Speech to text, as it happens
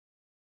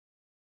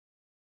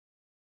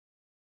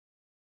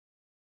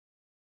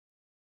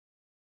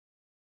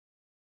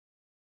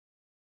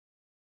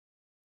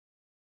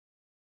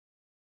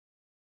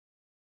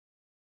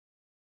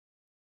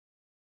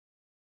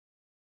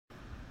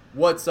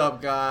What's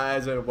up,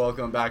 guys, and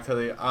welcome back to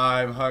the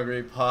I'm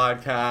Hungry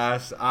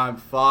podcast. I'm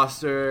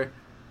Foster.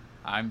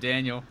 I'm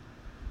Daniel.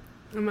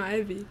 I'm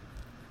Ivy.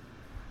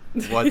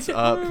 What's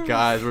up,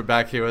 guys? We're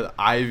back here with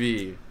Ivy.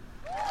 She is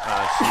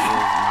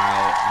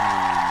my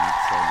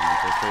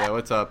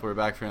what's up? We're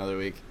back for another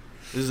week.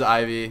 This is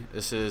Ivy.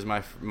 This is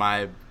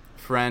my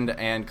friend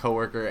and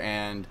coworker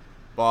and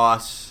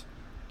boss,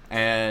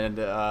 and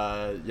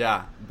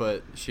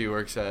but she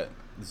works at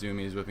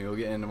Zoomies with me. We'll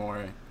get into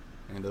more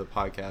into the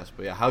podcast,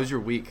 but yeah, how's your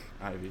week,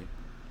 Ivy?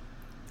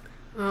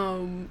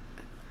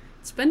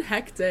 It's been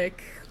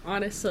hectic,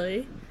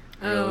 honestly.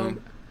 Really?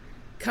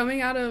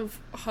 Coming out of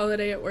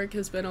holiday at work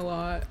has been a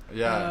lot.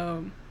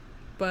 Yeah.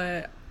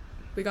 But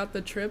we got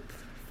the trip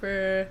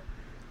for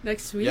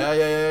next week.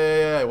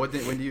 Yeah. When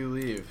do you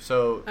leave?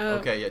 So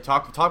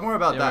talk more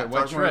about that.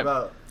 What trip?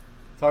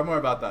 Talk more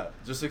about that.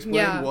 Just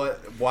explain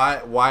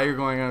why you're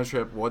going on a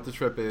trip, what the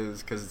trip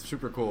is, because it's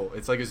super cool.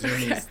 It's like a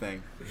Zoomies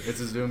thing.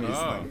 It's a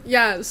Zoomies thing.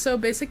 Yeah, so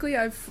basically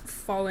I've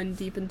fallen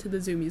deep into the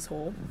Zoomies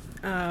hole.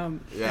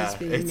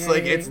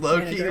 It's low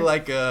key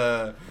like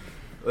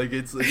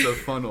it's a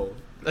funnel.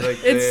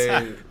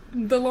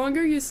 The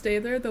longer you stay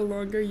there, the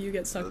longer you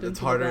get sucked into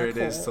the black hole. The harder it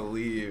is to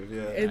leave.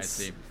 Yeah, I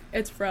see.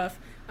 It's rough.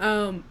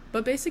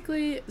 But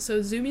basically, so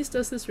Zoomies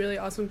does this really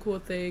awesome, cool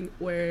thing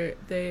where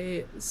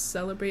they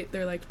celebrate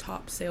their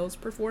top sales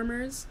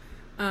performers.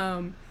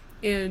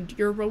 And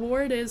your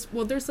reward is,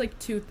 there's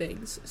two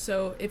things.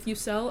 So if you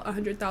sell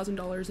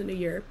 $100,000 in a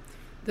year,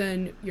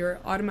 then you're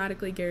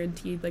automatically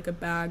guaranteed a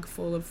bag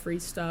full of free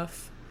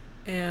stuff,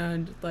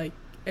 and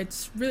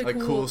it's really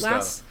cool.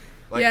 Stuff.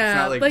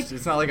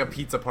 It's not like a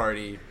pizza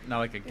party. Not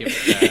like a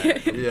gift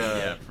bag.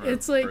 Yeah.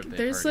 It's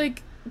there's party.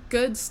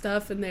 Good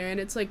stuff in there, and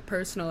it's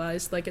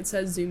personalized. It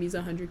says Zoomies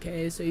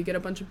 100K, so you get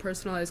a bunch of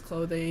personalized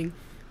clothing,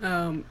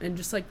 and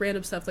just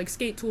random stuff like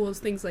skate tools,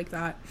 things like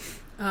that.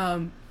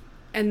 And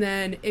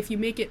then if you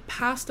make it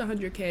past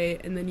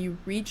 100K and then you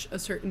reach a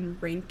certain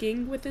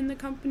ranking within the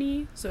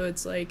company, so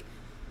it's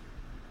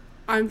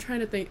I'm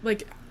trying to think,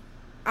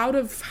 out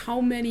of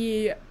how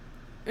many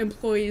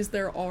employees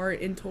there are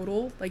in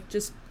total,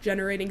 just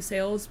generating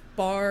sales,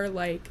 bar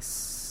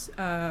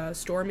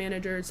store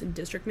managers and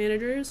district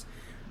managers,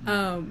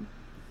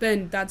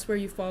 then that's where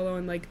you follow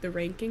in the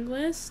ranking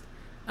list,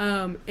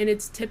 and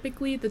it's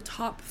typically the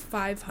top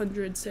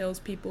 500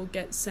 salespeople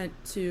get sent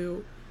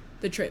to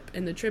the trip,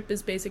 and the trip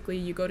is basically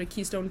you go to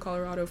Keystone,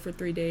 Colorado for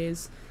 3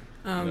 days,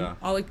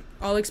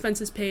 all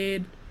expenses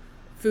paid,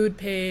 food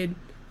paid,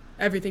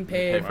 everything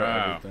paid. They pay for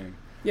everything.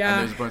 Yeah,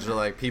 and there's a bunch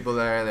of people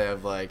there. They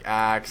have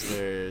acts.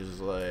 There's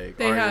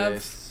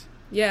artists.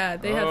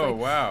 They have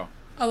wow.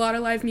 a lot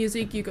of live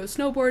music. You go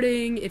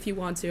snowboarding if you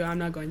want to. I'm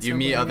not going snowboarding. You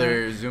meet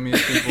other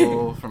Zoomies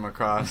people from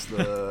across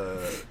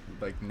the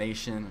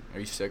nation. Are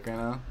you sick right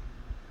now?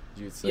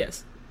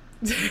 Yes.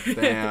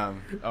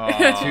 Damn.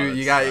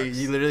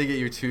 You literally get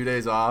your 2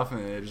 days off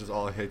and it just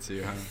all hits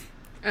you, huh?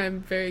 I'm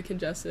very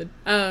congested.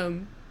 But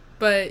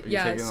Are you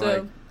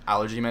taking,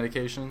 allergy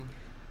medication?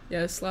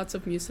 Yes, lots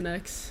of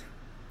Mucinex.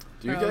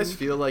 Do you guys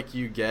feel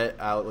you get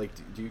out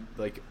do you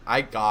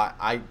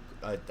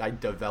I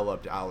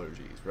developed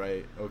allergies,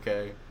 right?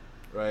 Okay.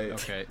 Right?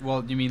 Okay.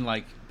 Well, you mean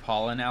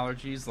pollen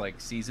allergies,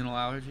 seasonal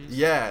allergies?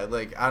 Yeah,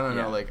 I don't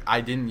know, I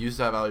didn't used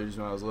to have allergies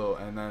when I was little,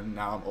 and then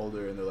now I'm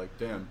older and they're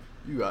damn,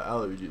 you got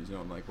allergies, and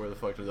I'm where the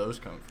fuck do those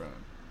come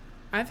from?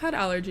 I've had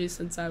allergies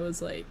since I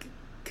was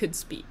could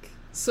speak.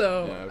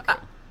 So yeah,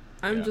 okay.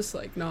 I'm just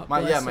not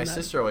my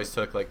sister always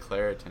took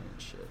Claritin and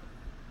shit.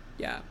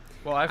 Yeah.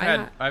 Well, I've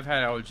had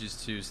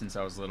allergies too since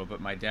I was little, but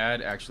my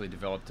dad actually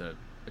developed a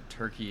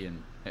turkey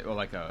and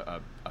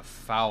a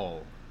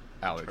fowl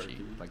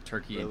allergy,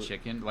 turkey really? And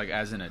chicken,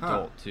 as an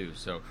adult too.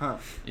 So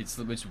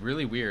it's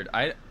really weird.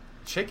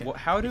 Chicken.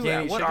 What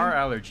are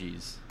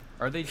allergies?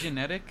 Are they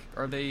genetic?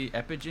 Are they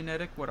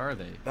epigenetic? What are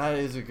they? That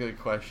is a good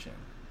question.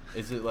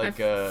 Is it I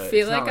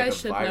feel I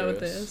should know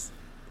this.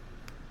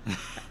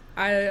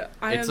 I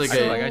have so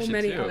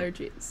many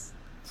allergies.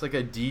 It's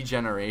a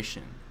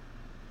degeneration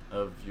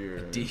of your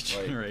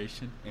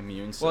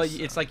immune system. Well,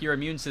 it's your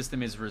immune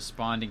system is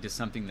responding to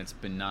something that's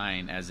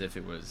benign as if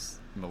it was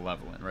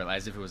malevolent, right?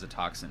 As if it was a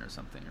toxin or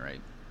something,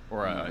 right?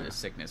 Or a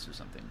sickness or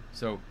something.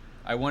 So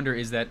I wonder,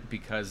 is that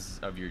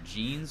because of your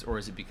genes, or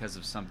is it because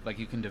of something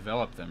you can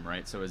develop them,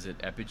 right? So is it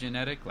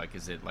epigenetic?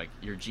 Is it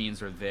your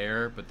genes are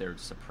there but they're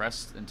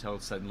suppressed until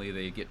suddenly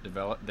they get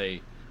developed,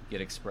 they get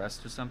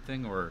expressed or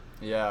something, or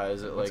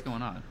is it what's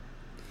going on?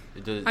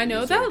 I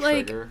know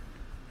that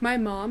my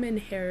mom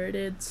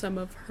inherited some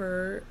of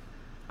her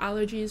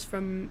allergies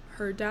from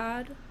her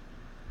dad,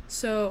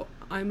 so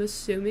I'm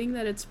assuming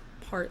that it's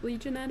partly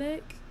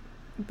genetic,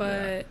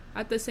 but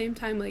at the same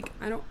time,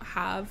 I don't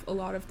have a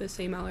lot of the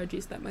same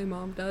allergies that my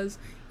mom does.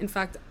 In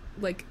fact,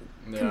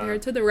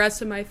 compared to the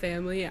rest of my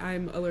family,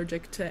 I'm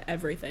allergic to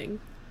everything.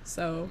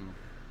 So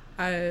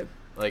I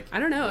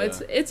don't know.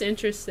 Yeah. It's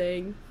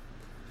interesting.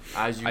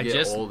 As you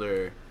get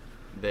older,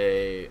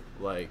 they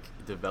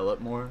develop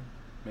more,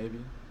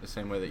 maybe the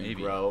same way that you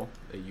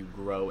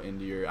grow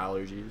into your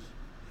allergies.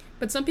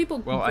 But some people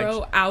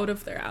grow out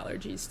of their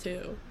allergies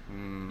too.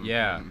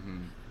 Yeah.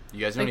 Mm-hmm. You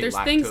guys know Like any there's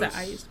lactose? things that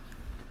I use.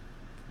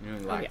 You know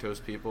any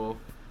lactose people?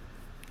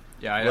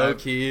 Yeah, I Low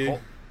key.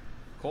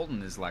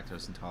 Colton is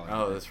lactose intolerant.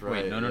 Oh, that's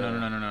right. Wait, no.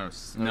 No,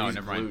 he's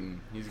never gluten.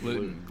 mind. He's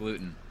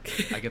Gluten.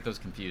 I get those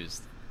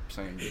confused.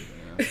 Saying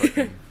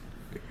gluten,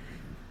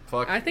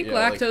 fuck. I think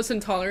yeah, lactose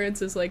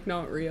intolerance is like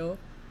not real.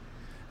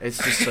 It's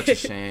just such a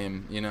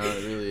shame, you know.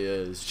 It really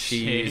is.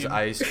 Cheese,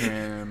 ice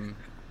cream,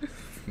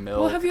 milk.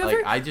 Well, have you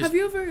ever have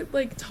you ever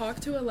like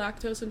talked to a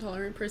lactose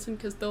intolerant person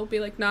because they'll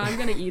be like, "Nah, I'm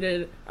gonna eat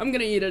it. I'm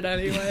gonna eat it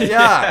anyway."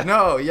 Yeah,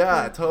 no,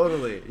 yeah,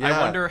 totally. Yeah.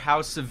 I wonder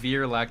how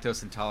severe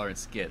lactose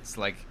intolerance gets.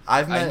 Like,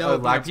 I know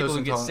there are people who get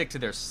intolerant sick to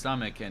their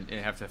stomach and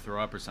have to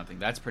throw up or something.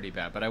 That's pretty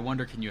bad. But I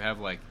wonder, can you have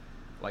like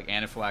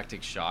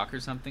anaphylactic shock or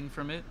something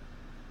from it?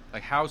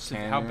 Like how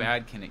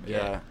bad can it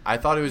get? Yeah, I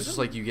thought it was just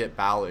like you get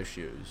bowel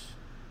issues.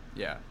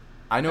 Yeah.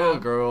 I know a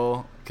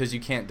girl, because you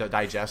can't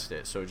digest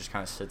it, so it just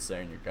kind of sits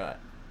there in your gut.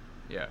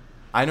 Yeah.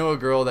 I know a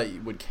girl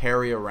that would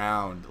carry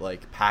around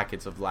like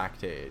packets of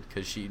Lactaid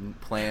because she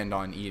planned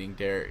on eating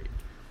dairy,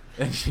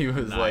 and she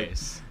was like,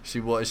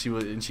 she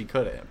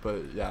couldn't,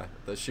 but yeah,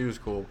 she was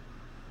cool.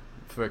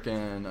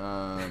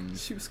 Freaking.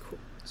 She was cool.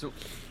 So,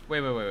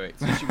 wait.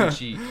 So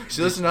she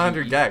listened to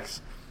 100 Gex.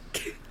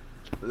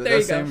 There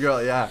you same go.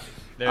 girl, yeah.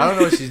 I don't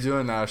know what she's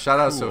doing now. Shout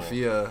out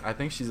Sophia. I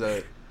think she's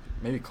at,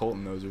 maybe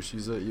Colton knows her.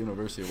 She's at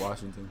University of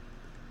Washington.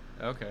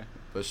 Okay.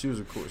 But she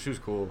was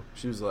cool.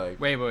 She was like.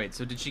 Wait.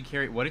 So what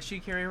did she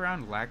carry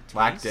around?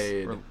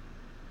 Lactaid.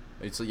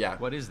 Yeah.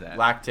 What is that?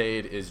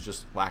 Lactaid is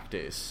just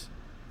lactase.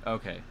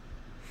 Okay.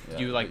 Yeah,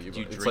 do you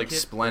drink it's like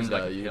Splenda.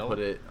 Like you put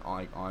it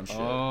on shit.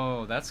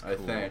 Oh, that's cool. I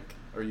think.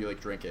 Or you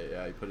like drink it.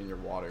 Yeah, you put it in your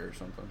water or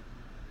something.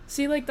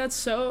 See, like that's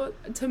so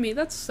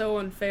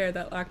unfair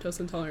that lactose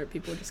intolerant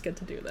people just get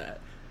to do that.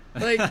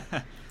 Like,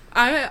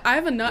 I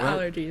have a nut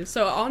allergy,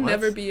 so I'll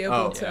never be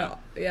able to.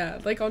 Yeah,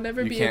 like I'll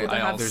never be able to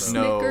have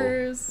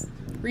Snickers,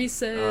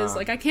 Reese's.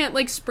 Like I can't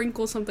like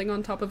sprinkle something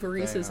on top of a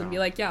Reese's and be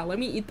like, yeah, let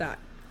me eat that.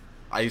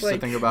 I used to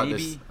think about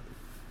this.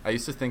 I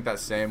used to think that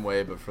same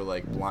way, but for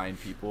like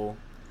blind people,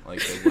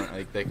 like they weren't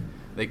like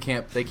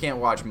they can't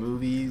watch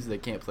movies, they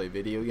can't play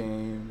video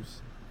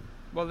games.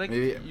 Well,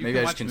 maybe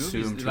I just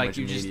consume too much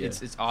media.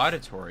 It's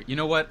auditory. You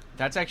know what?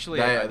 That's actually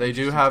they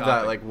do have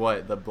that like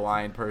the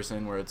blind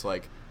person where it's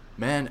like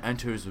man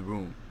enters the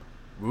room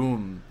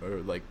or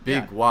like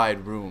big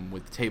wide room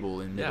with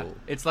table in middle. Yeah,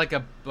 it's like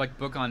a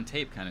book on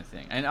tape kind of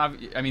thing. And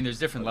I mean, there's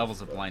different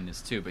levels of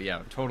blindness too. But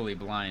yeah, totally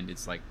blind.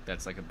 It's like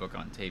that's like a book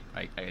on tape.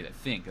 I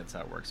think that's how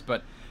it works.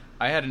 But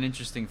I had an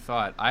interesting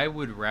thought. I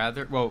would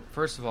rather. Well,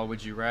 first of all,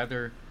 would you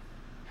rather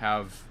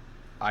have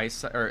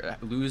eyesight or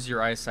lose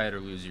your eyesight or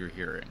lose your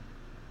hearing?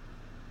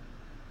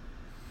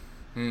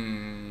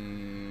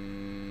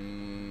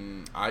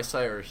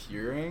 Eyesight or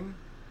hearing?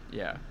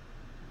 Yeah.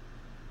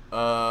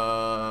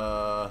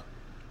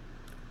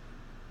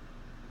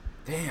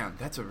 Damn,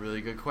 that's a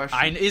really good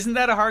question. Isn't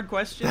that a hard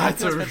question?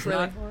 That's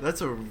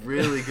a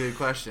really good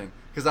question.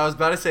 Because I was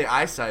about to say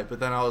eyesight, but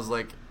then I was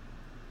like,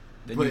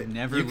 then you'd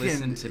never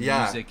listen to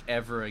music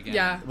ever again.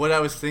 Yeah. What I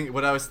was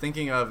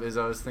thinking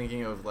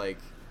of like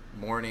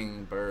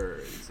morning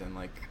birds and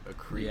like a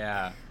creek.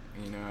 Yeah.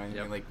 You know,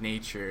 and like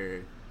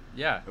nature.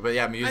 Yeah. But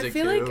yeah, music too.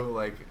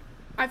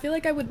 I feel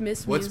like I would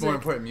miss what's music. More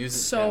important,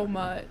 music? So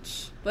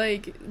much.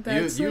 Like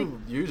that's you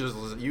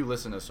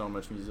listen to so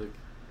much music.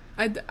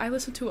 I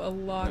listen to a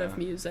lot of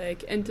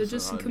music, and to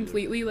just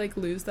completely like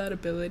lose that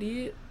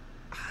ability,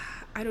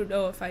 I don't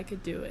know if I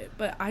could do it.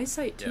 But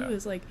eyesight too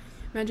is like,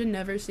 imagine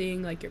never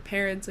seeing like your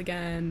parents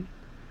again,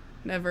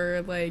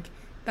 never like.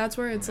 That's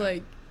where it's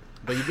like.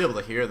 But you'd be able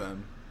to hear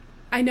them.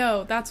 I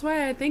know. That's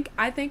why I think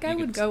I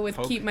would go with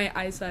keep my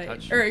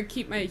eyesight or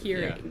keep my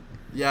hearing.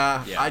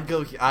 Yeah, I'd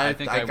go. I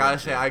gotta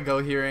say, I'd go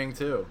hearing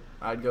too.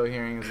 I'd go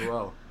hearing as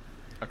well.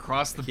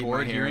 Across the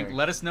board hearing.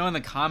 Let us know in the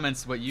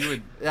comments what you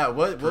would. Yeah,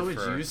 what would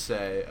you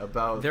say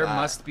about there that? There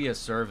must be a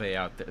survey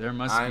out there. There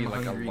must be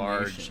like a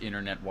large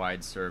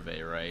internet-wide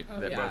survey, right?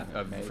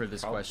 For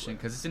this question,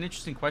 because it's an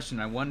interesting question.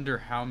 I wonder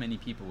how many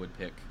people would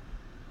pick.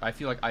 I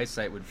feel like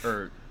eyesight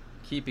or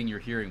keeping your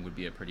hearing would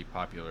be a pretty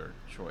popular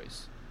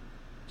choice,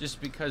 just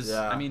because.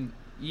 I mean,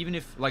 even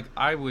if like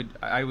I would.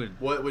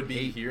 What would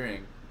be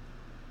hearing?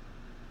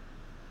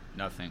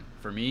 Nothing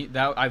for me.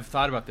 That I've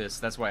thought about this.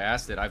 That's why I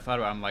asked it. I've thought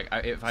about. I'm like,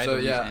 if I had to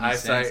lose any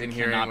eyesight sense, and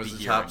hearing was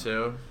the top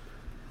two.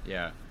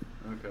 Yeah.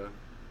 Okay.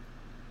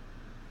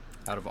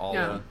 Out of all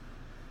of them.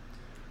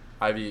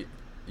 Ivy,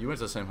 you went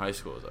to the same high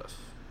school as us.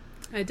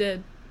 I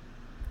did.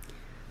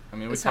 I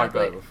mean, we talked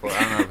about it before. I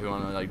don't know if we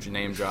want to like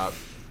name drop.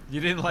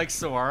 You didn't like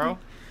Saguaro?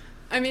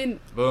 I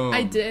mean, boom.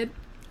 I did,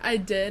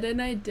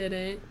 and I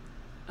didn't.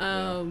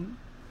 You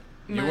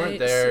weren't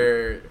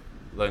there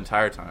the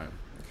entire time.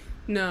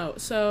 No,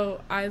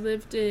 so I've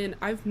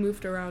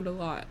moved around a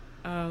lot.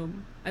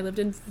 I lived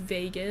in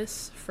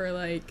Vegas for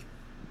like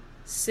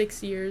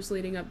 6 years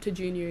leading up to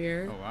junior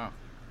year. Oh, wow.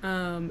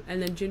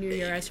 And then junior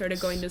year I started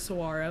going to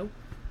Saguaro.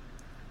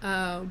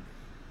 And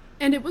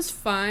it was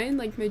fine.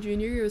 Like my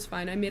junior year was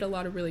fine. I made a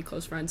lot of really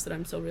close friends that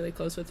I'm still really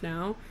close with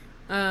now.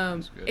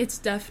 That's good. It's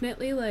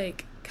definitely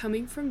like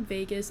coming from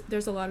Vegas.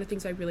 There's a lot of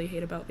things I really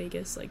hate about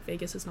Vegas. Like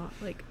Vegas is not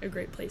like a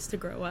great place to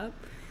grow up.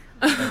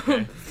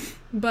 Okay.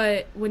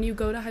 But when you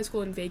go to high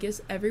school in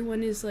Vegas,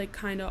 everyone is like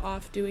kind of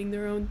off doing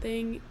their own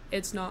thing.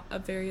 It's not a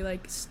very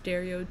like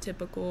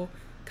stereotypical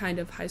kind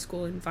of high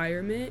school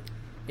environment.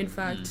 In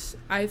fact,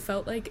 I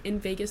felt like in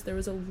Vegas there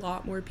was a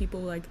lot more people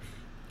like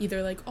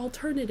either like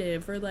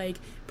alternative or like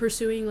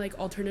pursuing like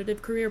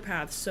alternative career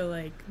paths, so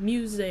like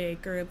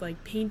music or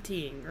like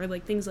painting or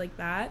like things like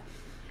that.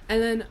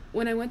 And then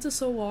when I went to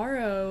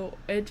Saguaro,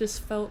 it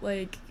just felt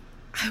like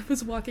I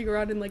was walking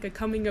around in like a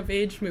coming of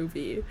age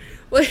movie.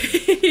 Like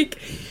it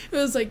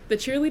was like the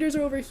cheerleaders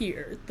are over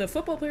here, the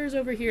football players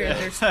over here.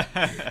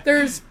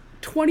 There's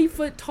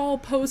 20-foot tall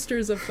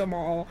posters of them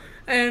all,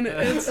 and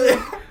it's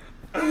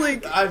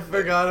like I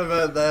forgot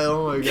about that.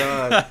 Oh my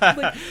god.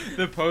 like,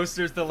 the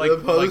posters, the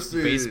posters,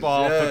 like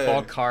baseball, yeah.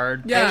 football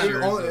card. Yeah.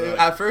 pictures.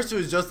 At first, it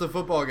was just the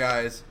football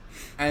guys,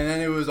 and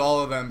then it was all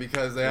of them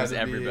because they had was to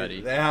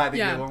everybody. They had to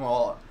Yeah. give them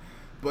all.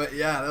 But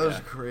yeah, that was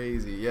Yeah.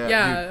 crazy. Yeah.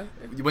 Yeah.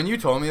 Dude, when you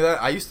told me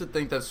that, I used to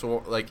think that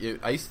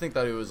I used to think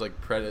that it was like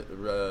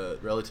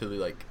relatively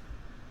like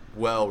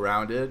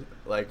well-rounded.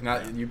 Like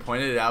not you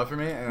pointed it out for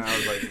me, and I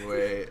was like,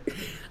 wait.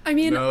 I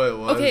mean, No, it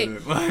wasn't.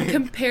 okay,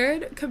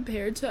 Like,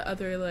 compared to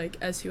other like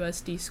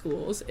SUSD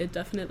schools, it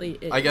definitely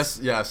is. I guess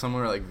yeah,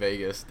 somewhere like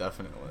Vegas,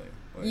 definitely.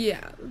 Like,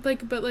 Yeah,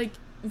 like but like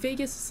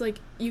Vegas is like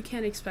you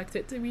can't expect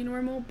it to be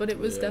normal, but it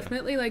was Yeah.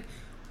 definitely like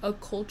a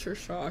culture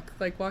shock.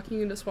 Like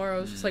walking into Saguaro,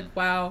 I was just like,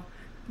 wow,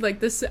 like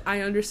this.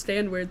 I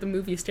understand where the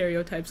movie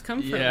stereotypes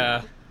come from.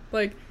 Yeah.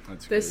 Like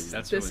That's this. crazy.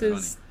 That's This really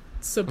is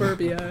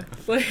suburbia.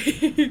 Like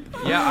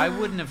Yeah, I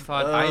wouldn't have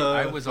thought.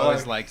 I was always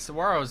fuck. like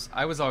Saguaro's.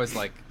 I was always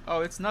like, oh,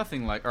 it's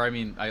nothing like. Or I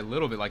mean, I a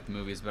little bit like the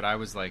movies, but I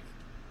was like,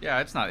 yeah,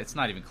 it's not. It's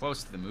not even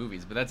close to the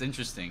movies. But that's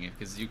interesting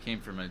because you came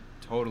from a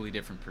totally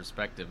different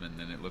perspective, and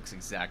then it looks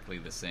exactly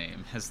the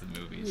same as the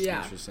movies.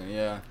 Yeah. Interesting.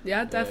 Yeah.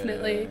 Yeah,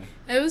 definitely.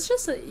 It was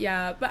just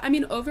yeah, but I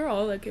mean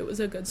overall like it was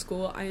a good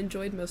school. I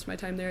enjoyed most of my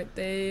time there.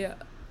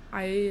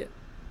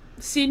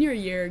 Senior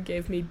year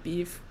gave me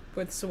beef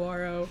with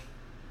Saguaro.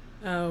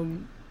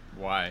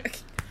 Why?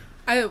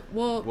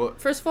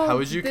 First of all, how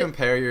would you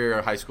compare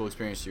your high school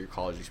experience to your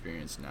college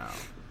experience now?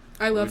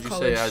 I love what would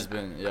college. you say has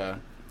been? Yeah.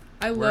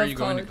 I Where love are you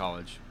college. going to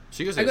college?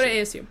 She goes. I go to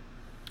ASU.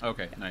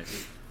 Okay,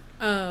 nice.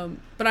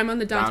 But I'm on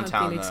the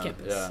downtown Phoenix though,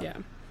 campus. Yeah.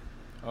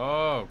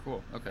 Oh,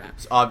 cool. Okay.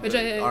 It's Which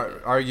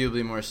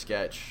arguably more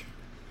sketch.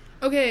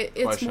 Okay,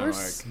 it's Question more mark.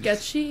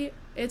 sketchy.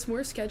 It's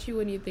more sketchy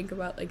when you think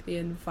about like the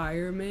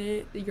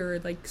environment you're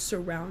like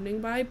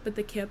surrounding by, but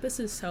the campus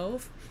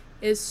itself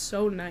is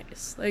so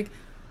nice. Like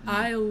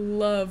I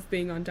love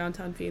being on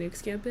downtown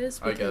Phoenix campus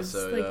I because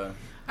guess so. like Yeah.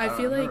 I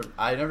feel like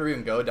I never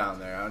even go down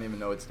there. I don't even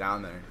know what's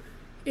down there.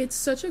 it's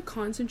such a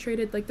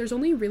concentrated like there's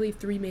only really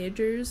 3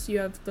 majors. You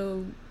have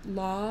the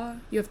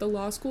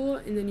law school,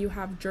 and then you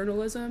have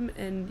journalism,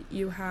 and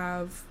you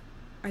have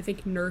I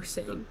think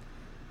nursing.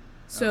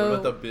 So what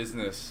about the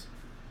business?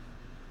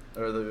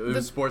 Or it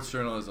was sports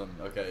journalism.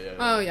 Okay, yeah.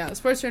 oh yeah,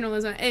 sports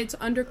journalism. It's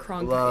under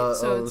Cronkite,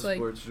 so it's like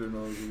sports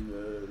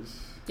journalism.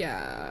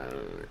 Yes.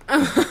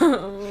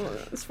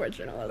 yeah, sports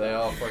journalism.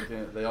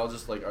 They all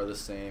just like are the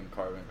same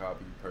carbon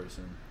copy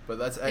person. But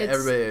that's It's-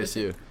 everybody at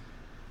ASU.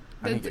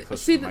 I need to get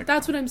closer See, to the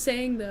that's what microphone. I'm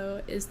saying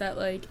though, is that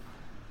like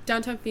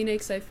downtown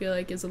Phoenix, I feel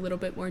like is a little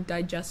bit more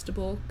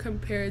digestible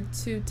compared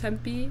to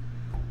Tempe,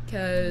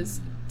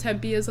 because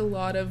Tempe is a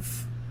lot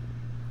of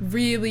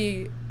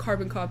really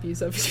carbon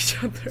copies of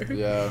each other.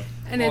 Yeah.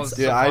 And Well, it's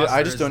So Yeah, Foster,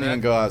 I just is don't even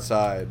that- go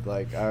outside.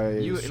 Like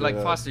You straight like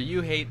up- Foster.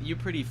 You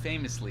pretty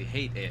famously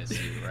hate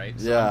ASU, right?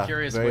 So Yeah, I'm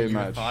curious very what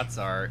your much. thoughts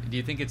are. Do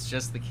you think it's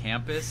just the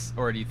campus,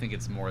 or do you think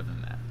it's more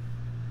than that?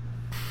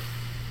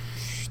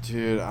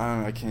 Dude,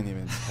 I can't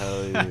even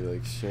tell you.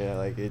 Like shit,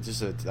 like it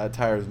just that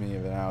tires me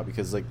even out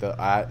because like the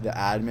admin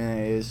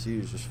at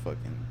ASU is just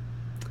fucking.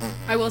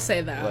 I will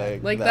say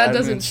that like the that admin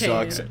doesn't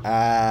change. Sucks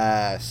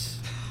ass.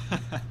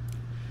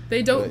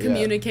 They don't But, yeah.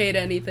 communicate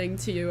anything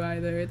to you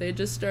either. They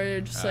just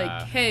started just like,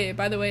 Ah. hey,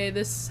 by the way,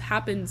 this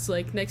happens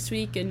like next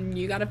week, and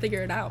you got to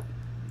figure it out.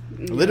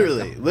 And you're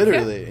Literally, like,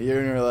 "Okay."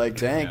 you're like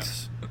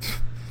thanks.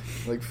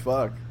 Like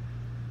fuck.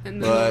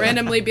 And then But-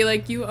 randomly be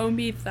like, you owe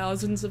me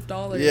thousands of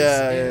dollars.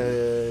 Yeah,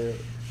 and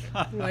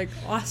yeah. Like,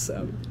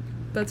 awesome.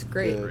 That's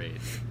great. Yeah. Great.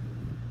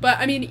 But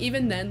I mean,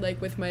 even then,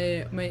 like with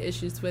my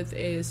issues with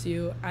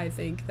ASU, I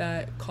think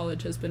that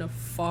college has been a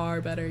far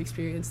better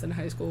experience than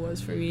high school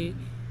was for me.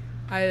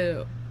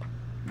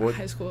 What?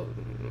 High school,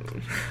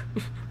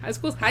 high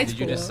school's high Did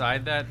school. you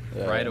decide that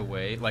Yeah. right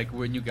away? Like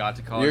when you got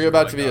to college? You're you were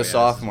about like, to be "Oh, a yeah, this is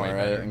sophomore, way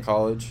right, better." in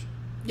college?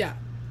 Yeah.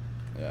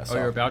 Yeah. Oh,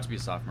 you're about to be a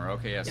sophomore.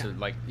 Okay, yeah. So Yeah.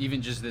 like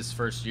even just this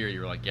first year,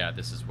 you were like, yeah,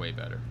 this is way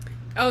better.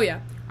 Oh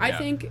yeah. I Yeah.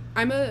 think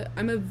I'm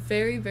a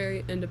very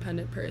very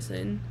independent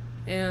person,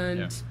 and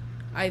Yeah.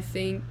 I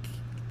think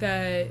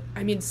that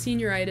I mean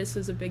senioritis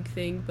is a big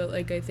thing, but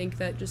like I think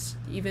that just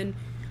even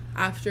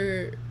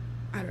after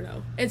I don't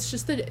know, it's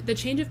just the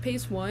change of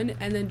pace one,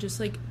 and then just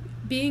like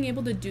being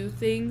able to do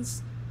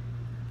things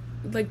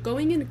like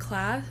going into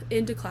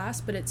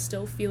class, but it's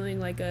still feeling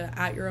like a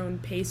at your own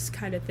pace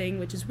kind of thing,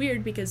 which is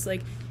weird because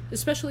like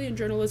especially in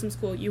journalism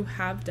school you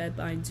have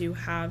deadlines, you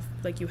have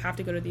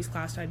to go to these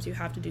class times, you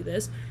have to do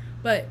this,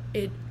 but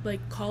it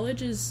like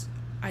college is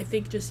I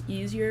think just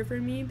easier for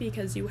me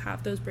because you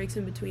have those breaks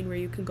in between where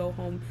you can go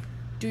home,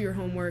 do your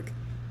homework,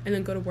 and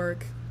then go to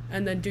work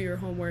and then do your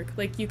homework.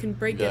 Like you can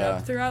break it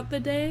up throughout the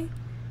day.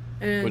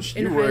 And which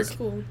in high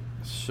school,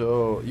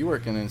 so you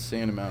work an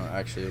insane amount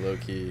actually, low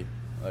key.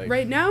 Like,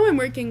 right now I'm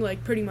working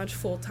like pretty much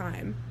full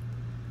time.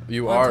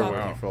 You are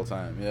working full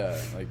time, yeah.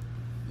 Like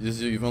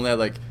you've only had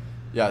like,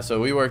 yeah. So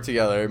we work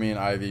together. Me and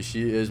Ivy.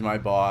 She is my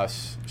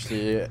boss.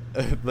 She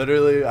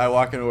literally, I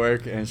walk into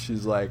work and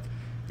she's like,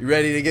 "You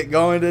ready to get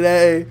going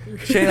today?"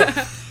 She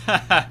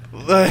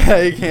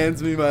like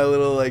hands me my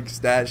little like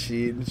stat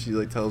sheet and she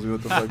like tells me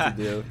what the fuck to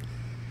do.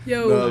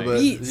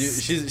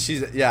 Beast.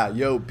 She's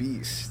yo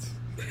beast.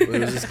 There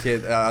was this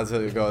kid. I'll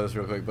tell you this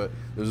real quick, but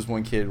there was this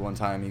one kid one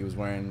time. He was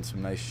wearing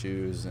some nice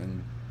shoes,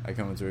 and I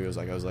come into her.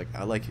 I was like,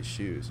 I like his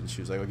shoes, and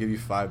she was like, I'll give you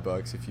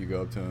 $5 if you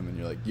go up to him and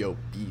you're like, yo,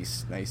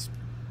 beast, nice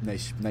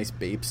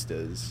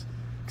babestas,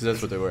 because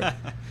that's what they were.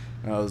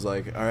 And I was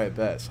like, all right,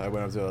 bet. So I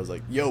went up to her. I was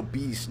like, yo,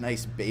 beast,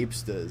 nice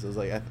babestas. I was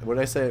like, what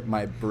did I say?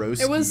 My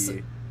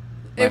broski,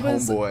 my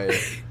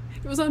homeboy.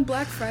 It was on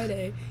Black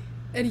Friday.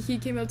 And he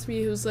came up to me.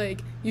 He was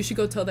like, "You should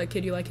go tell that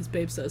kid you like his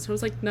babestas." And I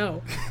was like,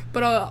 "No,"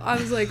 but I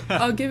was like,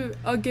 "I'll give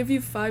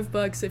you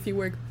 $5 if you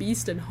work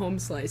beast and home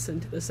slice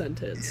into the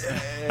sentence."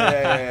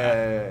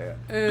 Yeah.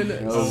 And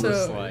home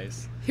so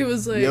slice. He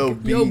was like, Yo,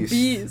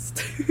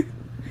 beast.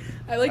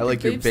 I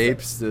like your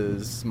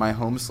babestas. My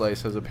home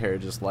slice has a pair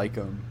just like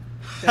them.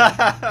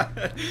 Yeah.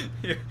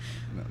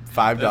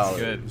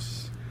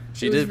 $5.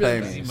 She did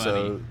really pay me, nice.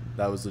 so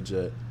that was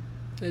legit.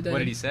 What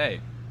did he say?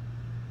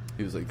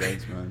 He was like,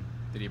 "Thanks, man."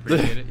 Did he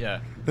appreciate it? Yeah.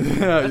 Yeah,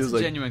 That's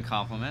a genuine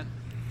compliment.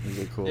 He was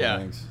like, "Cool, Yeah.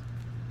 thanks."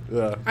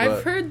 Yeah,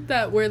 I've heard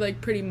that we're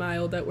like pretty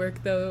mild at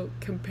work though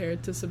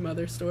compared to some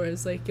other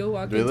stores. Like you'll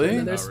walk into Really?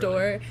 another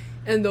store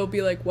and they'll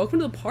be like, "Welcome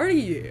to the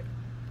party.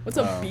 What's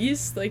up,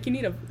 beast? Like you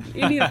need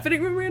a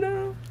fitting room right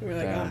now?" And we're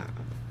like, Yeah.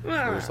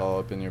 We're just all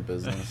up in your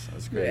business.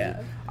 That's crazy.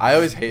 Yeah. I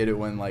always hate it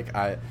when like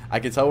I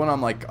can tell when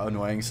I'm like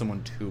annoying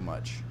someone too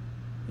much.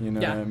 You know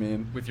Yeah. what I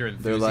mean? With your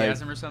They're like-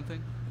 enthusiasm or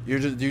something? You're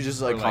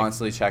just like Or, like-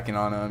 constantly checking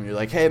on them. You're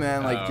like, "Hey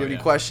man, like, do you have any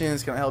yeah.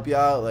 questions? Can I help you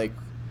out? Like,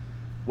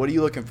 what are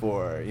you looking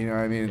for?" You know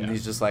what I mean? Yeah. And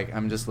he's just like,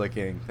 "I'm just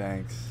looking,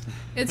 thanks."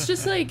 It's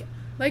just like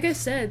I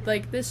said,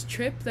 like this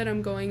trip that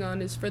I'm going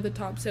on is for the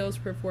top sales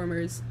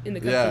performers in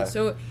the country. Yeah.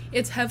 So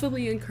it's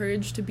heavily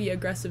encouraged to be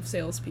aggressive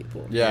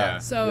salespeople. Yeah.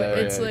 So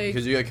it's like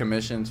because you get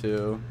commission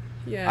too.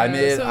 yeah.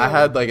 I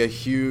had like a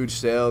huge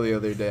sale the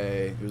other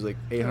day. It was like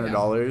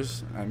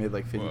 $800. I made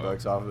like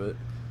 $50 off of it,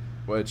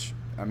 which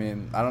I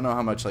mean I don't know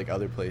how much like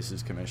other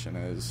places commission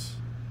is,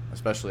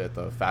 especially at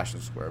the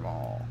Fashion Square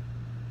Mall.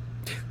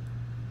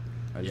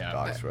 I just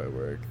doxed where I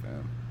work.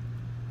 Then.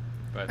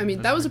 But I mean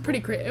that's that was a pretty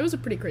pretty it was a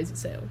pretty crazy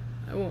sale.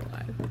 I won't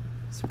lie.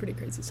 It's a pretty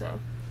crazy sale.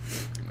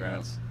 cool.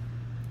 Congrats.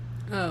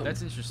 Oh.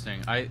 That's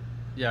interesting. I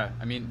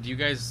mean, do you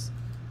guys?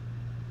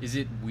 Is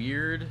it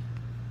weird?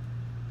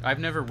 I've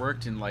never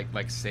worked in like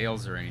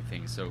sales or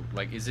anything. So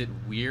like, is it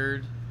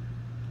weird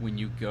when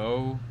you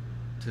go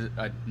to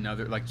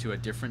to a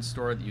different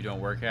store that you don't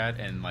work at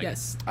and like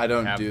Yes. I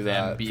don't have do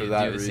them that do for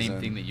that the reason. same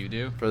thing that you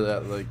do? For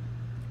that, like,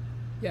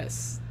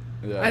 Yes.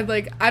 yeah.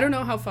 I don't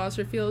know how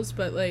Foster feels,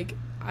 but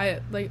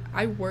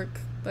I work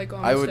like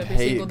almost I would every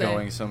hate single day.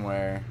 going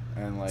somewhere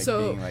and like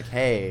So- being like,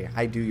 "Hey,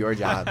 I do your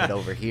job, but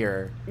over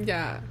here."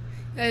 Yeah,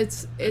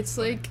 it's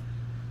like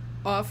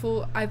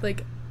awful. I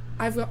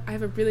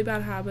have a really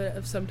bad habit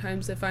of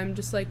sometimes if I'm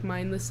just like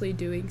mindlessly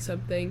doing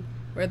something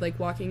or like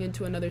walking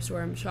into another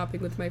store, I'm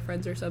shopping with my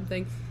friends or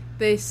something.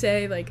 They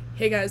say like,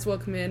 "Hey guys,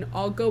 welcome in."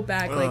 I'll go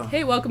back like,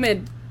 "Hey, welcome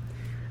in,"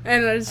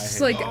 and I just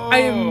like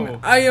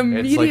I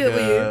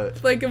immediately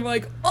like I'm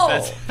like,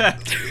 "Oh."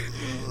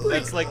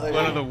 That's like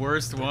one of the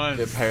worst ones.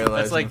 Get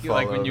paralyzed That's like and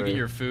fall when you over. get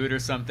your food or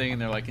something, and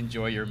they're like,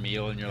 "Enjoy your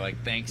meal," and you're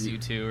like, "Thanks, you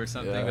too," or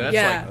something. Yeah. That's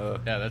Yeah.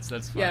 like, that's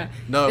funny. Yeah.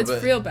 No, It's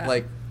but real bad.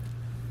 like,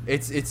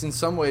 it's in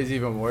some ways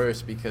even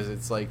worse because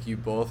it's like you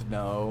both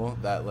know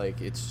that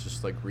like it's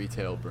just like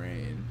retail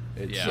brain.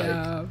 It's Yeah.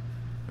 Yeah.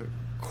 like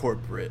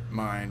corporate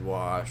mind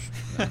wash.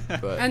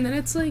 But And then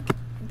it's like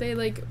they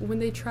like when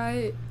they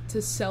try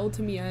to sell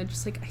to me, I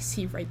just like I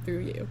see right through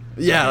you.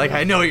 yeah, like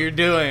I know what you're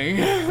doing.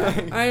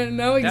 I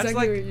know That's exactly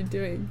like- what you're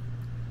doing.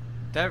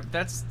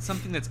 That's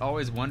something that's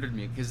always wondered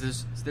me because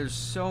there's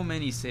so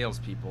many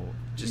salespeople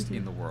just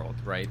in the world,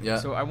 right? Yeah.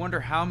 So I wonder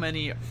how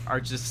many are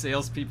just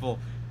salespeople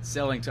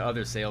selling to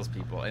other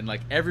salespeople, and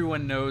like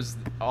everyone knows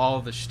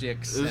all the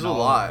shticks There's and a all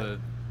lot. the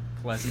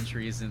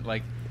pleasantries and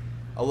like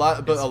a lot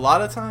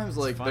of times it's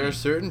like there funny. are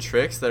certain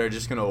tricks that are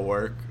just gonna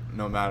work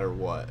no matter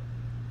what.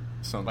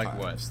 Sometimes Like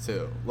what?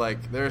 too.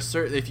 Like there are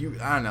certain if you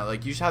I don't know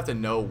like you just have to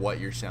know what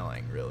you're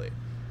selling really.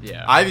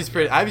 yeah. Ivy's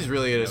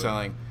really good at Yeah.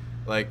 selling.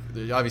 Like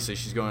obviously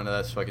she's going to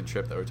that fucking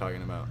trip that we're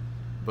talking about,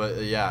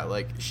 but yeah,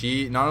 like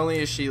she not only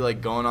is she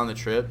like going on the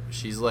trip,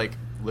 she's like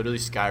literally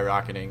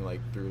skyrocketing like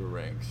through the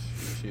ranks.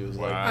 She was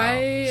like,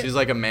 Wow. she's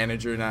like a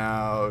manager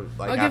now.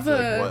 Like I'll after give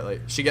like a- what,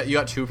 like you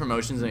got 2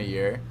 promotions in a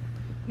year.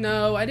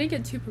 No, I didn't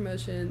get 2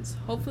 promotions.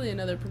 Hopefully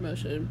another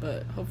promotion,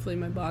 but hopefully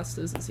my boss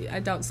doesn't see. I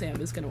doubt Sam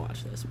is gonna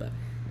watch this, but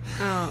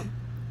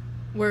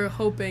we're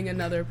hoping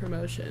another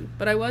promotion.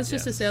 But I was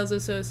just a Yes. sales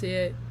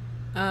associate.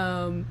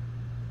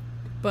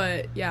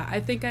 But yeah, I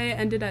think I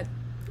ended at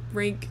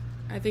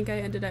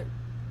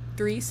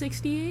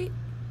 368.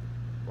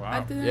 Wow. Yeah,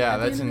 at the that's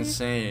end of the year.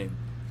 insane.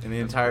 In the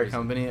That's entire crazy.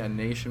 company, a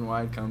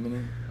nationwide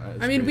company.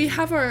 I mean, we crazy.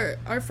 have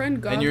our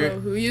friend And you're-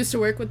 Gabo, who used to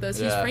work with us.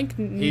 He's Yeah. ranked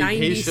He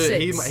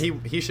 96.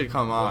 he should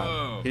come on.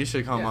 Whoa. He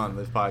should come Yeah. on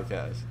this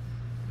podcast.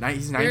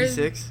 He's There-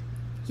 96.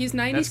 He's That's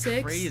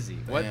 96. crazy.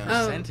 What Damn.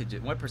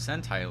 percentage? What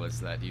percentile is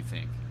that? Do you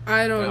think?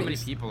 I don't How know. many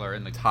people are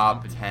in the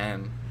Top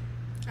company?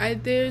 10.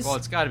 There's Well,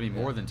 it's got to be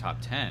more than top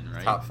 10,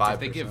 right? Top If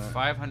they give 5%.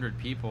 500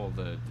 people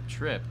the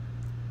trip,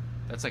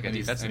 that's like And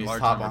he's- that's a and he's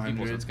large top number of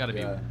people. So 100, it's got to be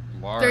yeah.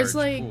 large. There's,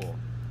 like, pool.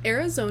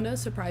 Arizona,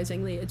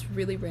 surprisingly, it's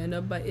really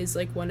random, but is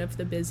like one of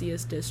the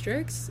busiest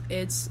districts.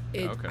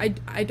 Okay.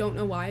 I don't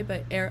know why,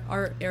 but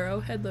our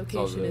Arrowhead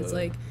location is the-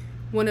 like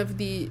one of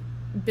the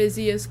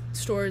busiest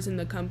stores in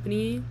the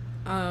company.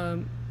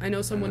 I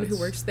know someone who that's-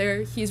 works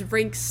there. He's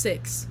ranked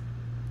 6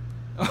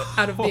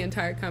 out of the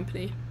entire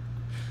company.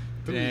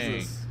 Who is Dang.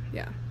 this?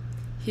 Yeah,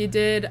 he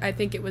did. I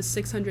think it was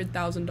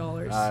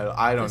 $600,000.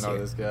 I don't this know year.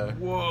 this guy.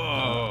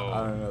 Whoa.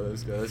 I don't know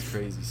this guy. That's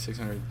crazy.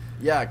 600.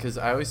 Yeah, because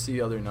I always see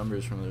other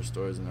numbers from their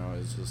stores, and they're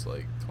always just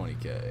like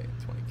 20K.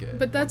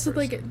 But that's one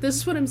person. like this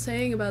is what I'm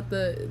saying about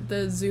the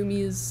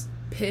Zoomies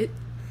pit,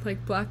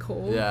 like black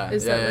hole. Yeah,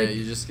 is yeah, that yeah. like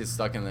You just get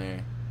stuck in there.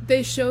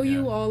 they show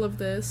you Yeah. all of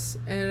this,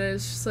 and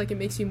it's just like it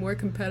makes you more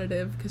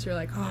competitive because you're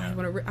like, oh, Yeah.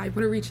 I want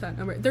to reach that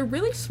number. They're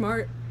really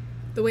smart.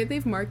 The way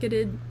they've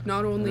marketed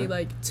not only Yeah.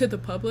 like to the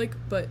public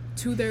but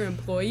to their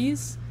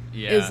employees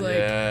Yeah. is like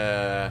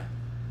Yeah.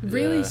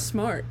 really Yeah.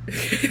 smart.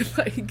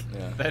 Like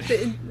Yeah.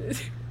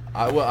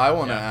 That- What I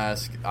want to Yeah.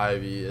 ask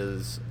Ivy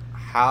is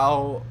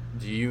how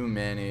do you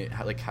manage?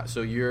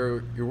 So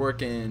you're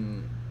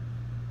working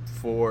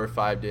 4 or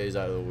 5 days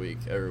out of the week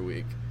every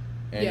week,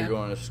 and Yeah.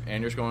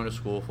 you're going to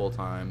school full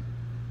time,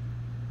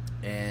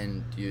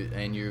 and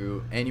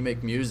you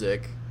make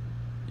music.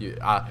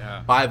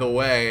 Yeah. By the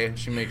way,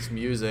 she makes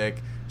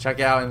music. Check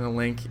out in the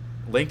link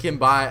in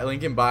bio,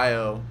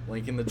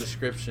 link in the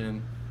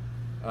description.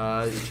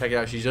 Check it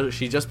out.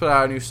 She just put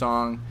out a new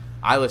song.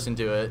 I listened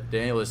to it.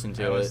 Danny listened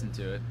to I it. listened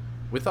to it.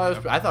 I thought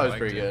it was liked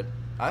pretty it. good.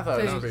 I thought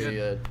it was Thanks. pretty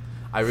good.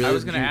 I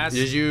was gonna ask-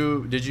 Did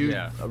you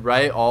Yeah.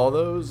 write all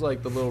those,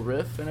 like the little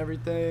riff and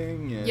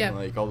everything, and Yeah.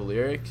 like all the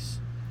lyrics?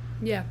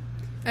 Yeah.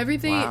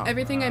 Everything Wow.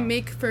 everything I Wow.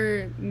 make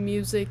for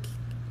music,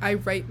 I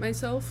write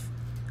myself.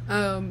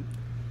 I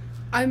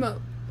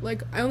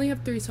only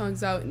have 3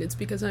 songs out, and it's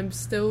because I'm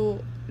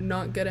still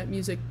not good at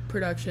music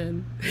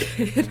production.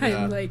 And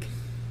Yeah. I'm like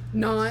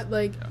not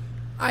like Yeah.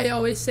 I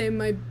always say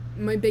my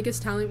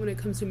biggest talent when it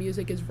comes to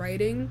music is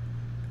writing.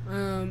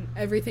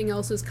 Everything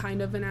else is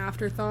kind of an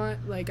afterthought.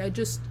 Like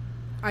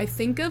I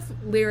think of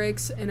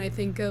lyrics and I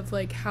think of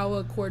like how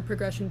a chord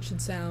progression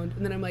should sound,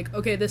 and then I'm like,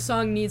 okay, this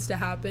song needs to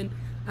happen.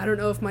 I don't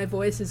know if my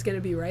voice is gonna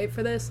be right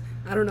for this.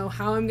 I don't know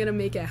how I'm gonna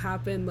make it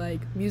happen,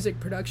 like music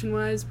production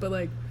wise, but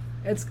like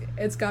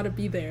it's got to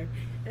be there.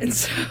 And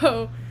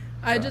so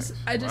I just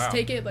Wow.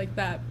 take it like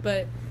that.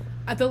 But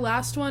the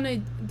last one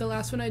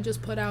I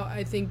just put out,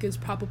 I think is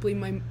probably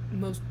my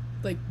most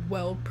like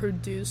well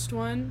produced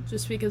one,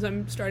 just because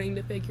I'm starting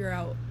to figure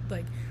out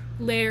like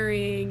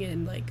layering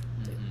and like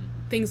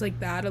Mhm. things like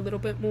that a little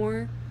bit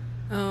more.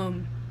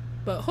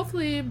 But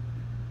hopefully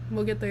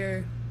we'll get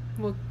there.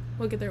 We'll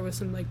get there with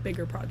some like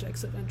bigger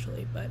projects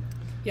eventually. But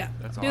yeah,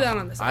 That's do that awesome.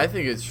 on the I side.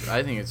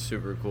 think it's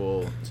super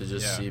cool to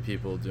just Yeah. see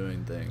people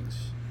doing things.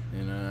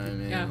 You know what I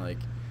mean? Yeah. Like,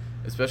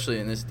 especially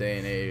in this day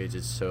and age,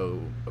 it's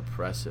so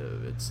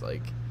oppressive. It's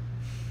like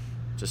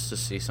just to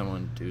see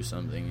someone do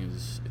something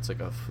it's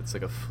like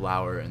a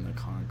flower in the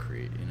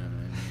concrete. You know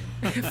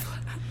what I mean?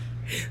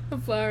 A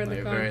flower in the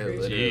Like, very concrete.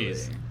 literally.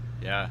 Jeez.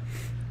 Yeah.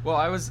 Well,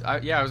 I was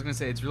gonna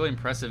say it's really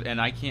impressive, and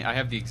I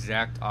have the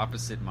exact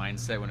opposite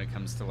mindset when it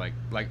comes to like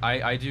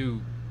I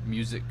do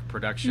music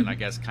production, I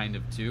guess, kind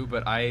of too,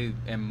 but I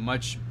am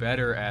much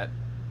better at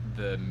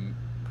the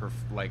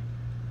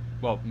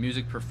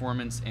music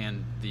performance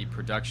and the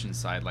production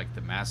side, like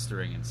the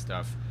mastering and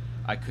stuff.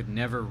 I could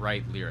never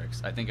write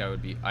lyrics. I think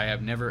I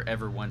have never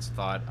ever once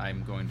thought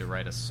I'm going to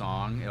write a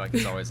song. Like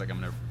it's always like I'm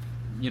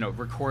gonna,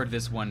 record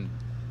this one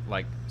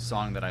like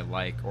song that I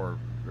like, or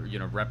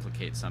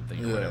replicate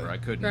something or Yeah. whatever. I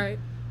couldn't. Right.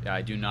 Yeah,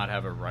 I do not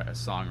have a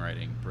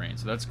songwriting brain.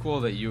 So that's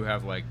cool that you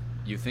have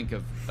you think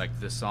of like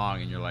the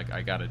song and you're like,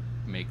 I gotta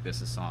make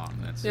this a song.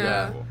 That's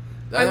Yeah. so cool.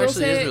 That I will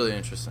actually is say- really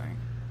interesting.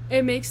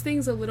 It makes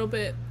things not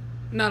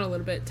a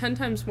little bit, 10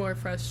 times more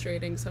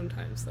frustrating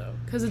sometimes though.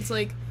 Because it's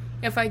like,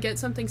 if I get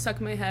something stuck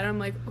in my head, I'm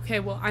like, okay,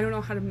 well, I don't know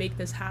how to make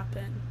this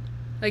happen.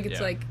 Like, it's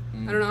Yeah. like,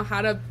 Mm. I don't know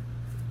how to,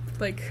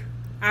 like,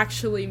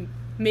 actually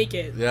make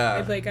it.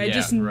 Yeah. Like, I Yeah,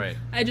 just, right.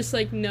 I just,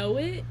 like, know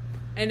it,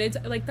 and it's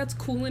like that's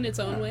cool in its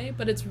own way,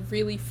 but it's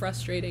really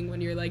frustrating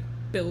when you're like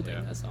building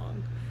a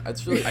song.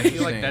 That's really I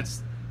feel like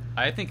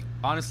I think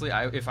honestly,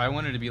 if I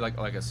wanted to be like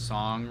a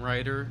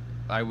songwriter,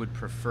 I would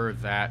prefer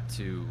that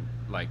to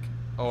like,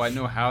 oh, I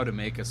know how to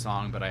make a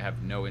song, but I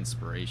have no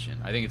inspiration.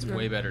 I think it's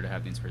way better to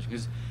have the inspiration,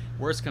 because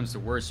worst comes to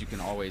worst, you can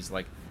always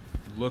like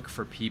look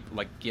for people,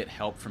 like get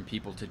help from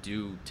people to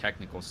do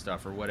technical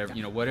stuff or whatever,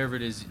 whatever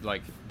it is,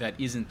 like that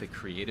isn't the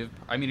creative.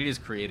 I mean, it is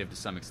creative to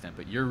some extent,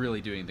 but you're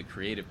really doing the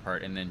creative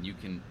part, and then you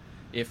can,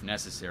 if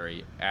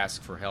necessary,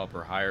 ask for help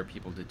or hire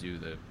people to do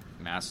the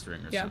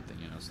mastering or something.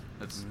 So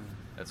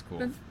that's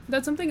cool.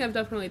 That's something I've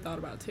definitely thought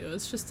about too.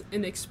 It's just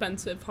an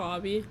expensive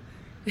hobby.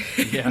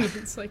 Yeah.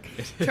 It's like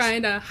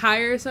trying to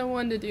hire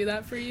someone to do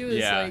that for you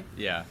is like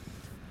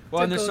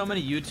well, and there's so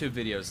many YouTube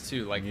videos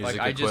too. Like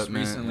I just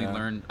recently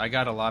learned, I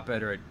got a lot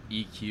better at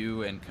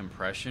EQ and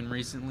compression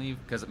recently,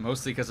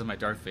 mostly because of my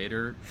Darth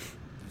Vader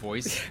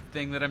voice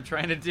thing that I'm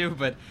trying to do.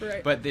 But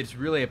it's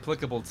really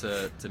applicable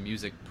to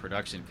music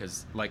production,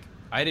 because like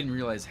I didn't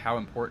realize how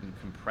important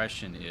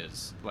compression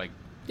is. Like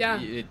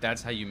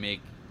that's how you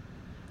make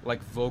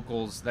like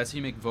vocals. That's how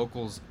you make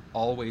vocals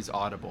always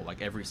audible,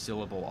 like every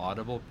syllable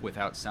audible,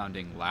 without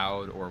sounding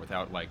loud or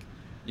without like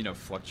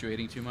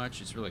fluctuating too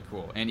much. It's really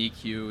cool. And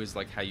EQ is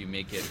like how you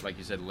make it, like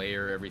you said,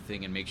 layer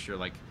everything and make sure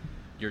like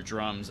your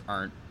drums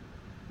aren't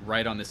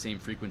right on the same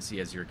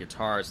frequency as your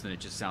guitar, so then it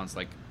just sounds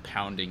like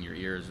pounding your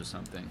ears or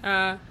something.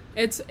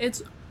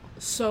 It's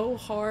so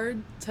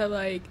hard to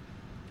like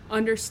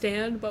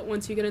understand, but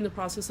once you get in the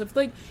process of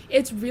like,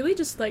 it's really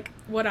just like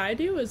what I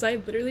do is I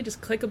literally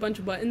just click a bunch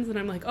of buttons and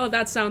I'm like, oh,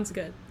 that sounds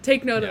good,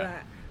 take note of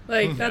that,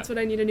 like that's what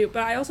I need to do.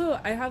 But I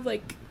have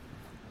like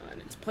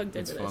it's plugged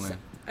into this.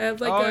 I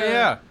have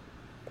like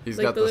he's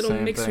like got the little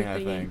same mixer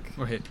thing, thingy.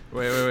 I think.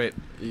 Wait.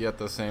 You got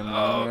the same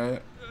one,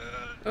 right?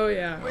 Oh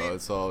yeah. Oh,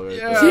 it's all right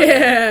there.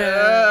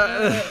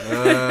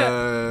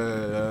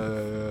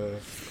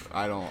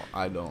 I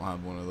don't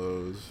have one of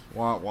those.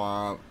 Womp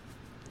womp.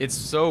 It's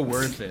so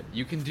worth it.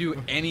 You can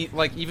do any,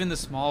 like even the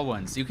small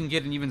ones. You can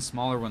get an even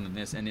smaller one than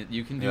this, and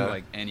you can do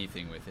like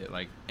anything with it.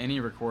 Like any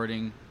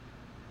recording.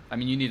 I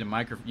mean, you need a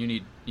microphone. You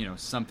need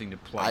something to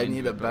plug. I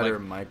need a better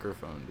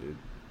microphone, dude.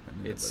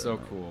 It's so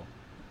cool.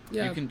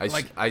 Yeah. You can,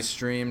 I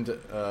streamed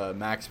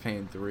Max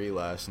Payne 3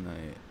 last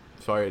night.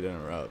 Sorry to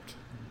interrupt.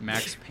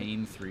 Max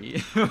Payne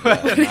 3?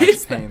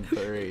 Max Payne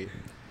 3.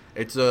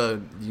 It's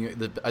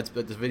it's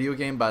the video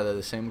game by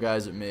the same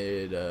guys that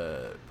made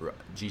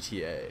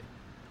GTA.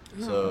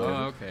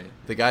 So okay.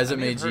 The guys that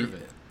made heard of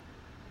it.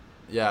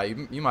 Yeah,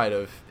 you might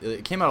have.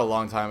 It came out a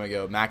long time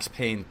ago. Max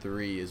Payne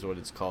 3 is what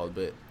it's called,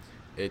 but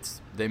the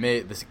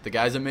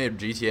guys that made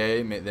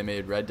GTA, they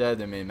made Red Dead,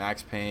 they made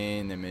Max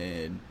Payne, they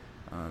made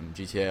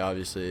GTA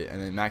obviously, and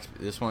then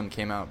this one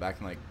came out back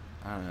in like,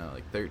 I don't know,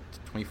 like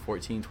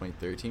 2014,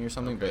 2013 or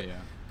something. Okay, but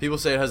people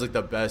say it has like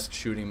the best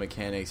shooting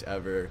mechanics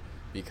ever,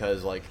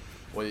 because like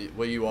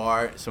what you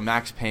are. So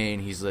Max Payne,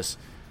 he's this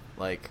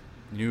like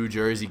New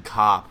Jersey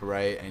cop,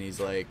 right? And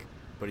he's like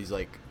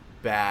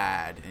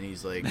bad, and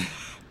he's like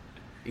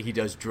he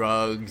does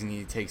drugs and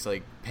he takes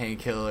like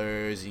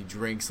painkillers, he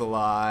drinks a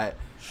lot,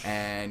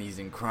 and he's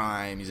in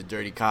crime. He's a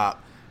dirty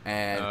cop.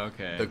 And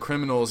the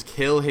criminals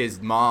kill his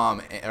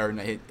mom, or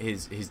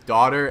his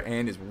daughter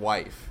and his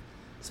wife.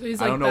 So he's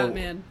like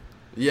Batman.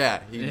 Yeah,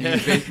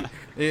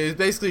 he's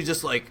basically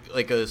just like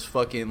a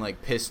fucking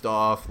like pissed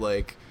off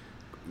like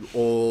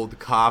old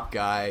cop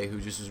guy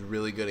who just is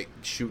really good at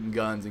shooting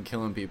guns and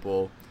killing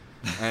people.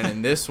 And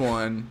in this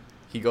one,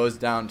 he goes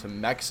down to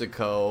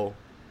Mexico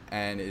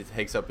and it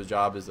takes up his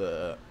job as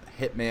a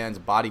hitman's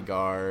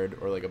bodyguard,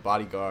 or like a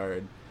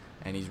bodyguard.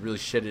 And he's really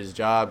shit at his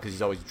job because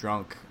he's always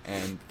drunk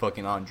and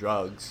fucking on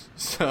drugs.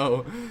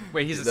 So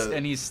wait,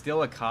 he's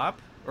still a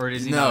cop, or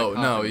is he?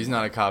 No, he's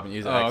not a cop.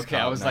 He's an ex-cop. Okay,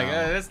 I was now. like,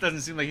 this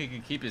doesn't seem like he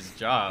can keep his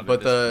job.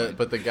 But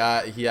the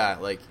guy,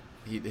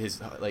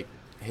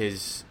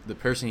 the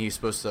person he's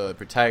supposed to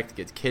protect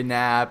gets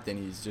kidnapped, and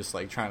he's just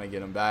like trying to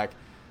get him back.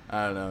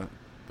 I don't know,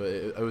 but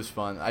it was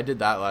fun. I did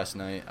that last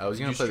night. I was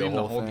gonna play the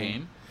whole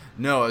game.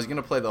 No, I was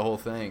gonna play the whole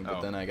thing,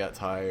 but then I got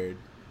tired.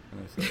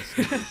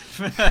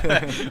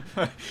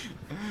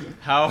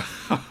 How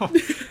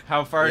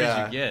far did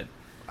you get?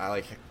 I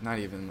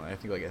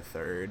think like a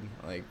third,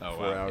 like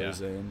 4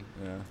 hours in.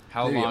 Yeah.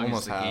 How long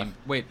is the game?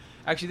 Wait,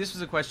 actually, this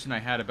was a question I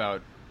had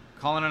about.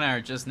 Colin and I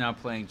are just now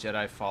playing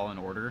Jedi Fallen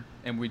Order,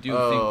 and we do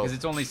think, because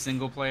it's only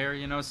single player,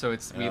 so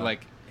we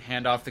like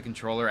hand off the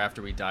controller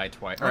after we die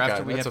twice, or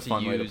after we have to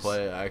fun way to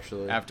play it,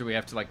 actually. After we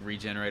have to like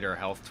regenerate our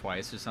health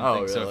twice or something.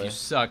 Oh, really? So if you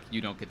suck,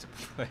 you don't get to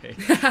play.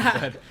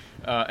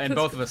 And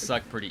both of us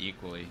suck pretty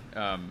equally.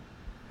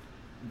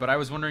 But I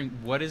was wondering,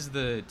 what is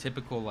the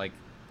typical like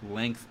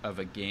length of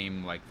a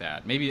game like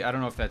that? Maybe, I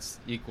don't know if that's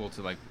equal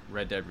to like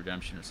Red Dead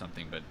Redemption or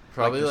something, but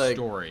probably like the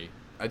story.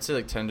 I'd say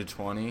like 10 to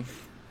 20.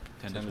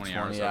 10 to 20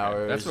 hours.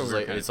 Okay. That's what we're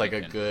it's like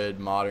a good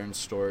modern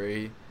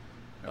story.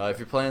 If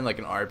you're playing like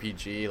an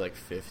RPG, like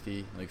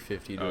 50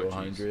 to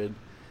 100. Geez.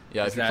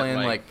 Yeah, if you're playing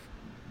like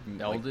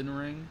Elden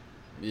Ring?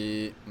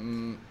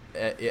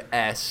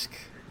 Esque.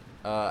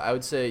 I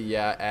would say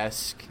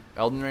esque.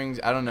 Elden Rings.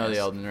 I don't know the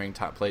Esque. Elden Ring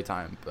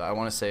playtime, but I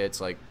want to say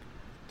it's like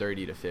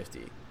 30 to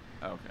 50.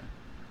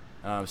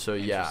 Okay. So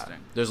yeah, Interesting.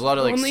 there's a lot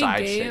of like Only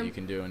side shit game- you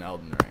can do in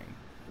Elden Ring.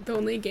 The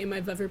only game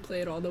I've ever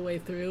played all the way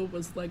through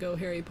was Lego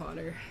Harry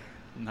Potter.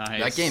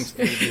 Nice. That game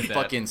We did that.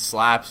 fucking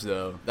slaps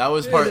though. That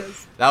was It part.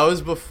 is. That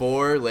was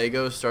before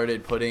Lego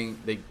started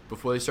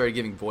before they started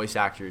giving voice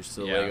actors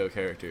to the Yeah. Lego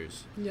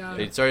characters. Yeah.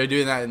 They started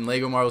doing that in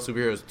Lego Marvel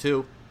Superheroes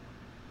 2.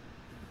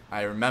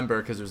 I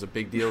remember because it was a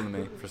big deal to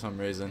me for some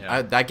reason.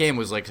 Yeah. That game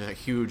was like a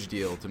huge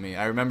deal to me.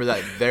 I remember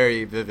that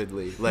very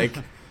vividly. Like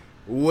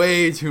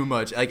way too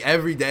much. Like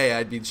every day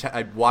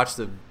I'd watch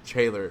the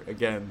trailer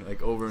again,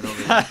 like over and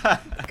over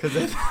because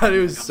I thought it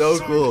was so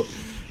cool.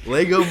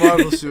 Lego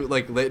Marvel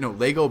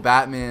Lego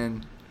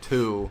Batman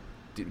 2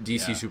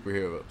 DC Yeah.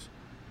 superheroes.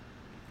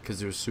 Because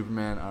there was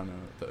Superman. I don't know.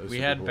 That was We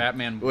super had cool.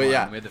 Batman Well, 1.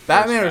 yeah. We had the first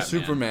Batman or Batman.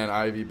 Superman,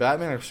 Ivy?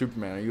 Batman or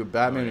Superman? Are you a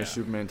Batman Oh, yeah. or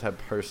Superman type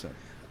person?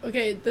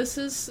 Okay,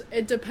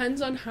 it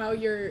depends on how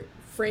you're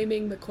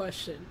framing the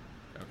question.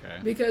 Okay.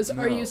 Because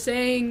are No. you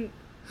saying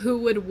who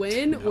would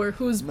win or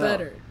who's No.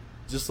 better?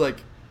 Just like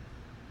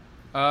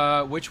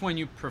Which one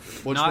you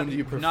prefer? Which one do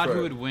you Not prefer?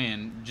 who would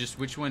win, just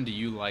which one do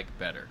you like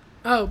better?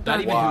 Oh, Not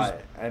Batman. even why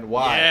and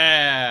why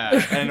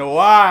Yeah. and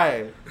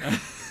why?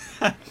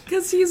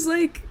 Because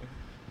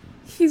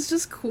he's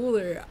just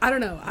cooler. I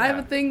don't know. I have a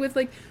Yeah. thing with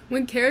like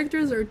when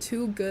characters are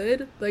too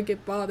good, like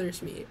it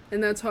bothers me,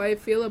 and that's how I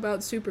feel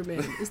about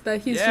Superman. Is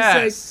that he's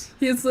Yes.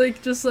 just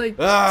like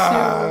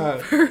Ah.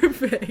 too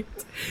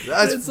perfect.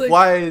 That's It's like-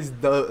 why he's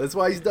dope. That's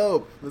why he's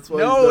dope. That's why.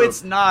 No, he's dope.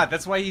 it's not.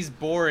 That's why he's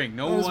boring.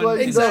 No That's one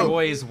why he's dope.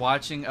 enjoys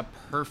watching a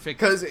perfect.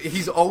 Because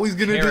he's always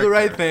gonna do the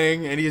right Character.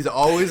 thing, and he's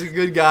always a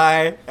good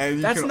guy, and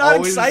you That's can not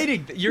always...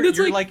 exciting. You're It's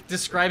like, like-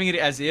 describing it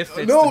as if it's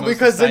the No, most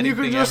because then exciting you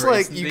can thing just ever.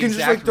 like It's you the can just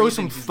exact like throw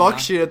reason some he's fuck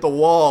not- shit at the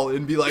wall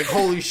and be like,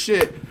 "Holy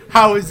shit,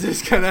 how is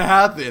this gonna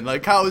happen?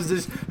 Like, how is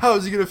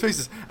he gonna fix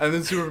this?" And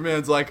then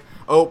Superman's like,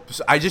 "Oh,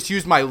 I just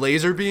used my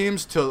laser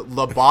beams to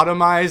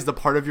lobotomize the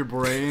part of your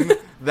brain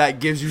that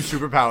gives you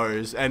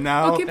superpowers, and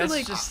now." Okay, but That's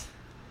like, just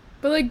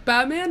but like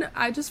Batman,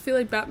 I just feel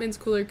like Batman's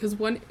cooler because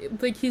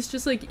like he's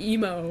just like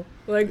emo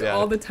like Yeah.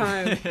 all the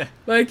time.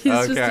 Like he's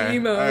just Okay,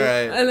 emo,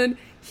 alright. and then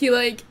he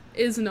like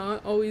is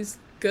not always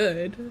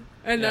good,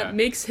 and Yeah. that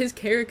makes his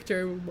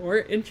character more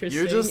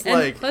interesting. just, and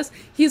like- plus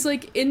he's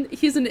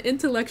he's an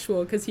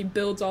intellectual because he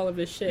builds all of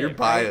his shit. You're right?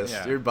 biased.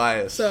 Yeah. You're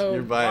biased. So-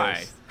 You're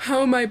biased.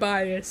 How am I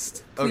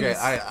biased? Okay, Please.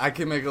 I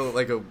can make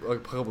a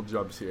couple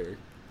jumps here.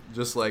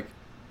 Just like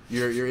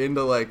you're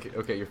into like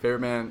okay, your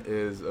favorite man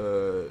is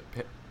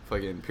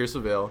fucking Pierce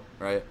LaVale,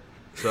 right?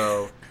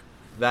 So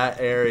that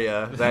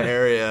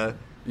area,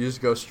 you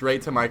just go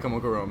straight to My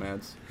Chemical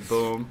Romance.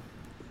 Boom.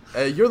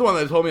 You're the one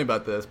that told me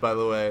about this, by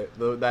the way.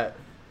 That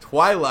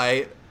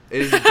Twilight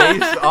is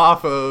based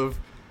off of.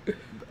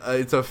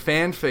 It's a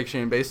fan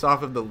fiction based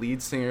off of the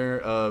lead singer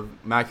of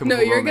My Chemical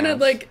No, you're Romance. gonna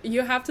like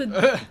you have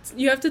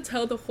to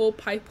tell the whole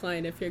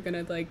pipeline if you're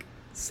gonna like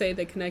say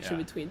the connection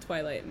Yeah. between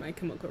Twilight and My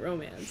Chemical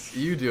Romance.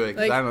 You do it,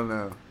 'cause like- I don't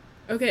know.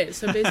 Okay,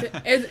 so basically,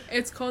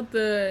 it's called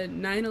the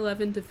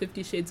 9/11 to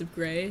 50 Shades of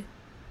Grey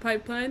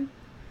pipeline.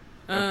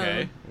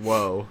 okay.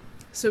 Whoa.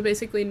 So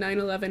basically,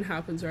 9/11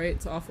 happens, right?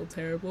 It's awful,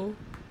 terrible,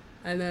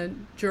 and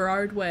then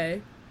Gerard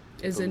Way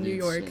is The in New lead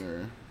York.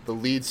 singer. The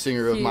lead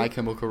singer of He- My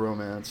Chemical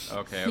Romance.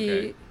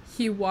 Okay.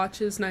 He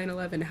watches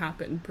 9/11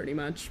 happen, pretty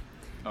much.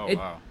 Oh it-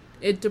 wow.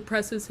 It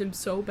depresses him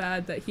so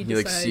bad that he He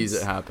like decides sees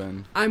it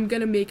happen. I'm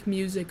gonna make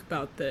music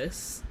about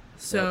this.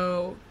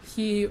 So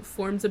he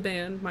forms a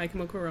band, My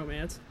Chemical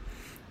Romance.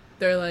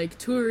 They're like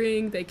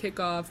touring, they kick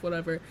off,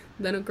 whatever.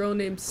 Then a girl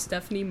named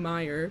Stephanie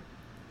Meyer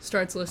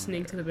starts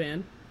listening to the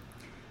band.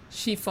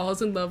 She falls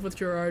in love with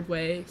Gerard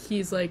Way.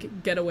 He's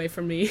like, get away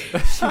from me.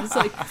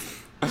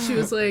 she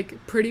was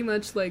like pretty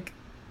much like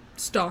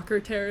stalker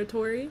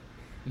territory.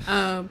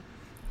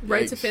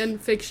 Writes a Yikes. fan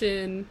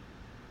fiction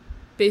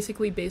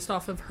basically based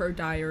off of her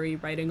diary,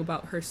 writing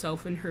about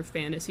herself and her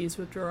fantasies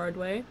with Gerard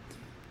Way,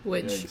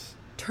 which Yikes.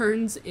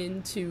 turns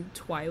into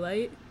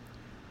Twilight.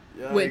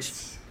 Yikes. Which,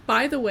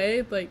 by the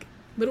way, like,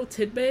 little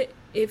tidbit,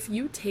 if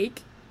you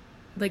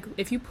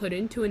put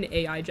into an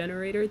AI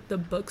generator the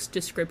book's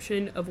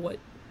description of what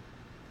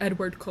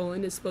Edward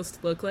Cullen is supposed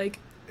to look like,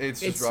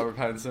 It's just it's- Robert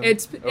Pattinson.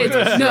 it's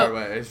Gerard no,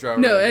 Way. It's Gerard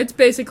no, Way. it's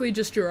basically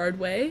just Gerard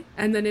Way,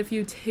 and then if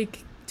you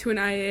take to an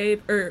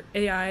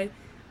AI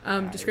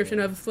description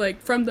of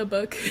like from the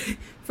book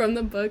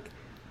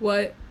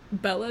what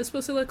Bella is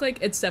supposed to look like,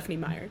 it's Stephanie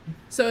Meyer.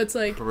 So it's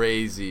like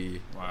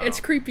Crazy. Wow. it's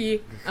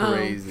creepy.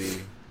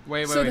 Crazy.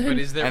 Wait. so But then-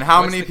 is there? And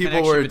how what's many the people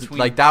connection were between-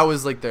 like that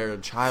was like their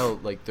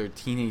child, like their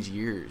teenage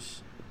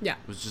years. Yeah.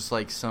 It was just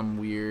like some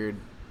weird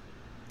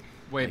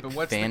Wait, like, but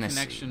what's fantasy. the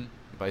connection?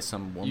 by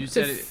some woman. You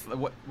said To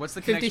it, what's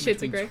the 50 connection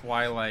Shades of between Grey?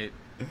 Twilight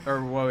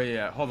or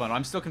yeah? Hold on,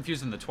 I'm still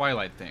confused on the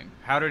Twilight thing.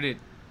 How did it?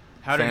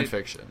 fan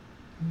fiction.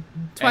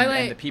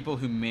 Twilight. And the people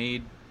who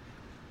made.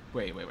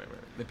 Wait.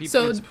 The people.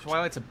 So-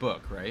 Twilight's a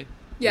book, right?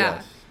 Yeah.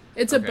 Yes.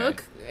 It's Okay. a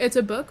book. It's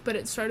a book, but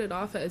it started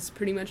off as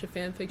pretty much a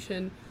fan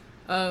fiction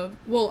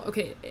well,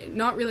 okay,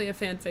 not really a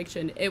fan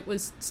fiction. It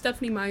was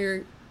Stephanie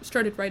Meyer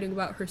started writing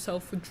about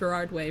herself with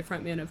Gerard Way,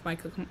 frontman of My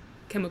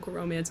Chemical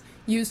Romance,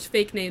 used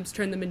fake names,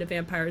 turned them into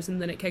vampires,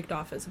 and then it kicked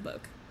off as a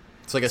book.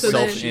 It's like a So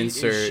then-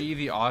 self-insert. Is she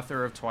the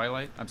author of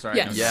Twilight? I'm sorry.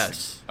 Yes. I'm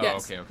Yes. Oh,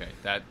 Yes. okay.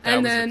 That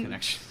And was then- the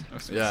connection. I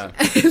was gonna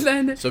Yeah. say. And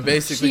then So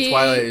basically, she-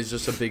 Twilight is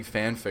just a big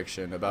fan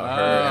fiction about Oh,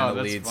 her and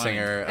the that's lead funny.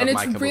 singer And of it's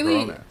My Chemical really-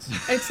 Romance.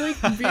 It's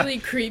like really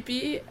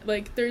creepy.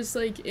 Like there's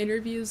like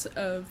interviews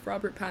of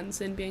Robert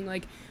Pattinson being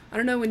like, I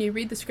don't know, when you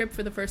read the script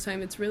for the first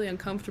time, it's really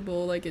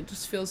uncomfortable. Like it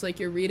just feels like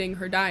you're reading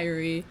her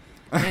diary,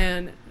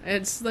 and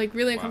it's like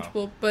really Wow.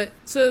 uncomfortable. But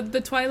so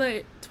the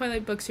Twilight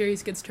book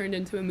series gets turned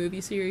into a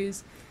movie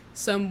series.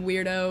 Some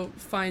weirdo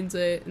finds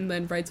it and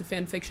then writes a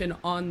fan fiction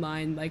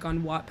online, like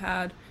on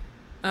Wattpad,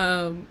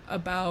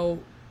 about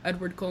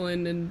Edward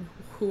Cullen and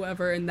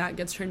whoever, and that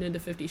gets turned into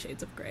 50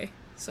 Shades of Grey.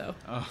 So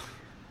Oh.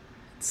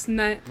 it's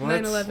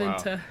 9/11 Wow.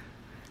 to.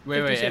 Wait,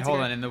 50 and Shades of hold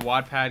Grey. on. And the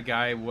Wattpad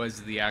guy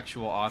was the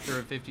actual author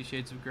of 50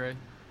 Shades of Grey?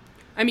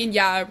 I mean,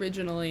 yeah,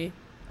 originally,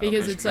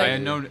 because Okay. it's I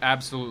like know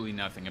absolutely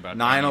nothing about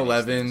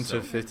 9/11 any of these to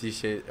things, 50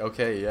 Shades.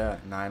 Okay, yeah,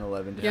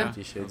 9/11 to Yeah.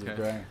 50 Shades Okay. of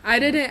Grey. I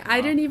didn't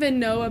Wow. even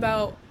know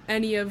about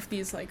any of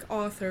these like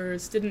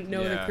authors. Didn't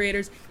know the Yeah.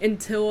 creators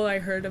until I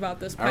heard about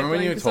this I pipeline. remember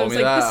when you 'cause told was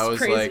me like, that, this I is was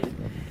crazy. like,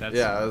 That's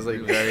yeah, I was like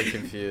really- very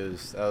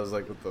confused. I was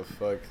like, what the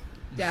fuck?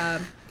 Yeah,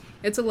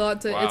 it's a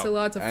lot to Wow. it's a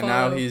lot to And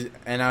follow.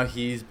 now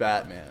he's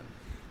Batman.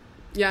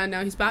 Yeah,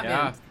 now he's Batman.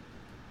 Yeah.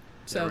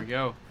 So There we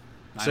go.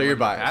 So you're 9/11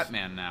 biased.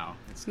 Batman now.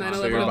 It's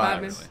 9/11 So you're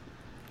Batman. biased.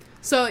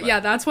 So yeah,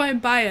 that's why I'm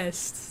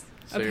biased.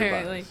 So you're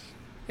apparently, biased.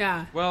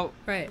 yeah, Well,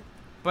 right.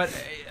 but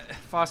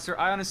Foster,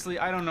 I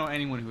don't know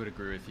anyone who would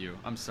agree with you.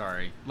 I'm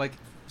sorry. Like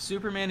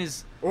Superman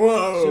is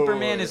Whoa.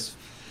 Superman is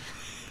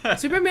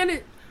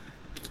Superman,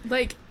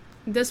 like,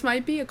 this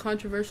might be a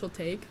controversial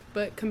take,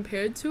 but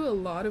compared to a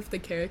lot of the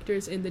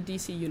characters in the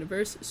DC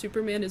universe,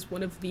 Superman is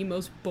one of the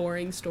most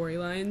boring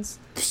storylines.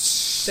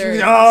 There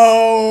is.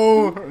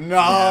 No,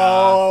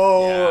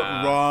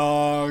 Yeah.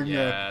 wrong.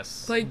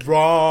 yes. Like,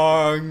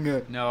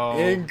 Wrong. No.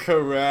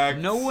 Incorrect.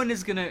 No one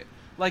is gonna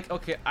like.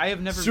 Okay, I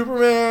have never.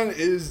 Superman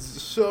is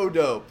so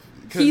dope.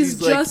 'Cause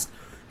he's like, just,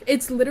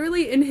 it's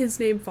literally in his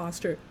name,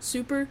 Foster.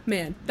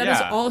 Superman. That is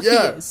Yeah. all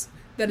Yeah. he is.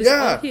 That is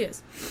Yeah. all he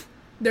is.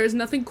 There's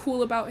nothing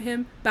cool about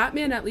him.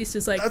 Batman at least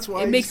is like, That's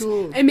why it he's makes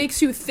cool. it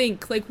makes you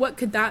think, like, what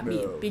could that No.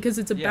 mean? Because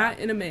it's a Yeah. bat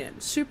and a man.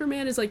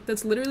 Superman is like,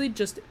 that's literally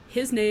just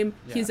his name.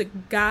 Yeah. He's a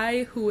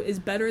guy who is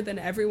better than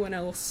everyone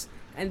else,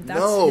 and that's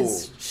No.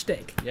 his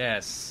shtick.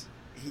 Yes.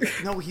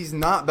 No, he's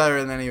not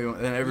better than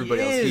anyone than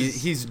everybody He else.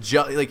 is. He's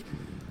just like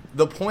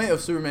the point of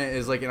Superman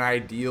is like an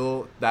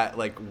ideal that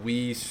like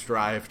we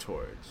strive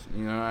towards.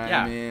 You know what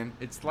Yeah. I mean?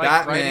 It's like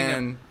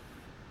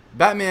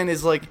Batman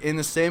is like in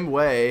the same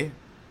way.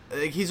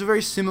 Like, he's a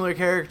very similar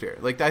character.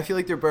 Like I feel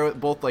like they're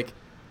both like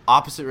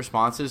opposite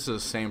responses to the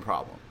same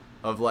problem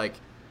of like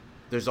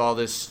there's all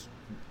this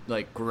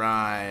like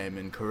grime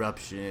and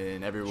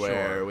corruption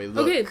everywhere. Sure. We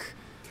look. Okay,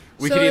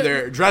 We so- could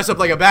either dress up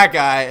like a bad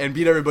guy and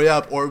beat everybody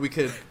up, or we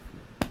could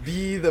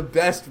be the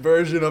best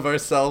version of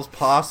ourselves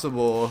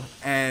possible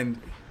and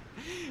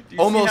Do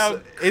you almost- see how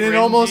in an cringy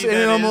almost- in that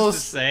an is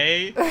almost- to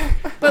say.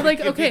 But like,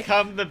 We could okay,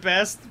 become the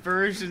best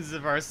versions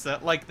of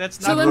ourselves. Like that's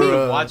So not let what me-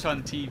 you watch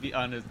on TV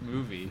on a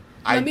movie.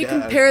 let me guess,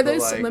 compare but,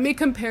 this. like, Let me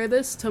compare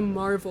this to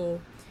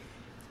Marvel,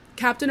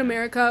 Captain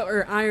America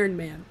or Iron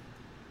Man.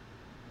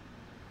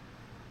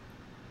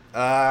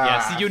 Yeah,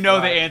 so you know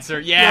the fuck. answer.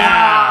 Yeah.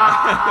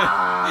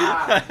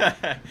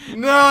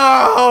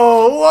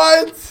 No,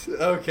 what?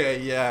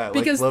 Okay, yeah. like,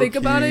 Because think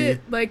about low-key.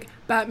 it, like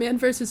Batman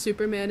versus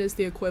Superman is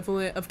the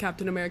equivalent of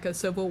Captain America: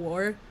 Civil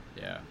War.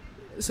 Yeah.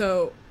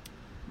 So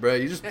Bro,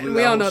 you just blew And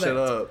we that all whole know shit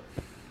that. up.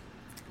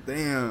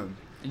 Damn.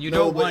 And you No,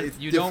 don't but want it's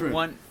you don't different.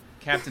 want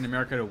Captain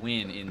America to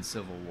win in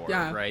Civil War,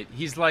 Yeah. right?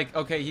 He's like,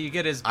 okay, you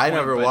get his. I point,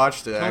 never but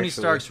watched it, Tony actually.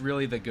 Stark's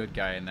really the good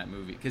guy in that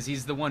movie because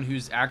he's the one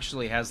who's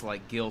actually has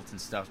like guilt and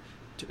stuff.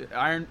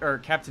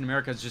 Captain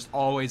America is just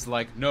always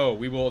like, no,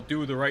 we will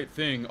do the right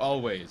thing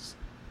always,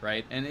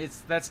 right? And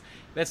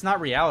that's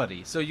not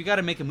reality. So you got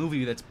to make a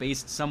movie that's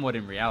based somewhat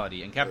in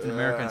reality. And Captain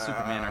America and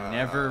Superman are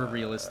never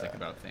realistic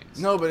about things.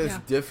 No, but it's Yeah.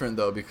 different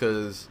though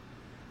because,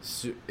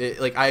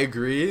 like, I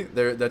agree.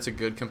 That's a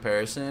good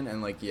comparison,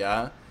 and like,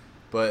 yeah,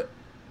 but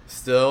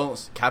still,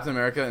 Captain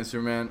America and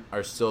Superman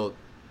are still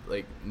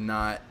like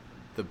not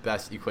the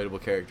best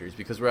equatable characters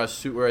because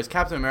whereas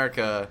Captain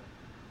America,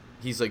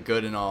 he's like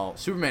good and all.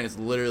 Superman is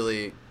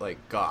literally like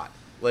God.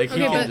 Like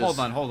he Okay, can but- just,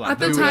 Hold on. At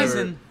the The time-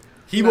 reason-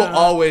 he will No.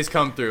 always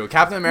come through.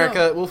 Captain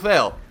America No. will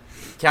fail.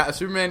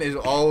 Superman is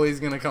always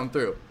gonna come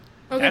through.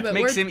 okay, that but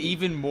makes we're him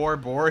even more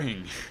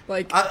boring.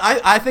 like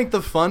I think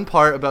the fun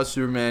part about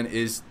Superman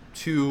is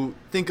to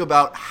think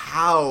about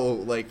how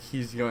like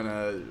he's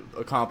gonna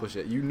accomplish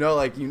it. You know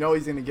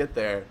he's gonna get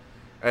there.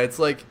 It's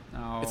like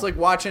No. it's like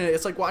watching an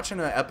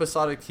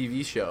episodic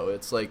TV show.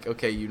 It's like,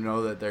 okay, you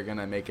know that they're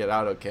gonna make it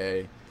out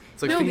okay.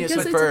 It's like No, Phineas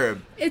because and Ferb.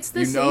 it's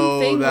the You same know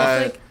thing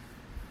that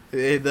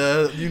with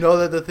like you know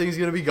that the thing's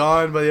gonna be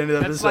gone by the end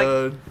of the That's like-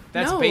 episode.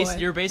 No.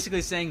 You're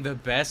basically saying the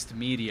best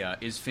media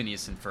is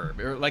Phineas and Ferb,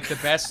 or like the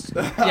best.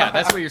 Yeah,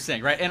 that's what you're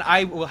saying, right? And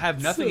I will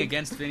have nothing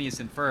against Phineas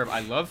and Ferb. I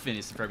love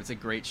Phineas and Ferb. It's a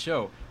great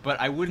show, but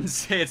I wouldn't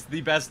say it's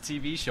the best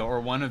TV show or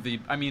one of the.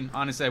 I mean,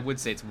 honestly, I would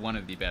say it's one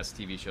of the best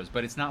TV shows,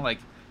 but it's not like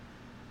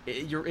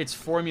it's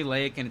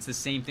formulaic and it's the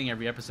same thing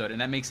every episode,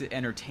 and that makes it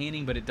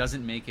entertaining, but it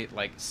doesn't make it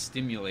like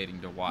stimulating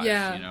to watch.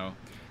 Yeah. You know.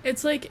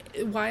 It's like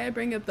why I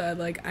bring up the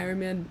like Iron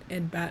Man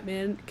and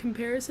Batman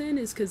comparison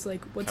is because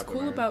like what's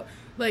cool about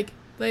like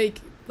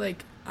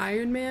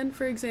Iron Man,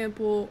 for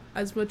example,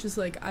 as much as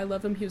like I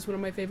love him, he was one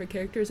of my favorite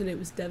characters and it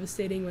was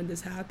devastating when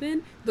this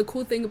happened. The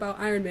cool thing about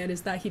Iron Man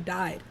is that he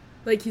died.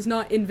 Like he's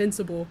not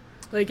invincible.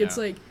 Like it's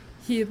like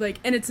he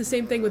like, and it's the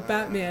same thing with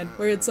Batman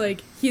where it's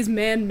like he's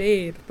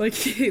man-made. Like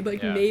he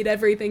made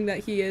everything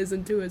that he is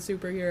into a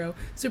superhero.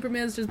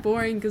 Superman's just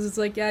boring because it's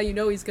like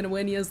he's gonna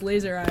win. He has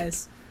laser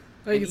eyes.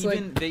 Like, it's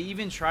they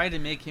even tried to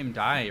make him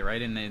die,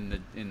 right? In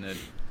the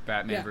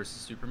Batman versus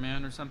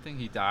Superman or something,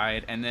 he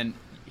died, and then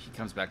he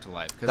comes back to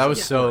life. That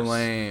was so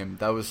lame.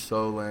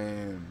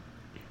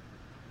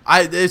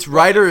 It's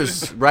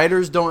writers.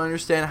 Writers don't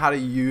understand how to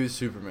use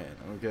Superman.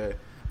 Okay,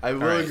 I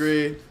will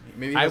agree.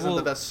 Maybe he doesn't have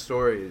the best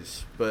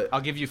stories, but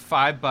I'll give you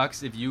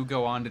 $5 if you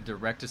go on to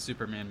direct a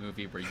Superman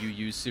movie where you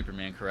use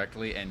Superman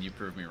correctly and you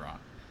prove me wrong.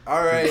 All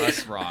right,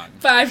 us wrong.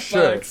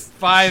 $5.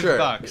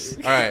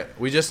 $5. All right,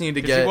 we just need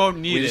to get.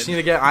 We just need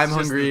to get I'm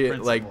Hungry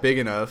like big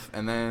enough,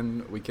 and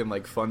then we can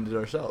like fund it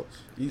ourselves.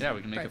 Easy. Yeah, we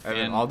can make a fan.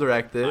 And then I'll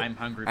direct it. I'm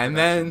Hungry. And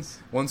then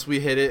once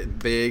we hit it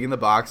big in the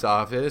box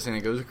office and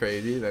it goes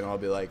crazy, then I'll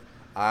be like,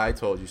 I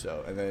told you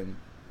so, and then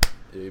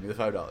you give me the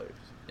 $5.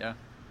 Yeah,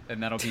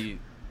 and that'll be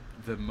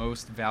the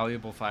most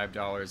valuable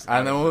 $5.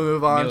 And then we'll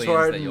move on to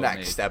our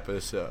next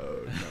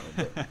episode.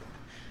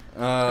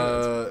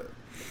 No, but,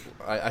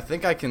 I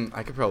think I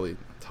could probably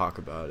talk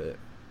about it.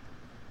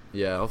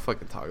 Yeah, I'll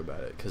fucking talk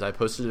about it because I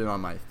posted it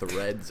on my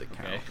Threads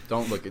account. Okay.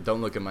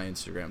 Don't look at my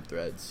Instagram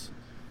Threads.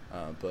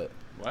 But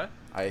what?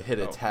 I hit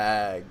a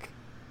tag.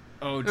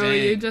 Oh, dang. Oh,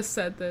 you just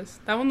said this.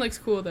 That one looks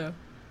cool though.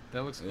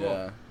 That looks cool.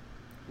 Yeah.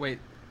 Wait,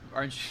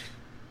 aren't you?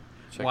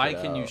 Check Why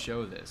can you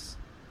show this?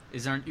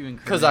 Aren't you incriminating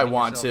because I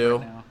want to.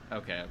 Right now?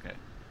 Okay.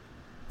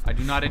 I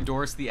do not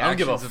endorse the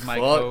actions of my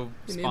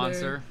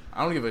co-sponsor.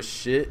 I don't give a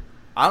shit.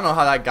 I don't know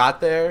how that got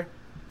there.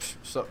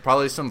 So,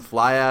 probably some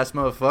fly ass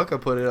motherfucker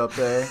put it up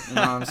there. You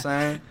know what I'm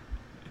saying?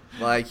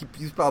 Like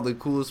he's probably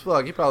cool as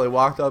fuck. He probably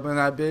walked up in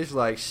that bitch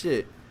like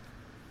shit.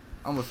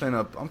 I'm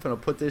finna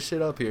put this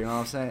shit up here. You know what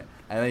I'm saying?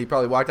 And then he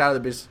probably walked out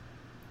of the bitch,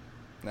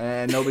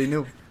 and nobody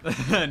knew.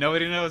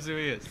 Nobody knows who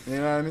he is. You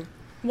know what I mean?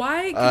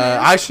 Why?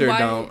 I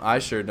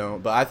sure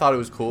don't. But I thought it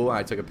was cool, and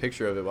I took a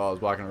picture of it while I was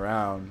walking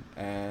around,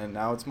 and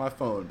now it's my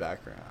phone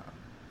background.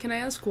 Can I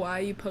ask why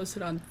you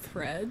posted on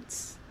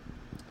Threads?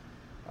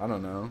 I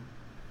don't know.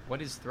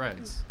 What is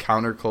Threads?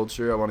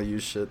 Counterculture. I want to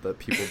use shit that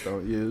people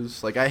don't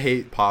use. Like I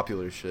hate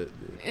popular shit,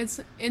 dude. It's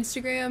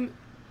Instagram.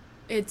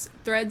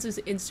 Threads is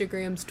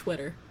Instagram's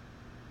Twitter.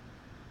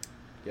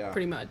 Yeah.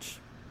 Pretty much.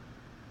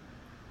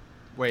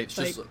 Wait,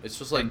 it's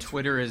just like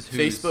Twitter is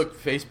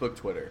Facebook,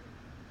 Twitter.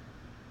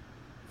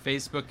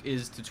 Facebook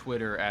is to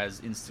Twitter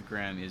as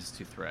Instagram is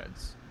to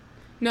Threads.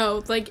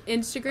 No, like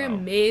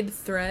Instagram made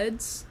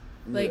Threads.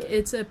 Like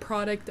it's a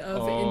product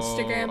of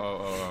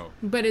Instagram.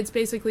 But it's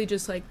basically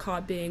just like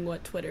copying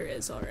what Twitter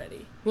is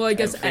already. Well, I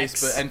guess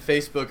X. And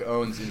Facebook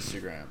owns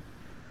Instagram.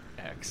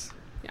 X.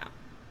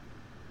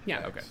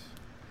 Yeah. Okay.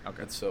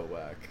 That's so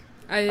whack.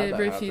 I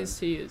refuse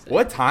to use it.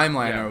 What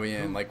timeline are we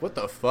in? Like, what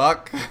the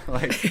fuck?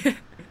 Like,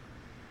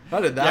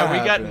 how did that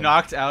happen? We got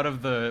knocked out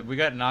of the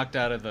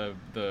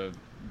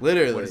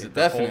literally, what is it,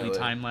 the Holy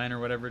Timeline or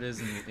whatever it is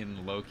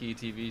in Loki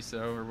TV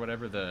show or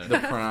whatever, the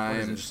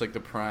Prime, just like the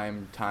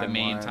Prime timeline, the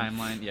main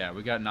timeline. Yeah,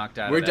 we got knocked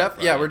out. We're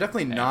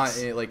definitely not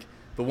in, like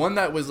the one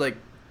that was like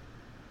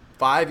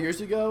 5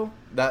 years ago.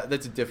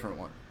 That's a different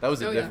one. That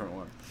was a different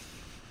one.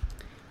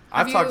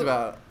 I've talked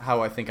about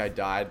how I think I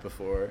died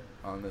before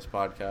on this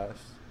podcast.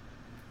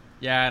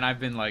 Yeah, and I've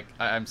been like,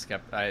 I'm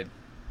skeptical.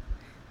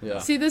 Yeah.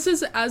 See, this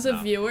is as a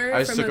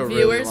viewer, from a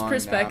viewer's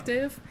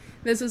perspective.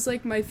 This is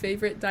like my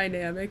favorite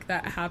dynamic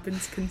that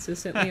happens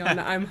consistently on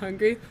I'm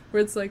Hungry,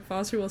 where it's like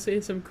Foster will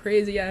say some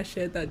crazy ass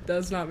shit that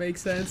does not make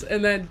sense,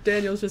 and then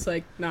Daniel's just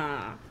like,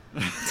 nah.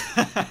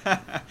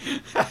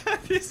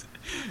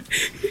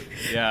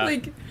 Yeah,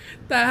 like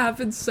that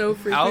happens so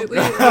frequently.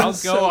 I'll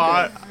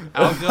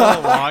go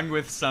along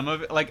with some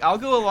of it. Like I'll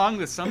go along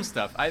with some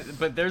stuff.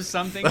 But there's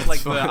some things like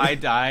the I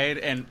died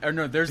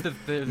there's the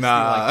like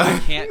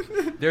I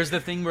can't. There's the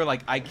thing where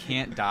like I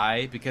can't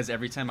die because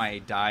every time I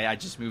die I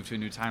just move to a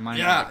new timeline.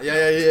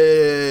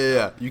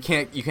 Yeah. You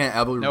can't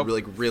ever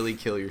really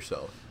kill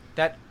yourself.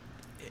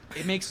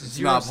 It makes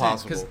zero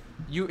sense because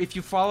if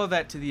you follow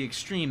that to the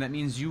extreme, that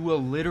means you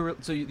will literally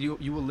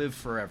you will live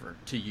forever.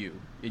 To you,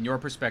 in your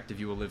perspective,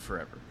 you will live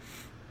forever,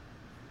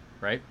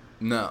 right?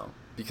 No,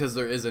 because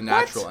there is a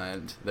natural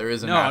end. There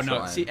is a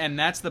natural end. See, and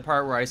that's the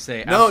part where I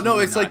say no.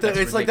 It's like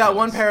that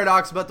one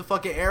paradox about the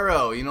fucking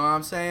arrow. You know what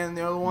I'm saying?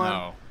 The other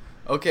one.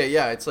 Okay,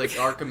 yeah, it's like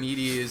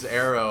Archimedes'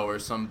 arrow or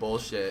some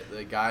bullshit.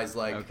 The guy's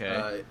like,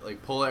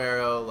 pull an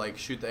arrow, like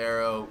shoot the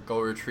arrow, go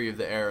retrieve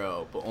the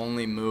arrow, but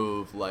only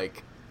move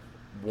like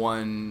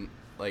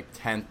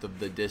 1/10th of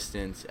the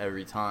distance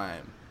every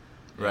time,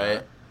 right?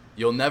 Yeah.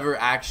 You'll never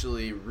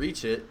actually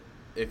reach it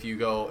if you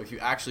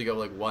actually go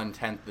like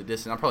 1/10 the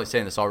distance. I'm probably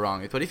saying this all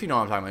wrong, but if you know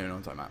what I'm talking about, you know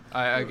what I'm talking about.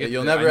 I get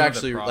You'll never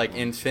actually like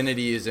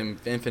infinity is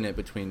infinite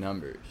between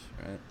numbers,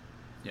 right?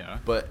 Yeah.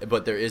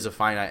 But there is a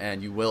finite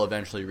end. You will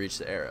eventually reach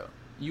the arrow.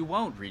 You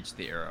won't reach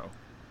the arrow.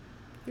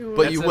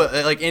 But you will,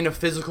 like in a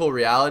physical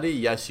reality,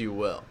 yes, you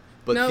will.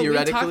 But no,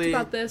 theoretically, we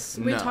talked about this.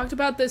 No. We talked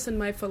about this in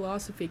my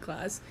philosophy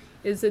class.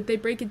 Is that they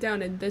break it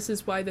down, and this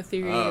is why the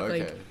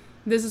theory,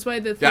 this is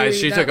why the theory. Yeah,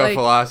 she that, took a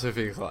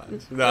philosophy class.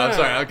 No, I'm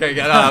sorry. Okay,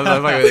 get on.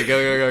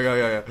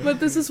 Go. But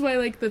this is why,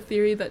 like, the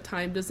theory that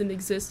time doesn't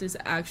exist is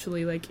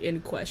actually like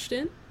in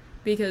question,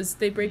 because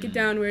they break it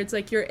down where it's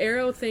like your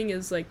arrow thing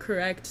is like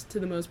correct to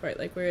the most part.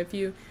 Like, where if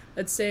you,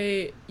 let's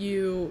say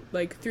you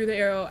like threw the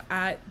arrow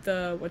at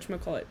the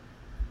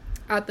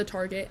at the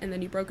target, and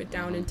then you broke it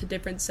down into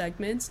different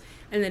segments,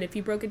 and then if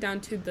you broke it down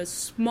to the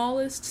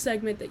smallest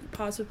segment that you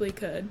possibly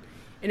could,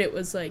 and it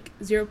was like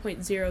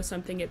 0.0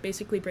 something, it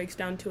basically breaks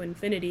down to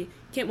infinity. You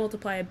can't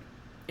multiply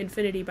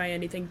infinity by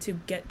anything to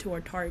get to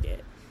our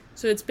target.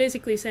 So it's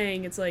basically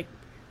saying, it's like,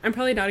 I'm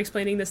probably not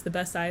explaining this the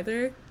best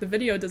either. The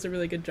video does a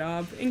really good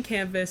job in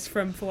Canvas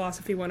from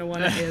Philosophy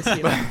 101 at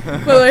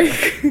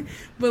ASU.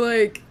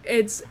 but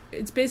it's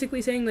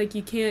basically saying, like,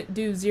 you can't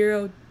do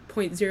 0.000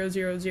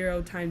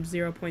 times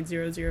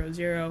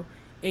 0.000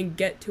 and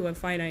get to a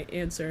finite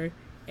answer.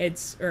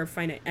 Or a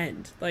finite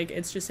end. Like,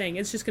 it's just saying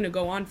it's just going to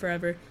go on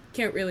forever.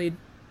 Can't really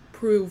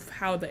prove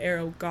how the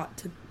arrow got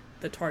to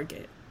the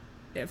target,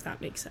 if that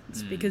makes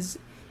sense. Because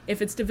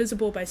if it's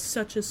divisible by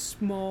such a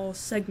small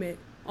segment,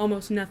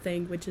 almost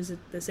nothing, which is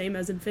the same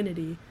as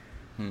infinity,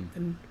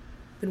 then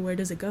where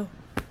does it go?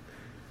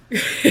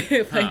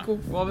 I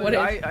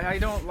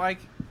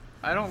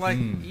don't like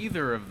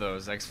either of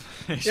those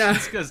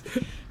explanations,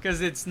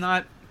 because it's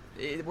not.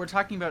 We're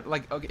talking about,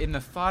 like, okay, in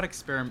the thought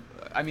experiment.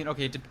 I mean,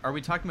 okay, are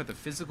we talking about the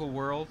physical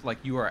world? Like,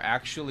 you are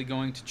actually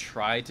going to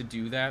try to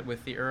do that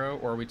with the arrow,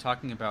 or are we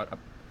talking about an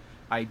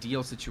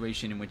ideal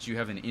situation in which you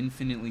have an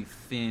infinitely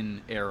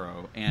thin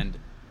arrow and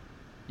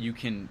you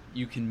can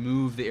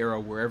move the arrow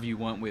wherever you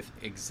want with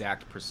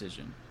exact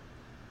precision?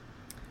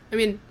 I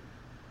mean,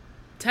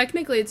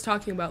 technically, it's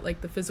talking about,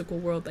 like, the physical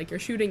world. Like, you're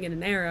shooting in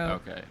an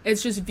arrow. Okay.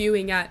 It's just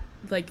viewing at,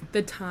 like,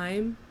 the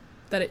time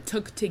that it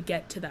took to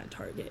get to that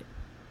target,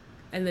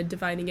 and then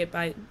dividing it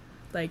by,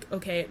 like,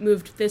 okay, it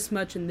moved this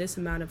much in this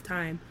amount of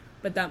time,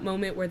 but that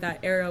moment where that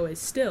arrow is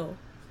still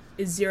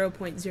is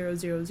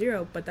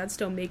 0.000, but that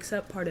still makes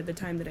up part of the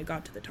time that it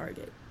got to the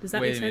target. Does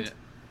that make sense? Wait a minute.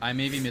 I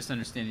may be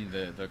misunderstanding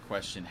the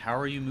question. How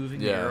are you moving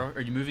the arrow?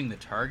 Are you moving the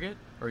target,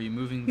 or are you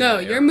moving the No,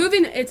 arrow? you're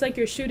moving, it's like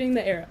you're shooting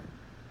the arrow.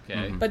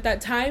 Okay. But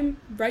that time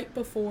right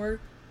before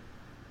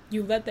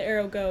you let the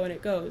arrow go and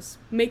it goes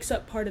makes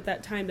up part of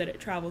that time that it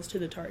travels to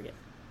the target.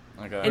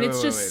 Okay. And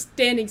it's just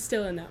standing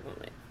still in that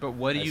moment. But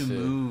what do you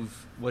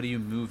move? What are you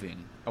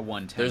moving? A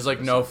 1/10? There's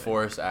like no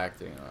force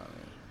acting on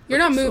it. You're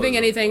not moving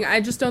anything.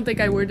 I just don't think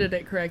I worded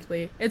it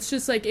correctly. It's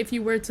just like if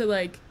you were to,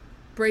 like,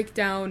 break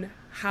down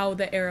how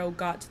the arrow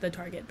got to the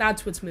target,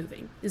 that's what's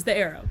moving, is the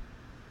arrow.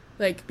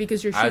 Like,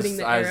 because you're shooting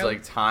the arrow. As,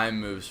 like,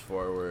 time moves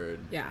forward.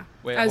 Yeah.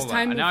 Wait, as hold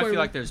on. Now I feel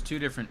like there's two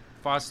different...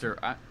 Foster,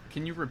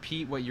 can you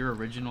repeat what your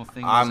original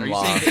thing was? Are you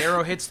saying the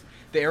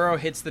arrow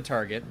hits the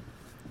target,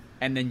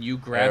 and then you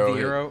grab the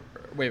arrow?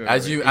 Wait.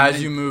 As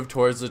you move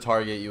towards the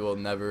target, you will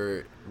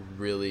never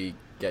really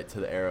get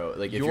to the arrow.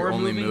 Like, if you're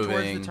only moving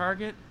towards the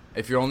target,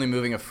 if you're only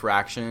moving a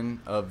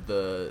fraction of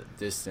the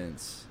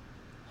distance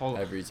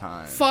every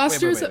time.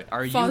 Foster's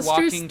Are you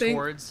walking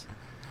towards?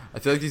 I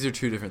feel like these are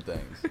two different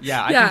things.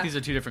 Yeah, I think these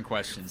are two different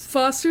questions.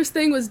 Foster's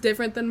thing was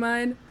different than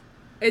mine.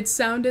 It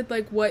sounded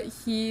like what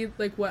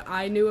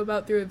I knew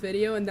about through a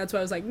video, and that's why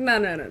I was like,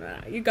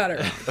 no, you got it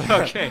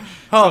wrong. Okay,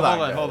 hold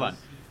on.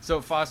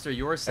 So, Foster,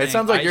 you're saying... It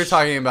sounds like you're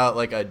talking about,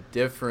 like, a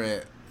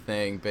different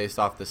thing based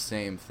off the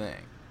same thing.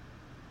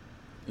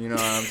 You know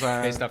what I'm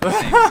saying? Based off the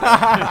same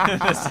setup.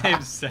 The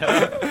same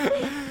setup.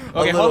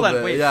 Okay, hold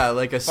on, wait. Yeah,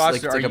 like a,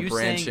 Foster, like a branching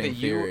are you saying that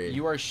theory.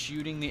 You are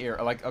shooting the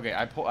arrow? Like, okay,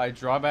 I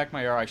draw back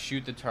my arrow, I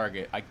shoot the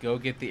target, I go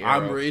get the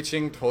arrow. I'm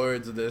reaching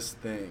towards this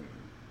thing.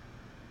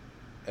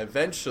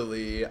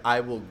 Eventually,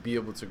 I will be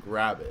able to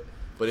grab it.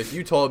 But if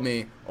you told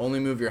me only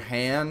move your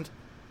hand,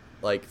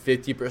 like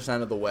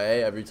 50% of the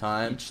way every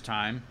time. Each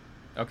time?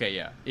 Okay,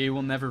 yeah. You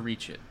will never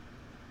reach it.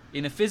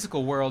 In a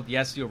physical world,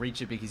 yes, you'll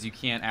reach it because you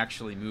can't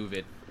actually move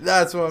it.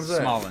 That's what I'm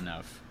saying. Small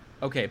enough.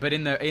 Okay, but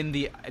in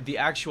the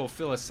actual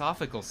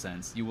philosophical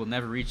sense, you will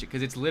never reach it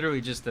because it's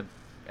literally just the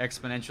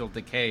exponential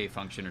decay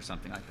function or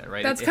something like that,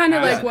 right? That's kind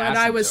of like what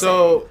I was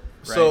saying.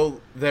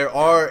 So there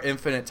are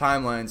infinite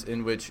timelines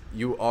in which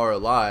you are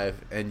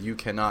alive and you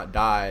cannot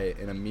die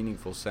in a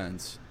meaningful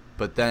sense,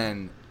 but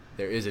then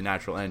there is a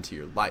natural end to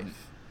your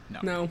life.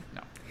 No.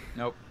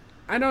 Nope.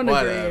 I don't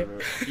agree.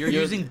 Whatever. You're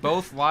using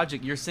both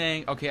logic. You're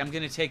saying, okay, I'm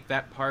going to take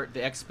that part, the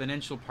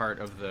exponential part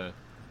of the.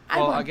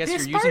 Well, I guess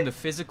you're using the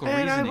physical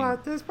reasoning.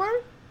 this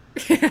part.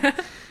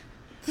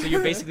 So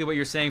you're basically what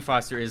you're saying,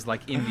 Foster, is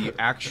like in the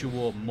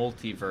actual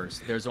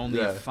multiverse, there's only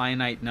a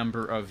finite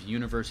number of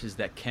universes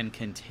that can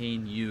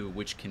contain you,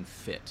 which can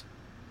fit.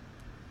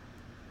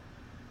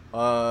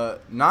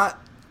 Not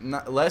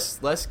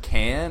less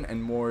can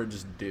and more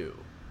just do.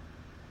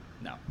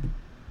 No,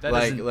 that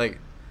doesn't... like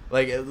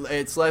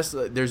it's less.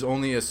 There's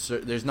only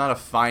there's not a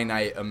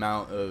finite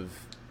amount of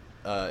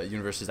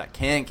universes that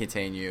can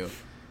contain you.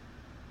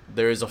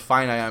 There is a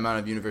finite amount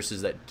of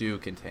universes that do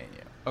contain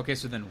you. Okay,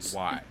 so then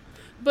why?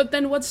 But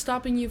then what's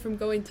stopping you from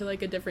going to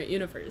like a different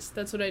universe?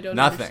 That's what I don't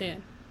Nothing.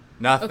 understand.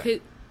 Nothing.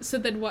 Okay, so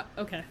then what?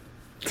 Okay.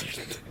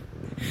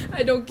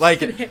 I don't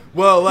like get it.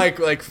 well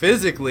like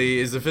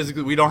physically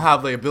we don't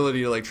have the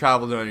ability to like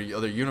travel to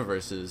other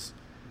universes.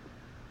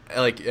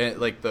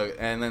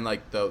 And then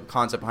the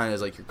concept behind it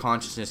is like your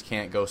consciousness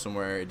can't go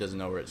somewhere it doesn't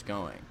know where it's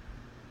going.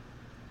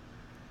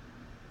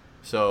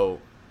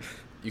 So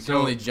you can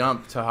only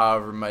jump to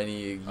however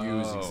many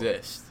yous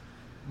exist.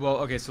 Well,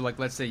 okay, so like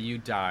let's say you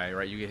die,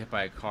 right? You get hit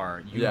by a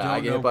car. You I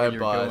don't get know hit by where a you're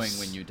bus.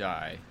 going when you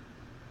die,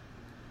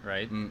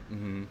 right?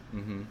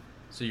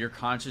 So your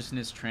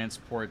consciousness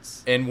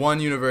transports. In one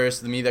universe,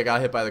 the me that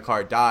got hit by the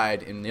car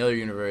died. In the other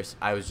universe,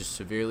 I was just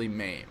severely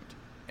maimed.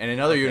 And in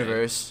another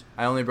universe,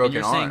 I only broke and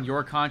an you're arm. saying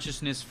your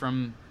consciousness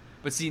from...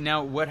 But see,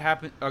 now what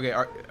happened... Okay,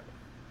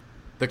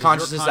 the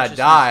consciousness that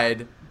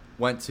died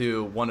went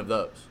to one of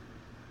those.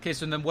 Okay,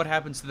 so then what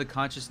happens to the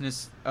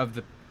consciousness of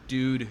the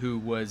dude who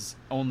was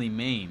only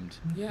maimed?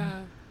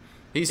 Yeah.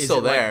 He's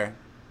still there.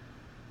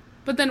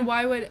 But then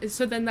why would...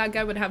 So then that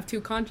guy would have two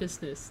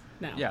consciousness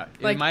now. Yeah,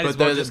 like, might as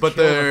well just kill the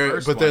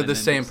first one they're and the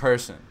then same just-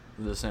 person.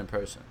 They're the same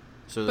person.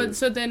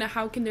 So then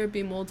how can there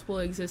be multiple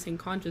existing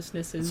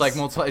consciousnesses?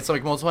 It's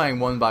like multiplying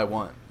one by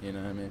one. You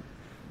know what I mean?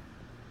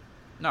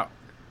 No.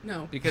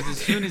 Because as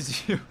soon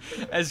as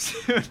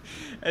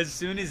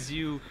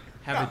you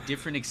have a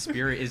different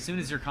experience, as soon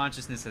as your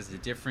consciousness has a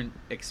different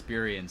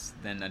experience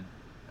than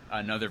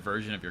another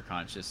version of your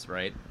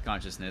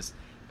consciousness,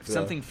 if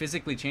something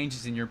physically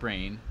changes in your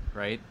brain,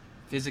 right?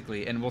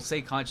 Physically, and we'll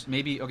say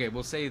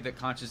we'll say that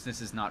consciousness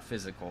is not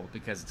physical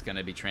because it's going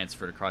to be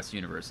transferred across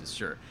universes,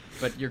 sure.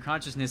 But your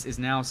consciousness is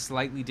now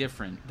slightly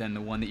different than the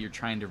one that you're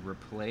trying to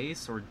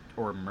replace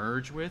or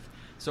merge with.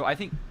 So I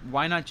think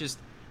why not just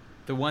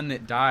the one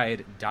that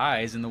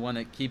dies and the one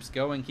that keeps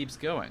going.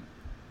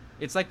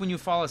 It's like when you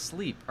fall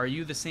asleep. Are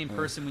you the same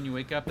person when you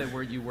wake up that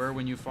where you were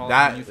when you fall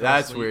asleep?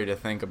 That's weird to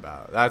think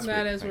about.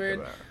 That is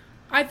weird.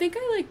 I think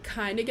I like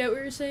kind of get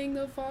what you're saying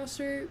though,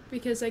 Foster,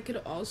 because I could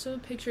also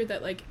picture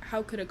that like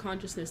how could a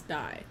consciousness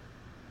die?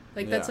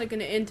 Like that's like an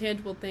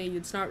intangible thing.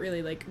 It's not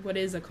really like what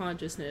is a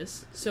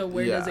consciousness. So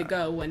where does it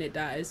go when it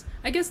dies?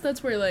 I guess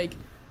that's where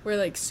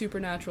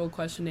supernatural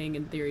questioning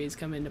and theories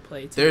come into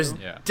play too. There's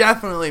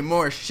definitely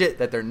more shit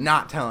that they're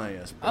not telling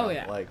us, bro. Oh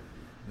yeah. Like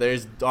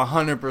there's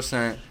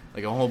 100%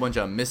 like a whole bunch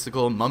of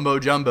mystical mumbo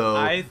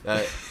jumbo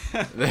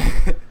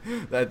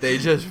that they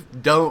just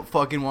don't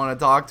fucking want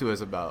to talk to us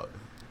about.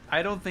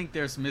 I don't think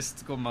there's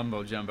mystical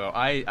mumbo jumbo.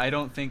 I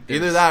don't think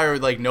there's... Either that or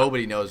like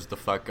nobody knows what the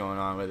fuck going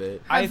on with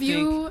it. Have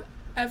you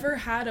ever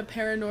had a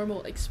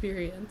paranormal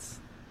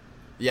experience?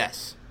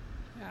 Yes.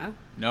 Yeah.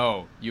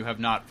 No, you have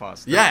not,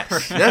 Foster.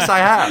 Yes, I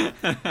have.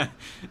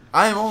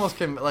 I am almost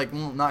not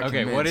convinced.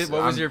 Okay,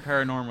 what was your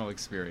paranormal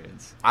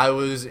experience? I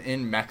was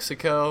in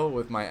Mexico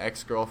with my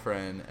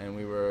ex-girlfriend, and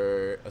we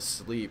were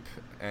asleep,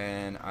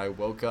 and I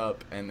woke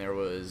up, and there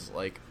was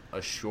like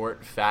a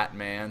short, fat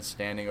man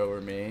standing over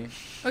me.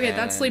 Okay,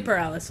 that's sleep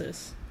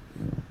paralysis.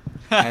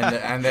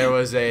 And there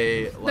was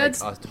a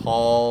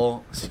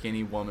tall,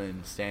 skinny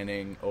woman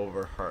standing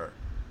over her.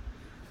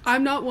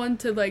 I'm not one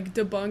to like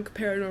debunk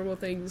paranormal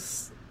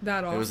things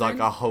that often. It was like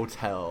a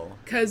hotel.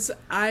 Because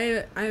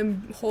I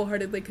am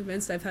wholeheartedly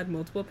convinced I've had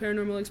multiple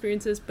paranormal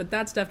experiences, but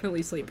that's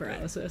definitely sleep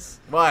paralysis.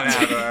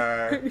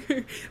 Whatever.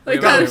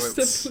 That's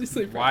definitely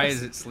sleep paralysis. Why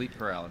is it sleep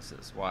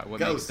paralysis? What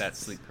makes that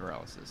sleep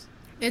paralysis?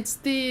 It's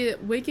the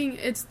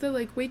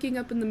waking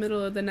up in the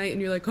middle of the night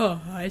and you're like,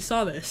 oh, I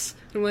saw this.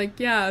 And I'm like,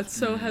 yeah,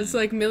 so has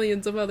like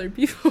millions of other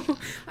people.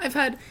 I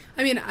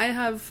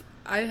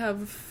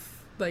have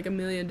like a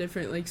million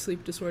different like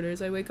sleep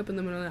disorders. I wake up in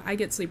the middle of the night. I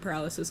get sleep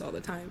paralysis all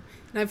the time.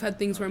 And I've had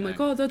things where I'm like,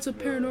 oh, that's a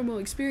paranormal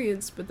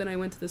experience. But then I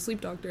went to the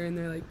sleep doctor and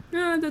they're like,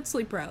 nah, that's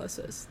sleep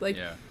paralysis. Like,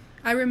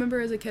 I remember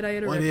as a kid I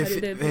had a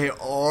repetitive... What if they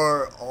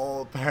are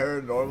all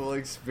paranormal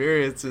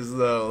experiences,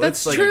 though?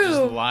 That's like, true.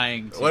 Just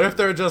lying to what if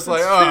they're just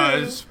like, oh,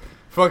 it's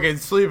fucking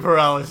sleep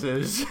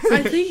paralysis?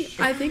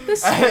 I think the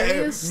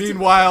scariest...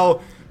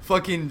 Meanwhile,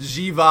 fucking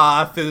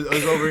Jivath is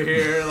over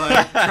here,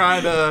 like,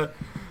 trying to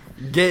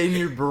get in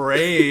your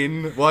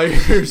brain while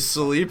you're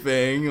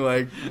sleeping,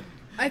 like...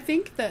 I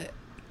think that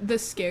the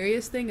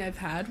scariest thing I've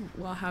had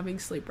while having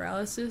sleep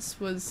paralysis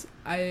was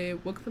I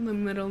woke up in the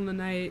middle of the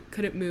night,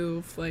 couldn't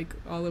move, like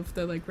all of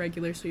the like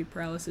regular sleep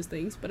paralysis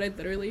things, but I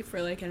literally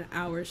for like an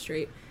hour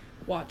straight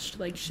watched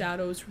like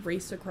shadows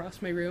race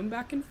across my room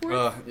back and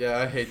forth. Yeah,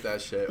 I hate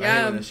that shit.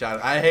 Yeah.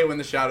 I hate when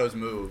the shadows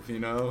move, you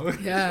know?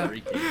 Yeah.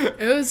 Freaky.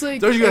 It was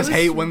like. Don't you guys it was-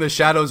 hate when the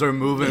shadows are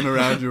moving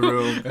around your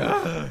room?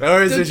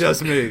 Or is it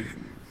just me?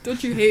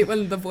 Don't you hate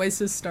when the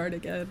voices start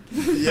again?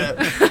 Yeah.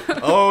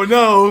 Oh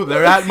no,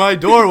 they're at my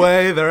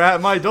doorway. They're at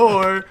my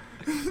door.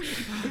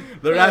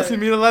 They're asking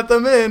me to let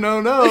them in.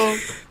 Oh no.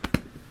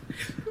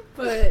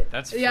 But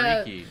That's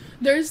yeah, freaky.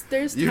 there's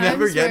You times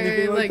never get where,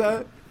 anything like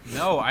that?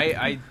 No,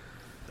 I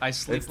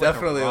sleep It's like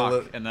definitely a a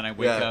rock, li- and then I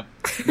wake yeah. up.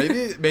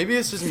 Maybe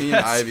it's just me and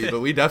That's Ivy, it.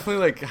 but we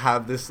definitely like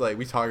have this like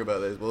we talk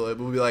about this. We'll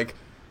be like,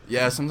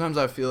 yeah, sometimes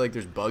I feel like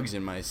there's bugs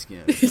in my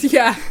skin.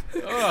 yeah,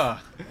 Ugh.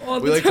 all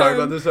We the like time. talk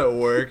about this at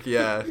work.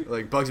 Yeah,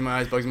 like bugs in my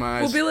eyes, bugs in my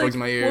eyes, We'll be like, bugs in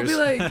my ears.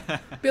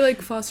 be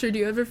like, Foster, do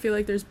you ever feel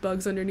like there's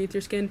bugs underneath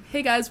your skin?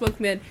 Hey guys,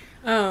 welcome in.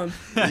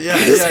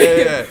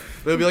 Yeah.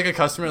 There'll be like a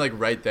customer like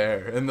right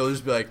there, and they'll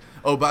just be like,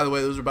 "Oh, by the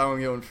way, those are buy one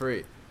get one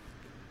free."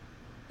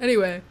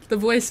 Anyway, the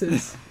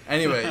voices.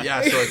 Anyway,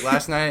 yeah. So like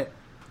last night,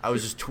 I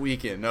was just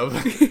tweaking. No,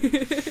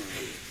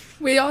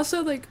 We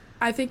also like.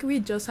 I think we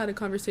just had a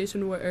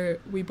conversation where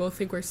we both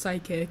think we're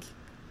psychic.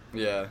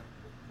 yeah.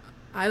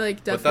 I like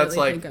But that's, definitely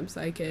like- think I'm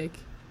psychic.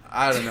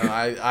 I don't know.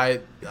 I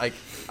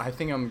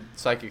think I'm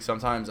psychic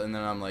sometimes, and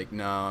then I'm like,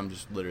 no, I'm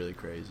just literally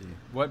crazy.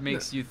 What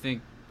makes you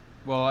think?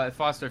 Well,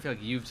 Foster, I feel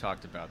like you've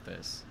talked about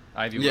this.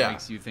 Ivy, what Yeah.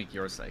 makes you think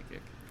you're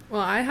psychic?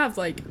 Well, I have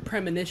like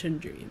premonition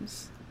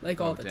dreams, like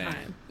all the dang.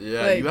 time.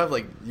 Yeah, Like- you have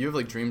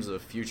like dreams of the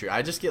future.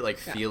 I just get like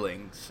Yeah.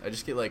 feelings. I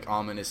just get like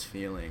ominous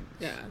feelings.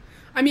 Yeah.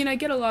 I mean, I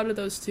get a lot of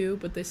those too,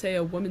 but they say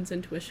a woman's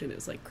intuition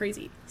is like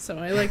crazy. So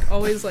I like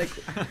always like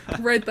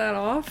write that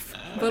off.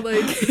 But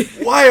like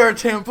Why are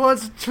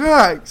tampons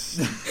tracks?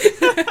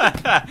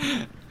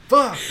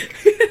 Fuck.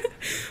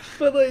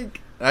 but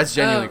like That's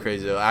genuinely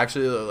crazy though.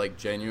 Actually, like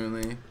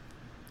genuinely,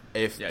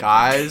 if Yeah,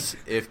 guys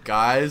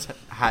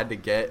had to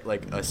get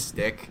like a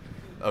stick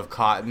of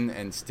cotton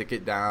and stick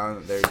it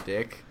down their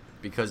dick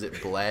because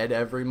it bled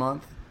every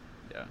month,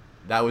 Yeah.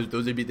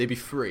 they'd be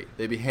free.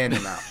 They'd be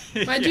handing out.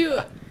 mind you,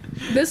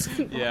 this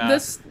Yeah.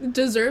 this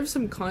deserves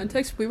some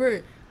context. We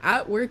were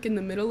at work in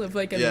the middle of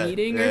like a Yeah,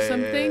 meeting yeah, or yeah,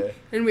 something, yeah.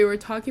 and we were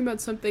talking about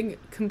something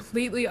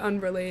completely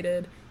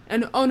unrelated.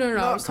 And oh no, I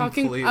Not was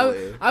talking.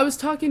 completely. I was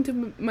talking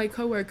to my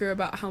coworker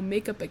about how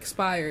makeup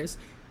expires.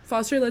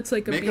 Foster lets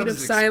like a Makeup beat of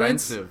is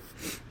silence.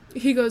 expensive.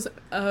 He goes,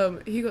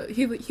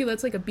 he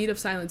lets like a beat of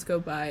silence go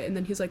by, and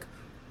then he's like,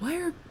 why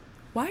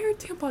are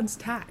tampons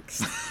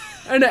taxed?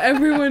 And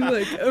everyone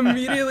like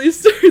immediately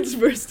starts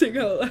bursting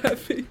out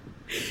laughing.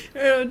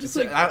 And I'm just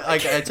like,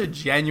 It's a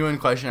genuine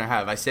question I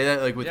have. I say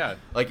that like with Yeah.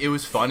 like it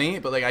was funny,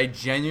 but like I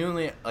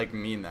genuinely like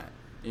mean that.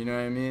 You know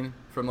what I mean?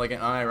 From like an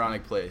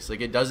unironic place.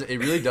 Like it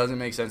really doesn't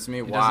make sense to me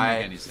It doesn't why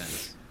make any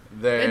sense.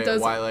 It doesn't.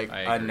 why like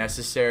I a agree.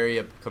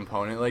 necessary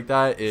component like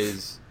that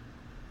is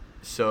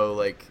so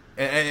like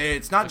and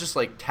it's not just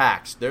like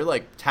taxed. They're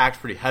like taxed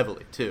pretty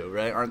heavily too,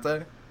 right? Aren't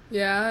they?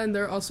 yeah, and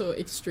they're also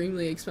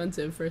extremely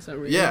expensive for some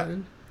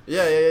reason.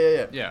 Yeah.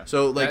 Yeah. Yeah.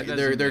 So like That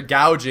they're doesn't-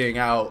 gouging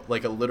out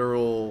like a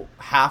literal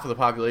half of the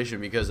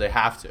population because they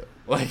have to.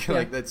 Like Yeah.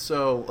 like that's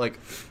so like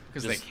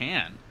Because just- they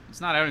can. It's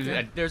not. I don't,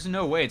 Yeah. There's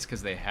no way it's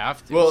because they have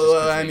to. It's just Well,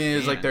 'cause I they mean,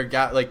 it's like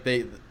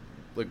can.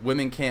 like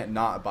women can't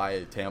not buy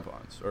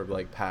tampons or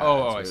like pads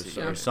Oh, I or, see.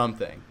 or Yeah.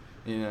 something.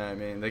 You know what I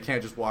mean? They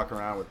can't just walk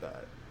around with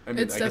that. I mean,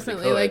 It's I guess they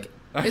definitely could. like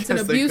I it's an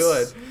guess they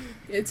abuse. could.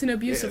 It's an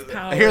abuse of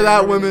power. I hear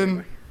that,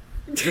 women?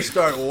 Just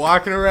start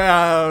walking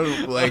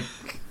around like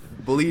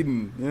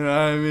bleeding. You know what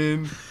I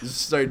mean?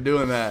 Just start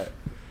doing that.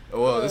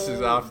 Whoa, this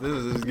is off. This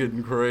is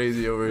getting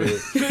crazy over here.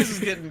 This is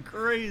getting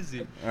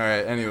crazy. All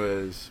right.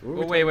 Anyways. what were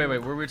Well, we wait.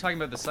 talking We were talking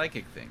about the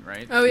psychic thing,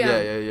 right? Oh yeah.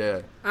 about?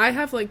 Yeah. I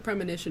have like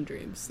premonition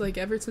dreams. Like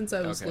ever since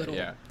I was Okay, little.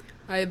 yeah.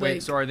 I like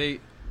Wait, so are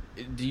they?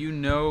 Do you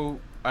know?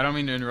 I don't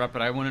mean to interrupt,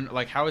 but I want to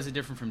like, how is it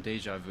different from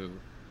deja vu?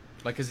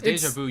 Like, because deja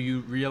It's- vu,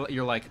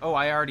 you're like, oh,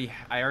 I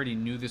already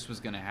knew this was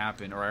gonna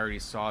happen, or I already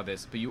saw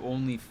this, but you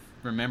only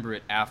remember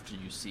it after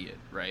you see it,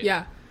 right?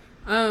 Yeah.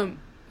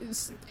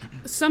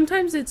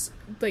 Sometimes it's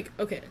like,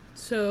 okay,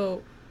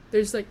 so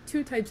there's like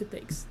two types of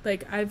things.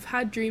 Like I've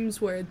had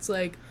dreams where it's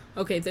like,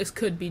 okay, this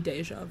could be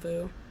deja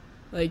vu.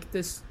 Like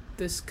this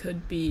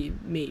could be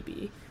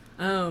maybe.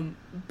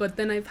 But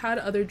then I've had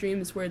other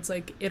dreams where it's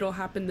like it'll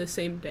happen the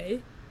same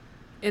day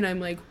and I'm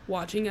like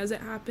watching as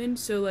it happened.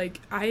 So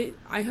like I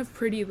have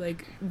pretty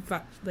like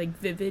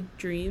vivid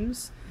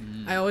dreams.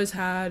 I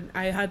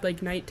had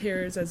like night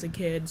terrors as a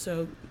kid,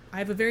 so I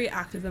have a very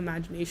active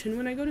imagination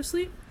when I go to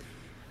sleep.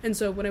 And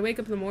so when I wake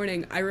up in the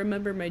morning, I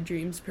remember my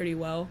dreams pretty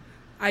well.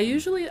 I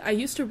used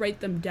to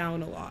write them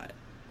down a lot.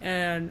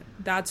 And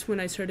that's when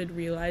I started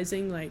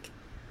realizing like,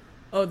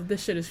 oh,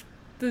 this shit is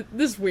this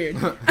is weird.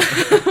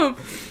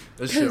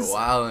 This shit 'Cause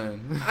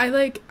wildin'.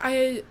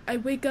 I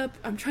wake up,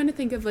 I'm trying to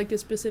think of like a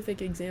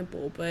specific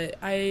example, but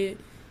I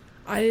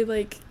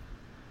like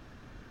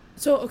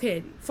so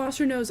okay,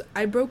 Foster knows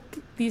I broke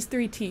these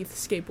 3 teeth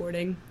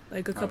skateboarding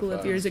like a couple of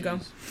fuck. years ago.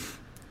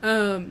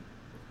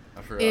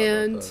 I forgot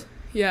And about that.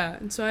 yeah,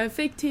 and so I have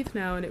fake teeth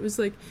now, and it was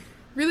like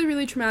really,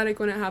 really traumatic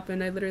when it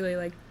happened. I literally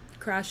like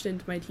crashed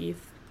into my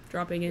teeth,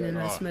 dropping in an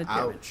estimate.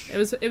 Ouch. It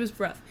was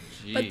rough.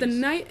 Jeez. But the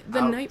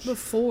night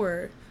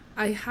before,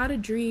 I had a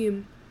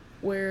dream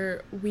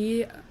where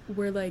we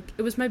were like,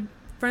 it was my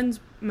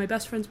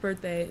best friend's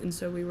birthday, and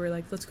so we were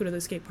like, let's go to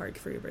the skate park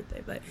for your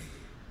birthday. But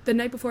the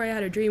night before, I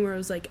had a dream where I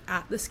was like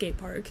at the skate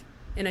park,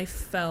 and I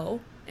fell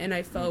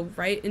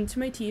right into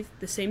my teeth,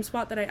 the same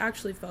spot that I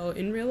actually fell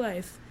in real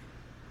life,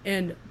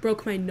 and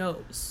broke my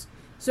nose.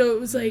 So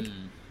it was like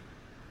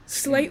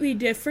slightly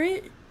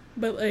different,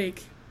 but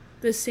like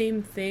the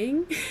same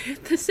thing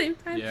at the same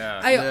time.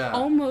 Yeah.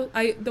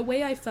 The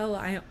way I fell,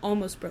 I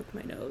almost broke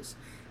my nose.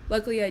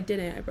 Luckily I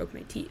didn't. I broke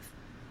my teeth.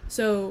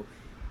 So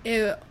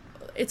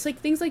it's like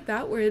things like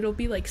that where it'll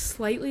be like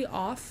slightly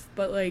off,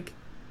 but like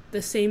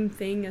the same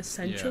thing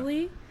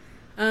essentially.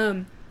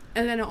 And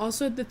then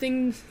also the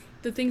things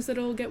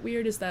that'll get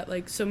weird is that,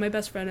 like, so my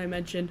best friend I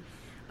mentioned,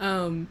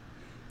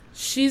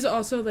 she's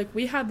also like,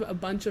 we have a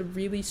bunch of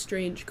really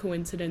strange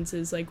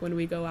coincidences like when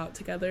we go out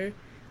together.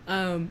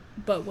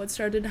 But what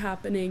started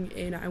happening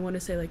in, I want to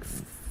say like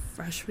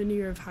freshman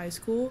year of high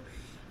school,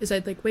 is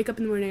I'd like wake up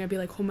in the morning, I'd be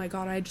like, oh my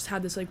god, I just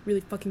had this like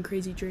really fucking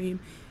crazy dream,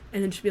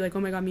 and then she'd be like, oh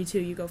my god, me too,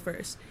 you go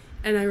first.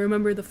 And I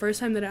remember the first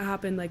time that it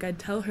happened, like I'd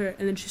tell her,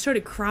 and then she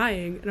started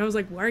crying, and I was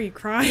like, why are you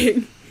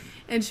crying?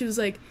 And she was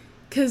like,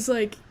 cause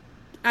like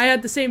I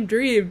had the same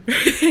dream.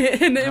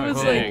 And it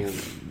was like,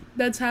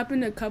 that's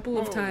happened a couple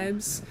of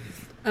times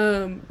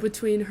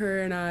between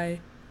her and I,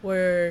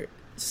 where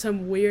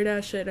some weird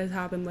ass shit has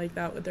happened like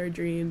that with our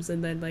dreams,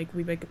 and then like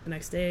we wake up the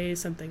next day,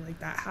 something like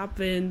that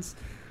happens.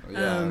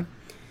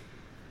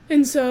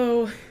 And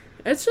so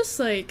it's just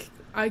like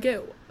I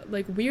get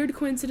like weird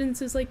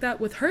coincidences like that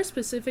with her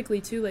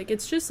specifically too. Like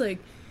it's just like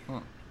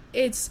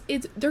it's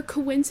they're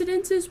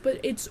coincidences, but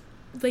it's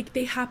like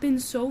they happen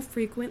so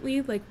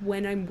frequently like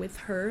when I'm with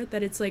her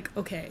that it's like,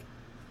 okay,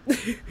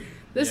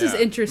 this is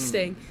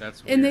interesting.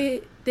 That's weird.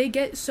 And they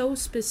get so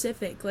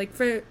specific. Like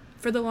for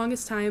the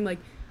longest time, like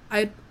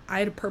I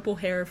had purple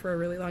hair for a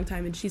really long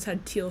time, and she's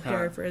had teal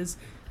hair for as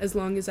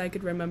long as I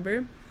could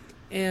remember.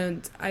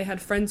 And I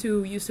had friends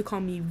who used to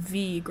call me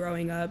V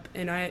growing up,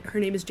 and her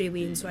name is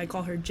Jaylene, so I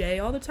call her Jay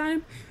all the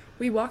time.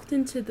 We walked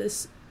into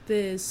this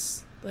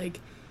like,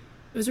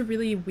 it was a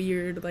really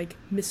weird, like,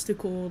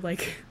 mystical,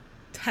 like,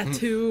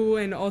 tattoo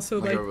and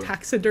also like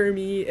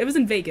taxidermy. It was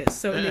in Vegas,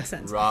 so it makes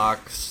sense.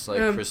 Rocks,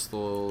 like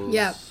crystals.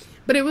 Yeah,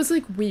 but it was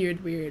like weird.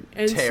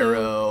 And tarot.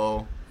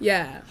 So,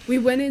 yeah, we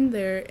went in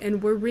there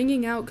and we're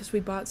ringing out because we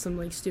bought some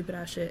like stupid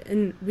ass shit.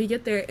 And we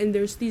get there and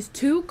there's these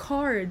two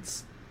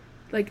cards,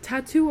 like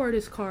tattoo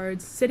artist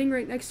cards, sitting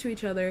right next to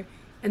each other.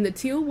 And the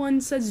teal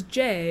one says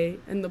J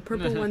and the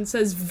purple one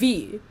says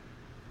V.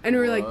 And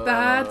we're like,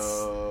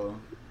 that's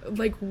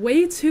like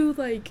way too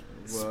like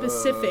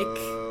specific.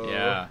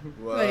 Yeah.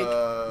 Like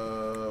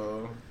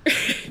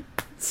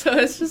so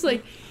it's just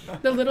like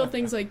the little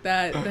things like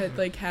that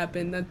like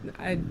happen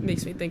that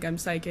makes me think I'm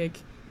psychic.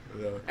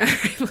 Yeah.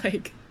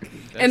 Like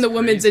That's and the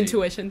woman's crazy.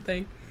 intuition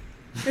thing.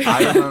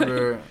 I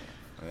remember.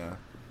 Yeah.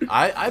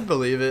 I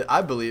believe it.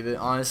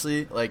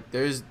 Honestly, like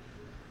there's.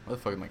 What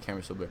the fuck is my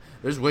camera so big?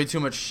 There's way too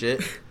much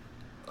shit.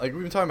 Like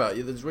we've been talking about,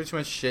 there's way too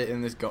much shit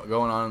in this going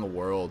on in the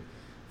world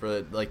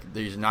for like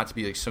there's not to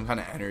be like some kind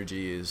of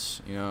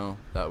energies, you know,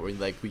 that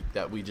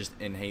we just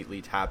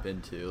innately tap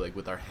into, like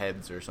with our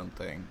heads or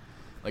something.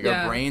 Like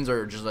our brains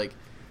are just like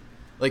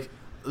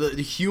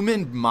the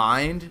human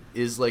mind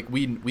is like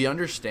we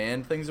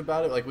understand things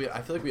about it. Like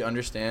I feel like we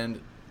understand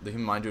the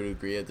human mind to a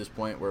degree at this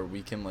point where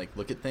we can like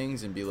look at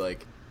things and be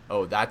like,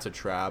 oh, that's a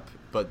trap,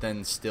 but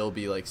then still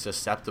be like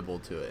susceptible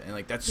to it, and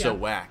like that's so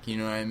whack. You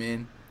know what I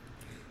mean?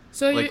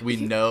 So like we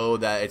know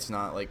that it's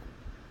not like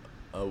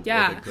like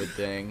a good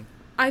thing.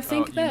 I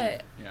think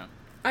that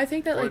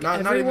like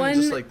not everyone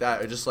even just like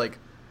that, or just like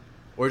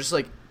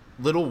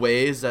little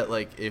ways that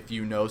like if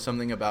you know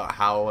something about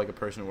how like a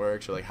person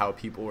works or like how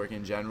people work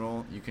in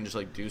general, you can just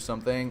like do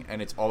something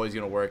and it's always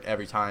gonna work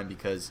every time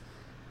because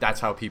that's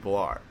how people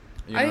are.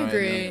 You know I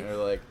agree. What I mean? Or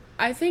like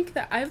I think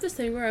that I have this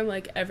thing where I'm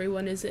like,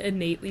 everyone is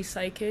innately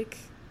psychic,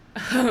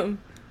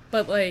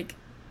 but like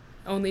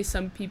only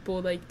some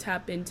people like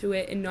tap into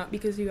it, and not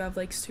because you have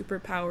like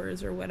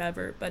superpowers or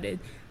whatever, but it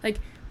like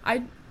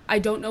I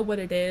don't know what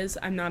it is.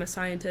 I'm not a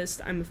scientist.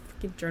 I'm a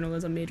freaking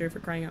journalism major, for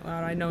crying out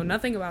loud. I know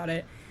nothing about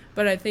it,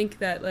 but I think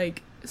that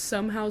like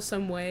somehow,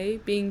 some way,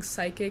 being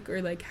psychic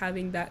or like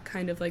having that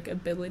kind of like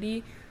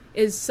ability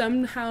is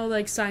somehow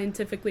like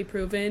scientifically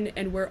proven,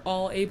 and we're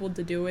all able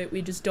to do it.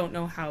 We just don't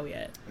know how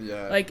yet.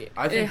 Yeah, like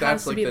I think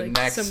that's like the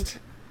next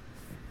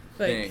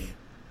thing.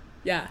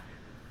 Yeah,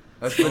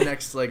 that's the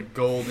next like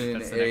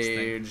golden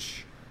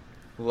age.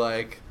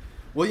 Like,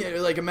 well, yeah,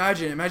 like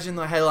imagine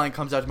the headline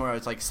comes out tomorrow.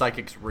 It's like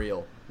psychic's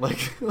real.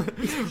 Like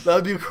that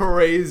would be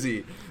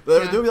crazy.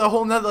 There would be a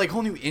whole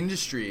new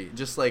industry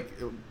just like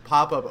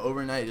pop up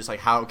overnight. Just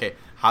like how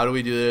do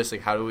we do this?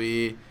 Like how do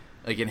we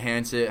like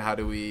enhance it? How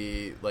do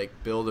we like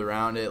build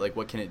around it? Like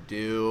what can it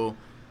do?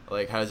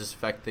 Like how does this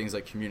affect things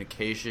like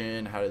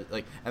communication? How does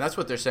like, and that's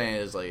what they're saying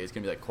is like it's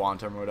gonna be like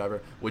quantum or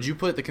whatever. Would you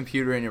put the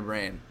computer in your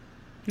brain?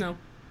 No.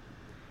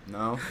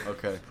 No?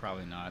 Okay.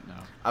 Probably not. No.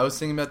 I was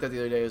thinking about that the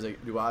other day. I was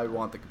like, do I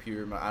want the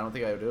computer? I don't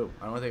think I do.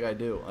 I don't think I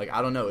do. Like,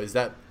 I don't know. Is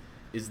that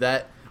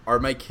are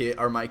my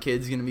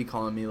kids gonna be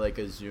calling me like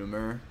a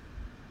Zoomer,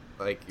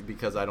 like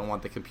because I don't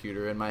want the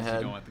computer in my head?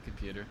 You don't want the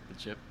computer, the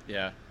chip.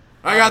 Yeah.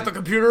 I got the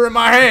computer in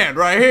my hand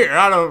right here.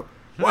 I don't.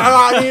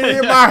 Why do I need it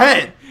in my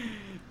head?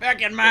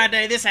 Back in my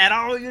day, this had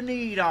all you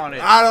need on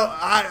it.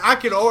 I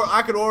could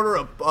order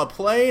a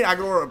plane. I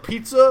could order a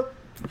pizza.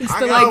 I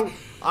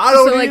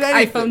don't need like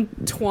anything.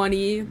 iPhone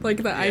 20, like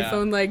the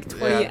iPhone like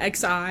 20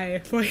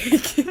 XI.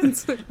 Like,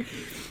 it's like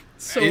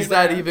so is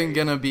bad. that even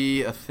gonna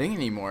be a thing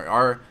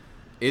anymore?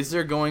 Is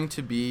there going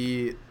to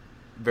be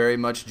very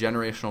much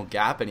generational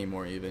gap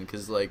anymore? Even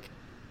because like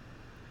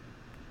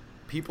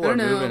people are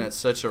moving at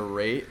such a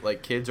rate,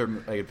 like kids are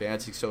like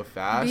advancing so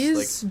fast.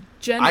 These like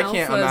Gen I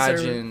can't Alphas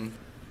imagine.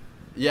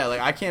 Yeah, like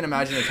I can't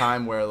imagine a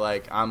time where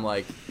like I'm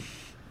like,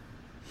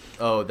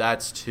 oh,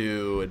 that's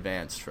too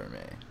advanced for me.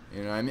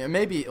 You know what I mean?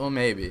 Maybe.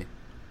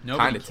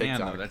 Nobody Kinda can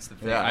TikTok. though. That's the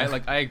thing. Yeah.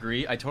 I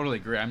agree. I totally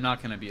agree. I'm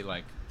not gonna be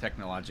like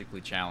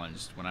technologically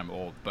challenged when I'm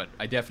old, but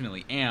I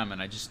definitely am,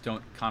 and I just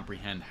don't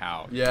comprehend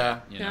how.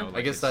 Yeah. You know, Yeah. I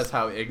like guess that's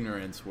how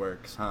ignorance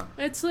works, huh?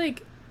 It's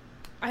like,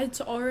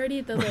 it's already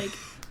the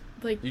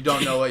like You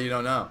don't know what you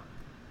don't know.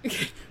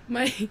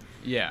 my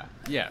Yeah.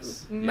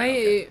 Yes. my Yeah,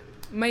 okay.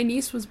 my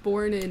niece was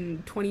born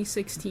in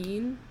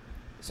 2016,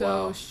 so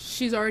Wow.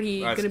 she's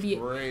already That's gonna be.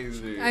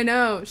 crazy. I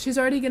know she's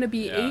already gonna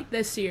be Yeah. 8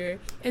 this year,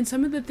 and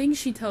some of the things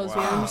she tells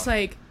me, I'm Wow. just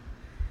like,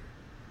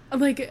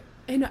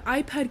 and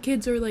iPad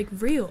kids are like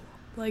real,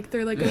 like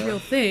they're like a Yeah. real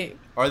thing.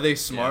 Are they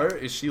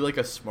smart? Is she like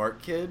a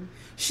smart kid?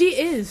 She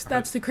is.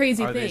 That's the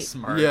crazy Are they thing.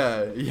 smart?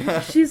 Yeah.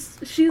 She's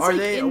Are like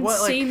they-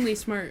 what, like- insanely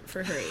smart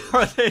for her age.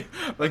 Are they?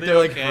 Like are they're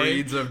like okay?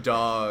 breeds of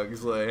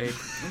dogs. Like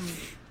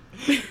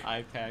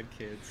iPad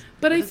kids.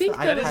 But I What is think the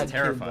that iPad is kid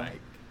terrifying.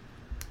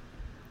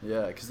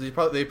 Yeah, because they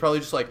probably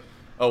just like,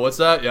 oh, what's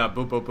that? Yeah,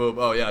 boop boop boop.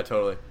 Oh yeah,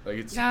 totally. Like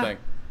it's Yeah. a thing.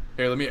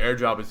 Here, let me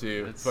airdrop it to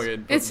you. It's-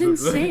 Fucking. It's boop, boop,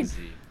 boop. insane.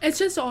 Crazy. It's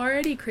just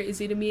already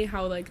crazy to me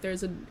how like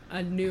there's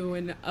a new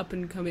and up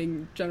and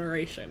coming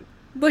generation.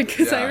 Like,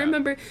 because I Yeah.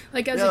 remember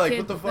like as Yeah, a like kid,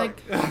 what the fuck?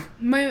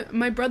 like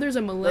my brother's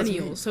a me.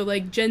 millennial, so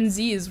like Gen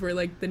Zs were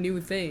like the new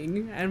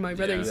thing, and my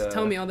brother Yeah. used to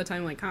tell Yeah. me all the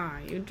time like, "Ah,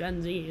 you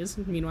Gen Zs."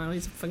 Meanwhile,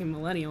 he's a fucking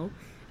millennial,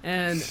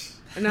 and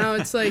now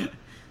it's like,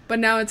 but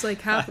now it's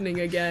like happening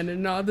again,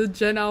 and all the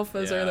Gen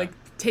Alphas Yeah. are like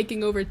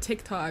taking over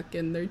TikTok,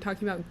 and they're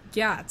talking about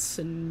Gats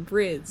and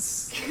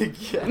Rids,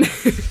 Yeah. and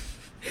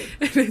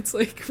it's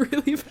like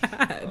really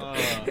bad.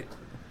 Uh,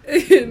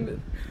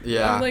 And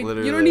Yeah, I'm like,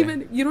 literally.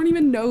 you don't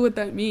even know what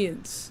that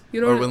means. You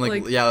don't Or when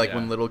like, Yeah.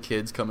 when little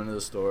kids come into the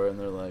store and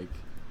they're like,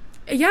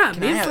 yeah, "Can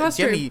me I and have,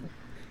 Foster give me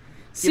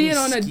see it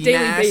on a ski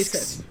daily masks?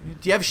 basis.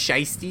 Do you have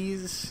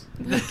shiesties?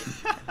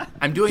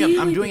 I'm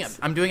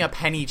doing a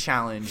penny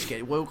challenge.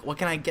 What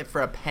can I get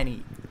for a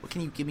penny? What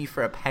can you give me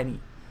for a penny?"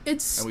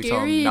 It's And we tell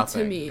 'em scary to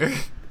nothing. me.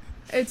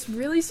 It's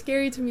really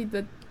scary to me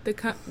that the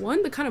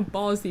kind of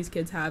balls these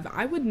kids have.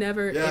 I would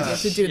never Yeah. able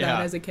to do Yeah.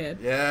 that as a kid.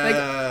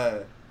 Yeah.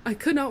 I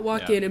could not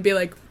walk Yeah. in and be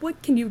like,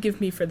 "What can you give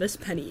me for this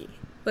penny?"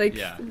 Like,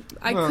 Yeah.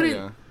 I Well, couldn't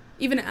yeah.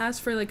 even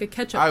ask for like a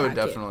ketchup. I would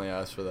packet. definitely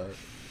ask for that.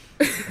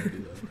 I'd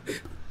do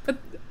that.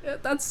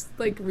 But that's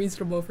like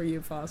reasonable for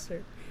you,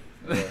 Foster.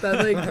 Yeah. That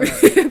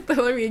like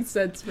that makes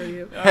sense for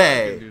you. yeah,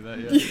 Hey. I can do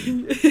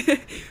that, yeah.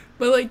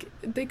 But like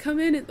they come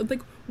in and,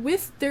 like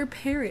with their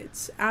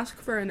parents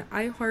ask for an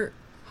I Heart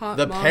Hot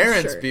The Mom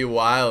parents shirt. be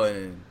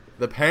wildin'.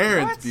 The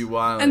parents What? be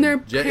wildin'. And their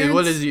What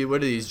parents- is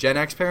what are these Gen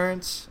X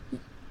parents?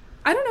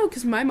 I don't know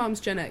because my mom's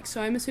Gen X,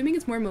 so I'm assuming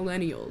it's more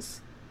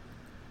millennials.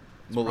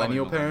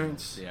 Millennial probably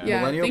parents? millennials, yeah. Yeah, I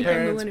Millennial think they're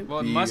parents millennial. Well,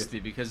 it be must be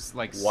because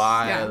like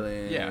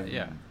wildin'.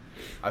 Yeah.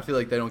 I feel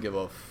like they don't give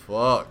a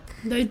fuck.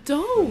 They The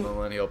don't,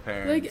 millennial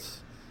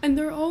parents. and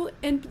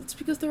it's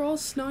because they're all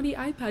snotty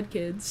iPad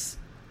kids.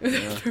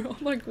 Yeah. They're all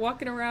like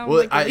walking around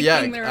Well, like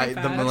licking their the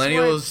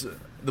iPads.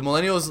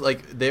 millennials,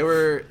 like they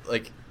were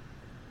like,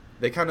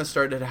 they kind of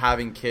started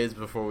having kids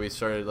before we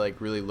started like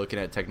really looking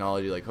at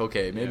technology. Like,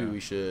 okay, maybe Yeah. we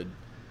should.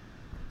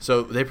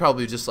 So they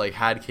probably just like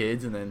had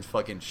kids and then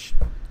fucking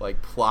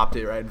like plopped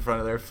it right in front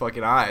of their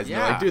fucking eyes. And they're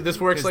like, dude, this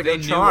works 'cause like they a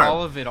knew charm.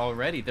 all of it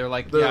already. They're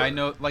like, The- yeah, I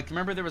know. Like,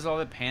 remember there was all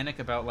the panic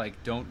about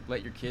like, don't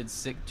let your kids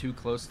sit too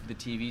close to the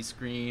TV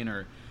screen,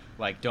 or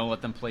like, don't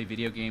let them play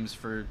video games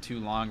for too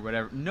long, or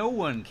whatever. No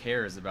one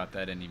cares about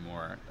that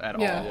anymore at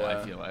Yeah. all. Yeah.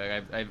 I feel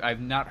like I've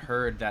not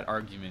heard that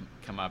argument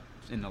come up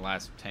in the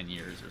last 10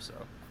 years or so.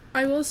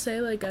 I will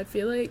say, like, I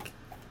feel like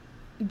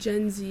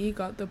Gen Z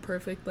got the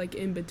perfect, like,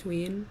 in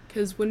between.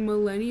 Because when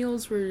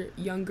millennials were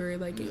younger,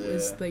 like, it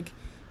was, Yeah. like,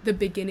 the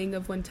beginning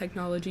of when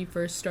technology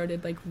first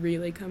started, like,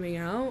 really coming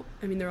out.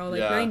 I mean, they're all,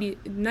 like, Yeah.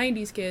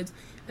 90s kids.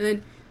 And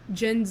then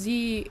Gen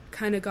Z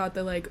kind of got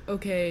the, like,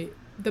 okay,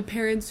 the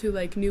parents who,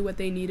 like, knew what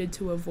they needed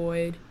to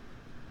avoid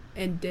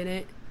and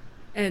didn't.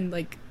 And,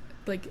 like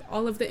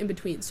all of the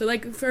in-between. So,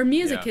 like, for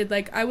me as a Yeah. kid,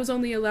 like, I was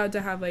only allowed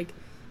to have, like,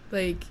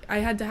 I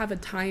had to have a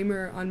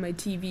timer on my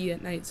TV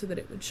at night so that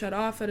it would shut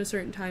off at a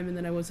certain time, and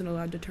then I wasn't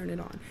allowed to turn it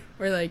on.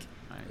 Or, like,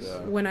 Nice. Yeah.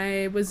 when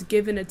I was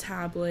given a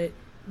tablet,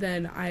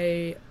 then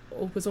I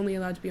was only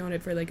allowed to be on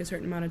it for like a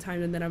certain amount of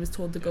time, and then I was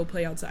told to go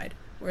play outside.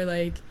 Or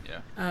like,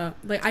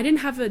 like I didn't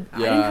have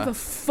a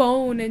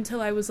phone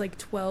until I was like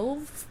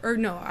 12, or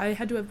no, I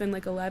had to have been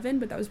like 11,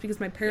 but that was because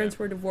my parents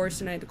were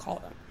divorced and I had to call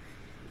them.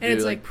 And dude,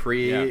 it's like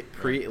pre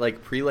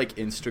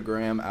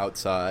Instagram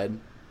outside.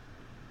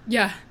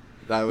 Yeah.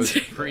 That was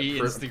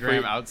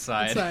pre-Instagram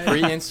outside.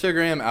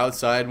 Pre-Instagram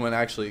outside went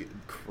actually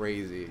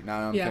crazy.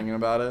 Now I'm thinking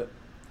about it.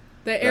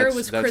 The air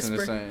was crisper.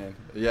 That's insane.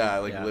 Yeah,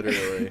 like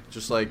literally.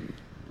 Just like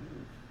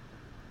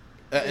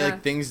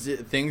like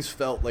things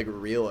felt like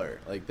realer.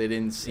 Like they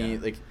didn't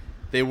seem like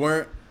they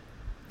weren't,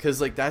 cuz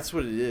like that's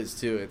what it is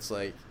too. It's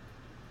like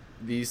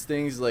these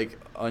things like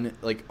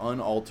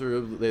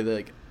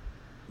unalterably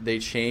they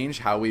change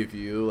how we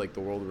view like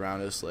the world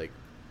around us like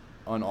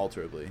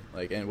unalterably.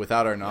 Like, and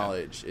without our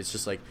knowledge, it's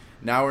just like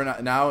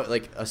now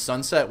like a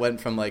sunset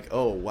went from like,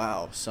 oh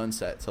wow,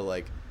 sunset, to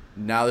like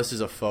now this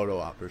is a photo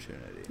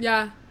opportunity.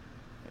 Yeah.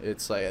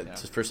 It's like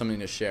just for something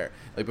to share.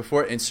 Like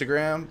before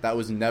Instagram, that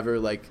was never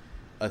like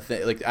a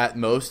thing. Like at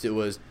most it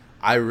was,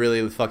 I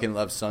really fucking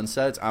love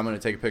sunsets, I'm going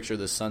to take a picture of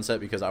this sunset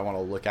because I want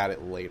to look at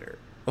it later.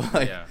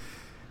 Like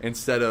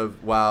instead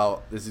of,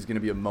 wow, this is going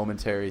to be a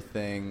momentary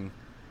thing.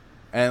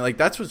 And like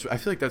I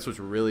feel like that's what's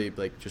really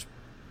like just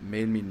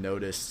made me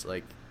notice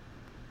like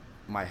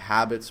my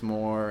habits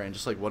more and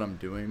just like what I'm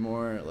doing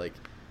more. Like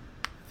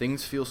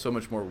things feel so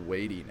much more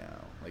weighty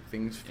now. Like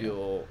things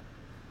feel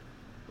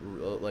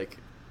like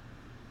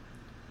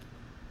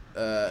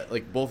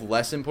both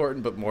less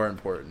important but more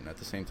important at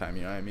the same time,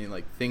 you know what I mean?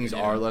 Like things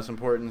are less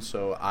important,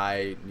 so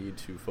I need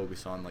to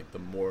focus on like the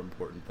more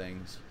important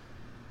things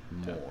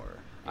more.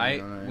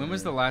 When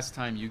was the last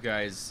time you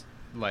guys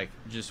like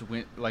just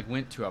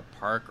went to a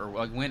park or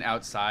like went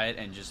outside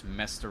and just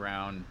messed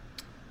around?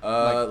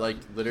 Like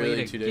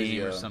literally 2 days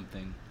ago or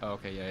something. Oh,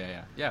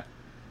 okay, yeah.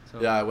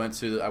 So, I went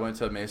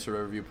to Mesa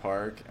Riverview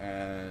Park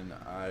and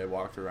I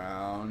walked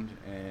around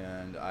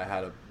and I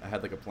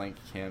had like a blank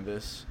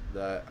canvas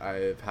that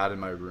I've had in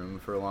my room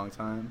for a long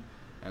time,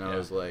 and I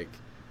was like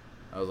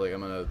I'm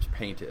gonna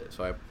paint it.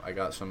 So I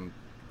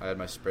had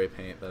my spray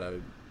paint that I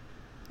would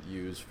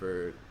use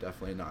for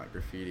definitely not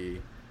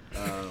graffiti,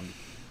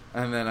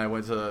 and then I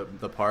went to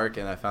the park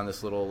and I found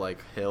this little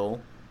like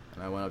hill,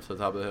 and I went up to the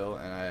top of the hill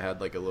and I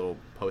had like a little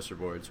poster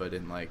board so I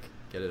didn't like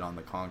get it on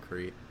the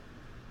concrete.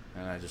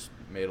 And I just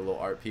made a little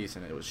art piece,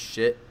 and it was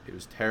shit. It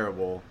was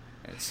terrible,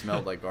 and it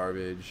smelled like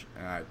garbage,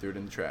 and I threw it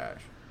in the trash.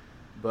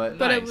 But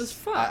it was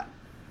fun.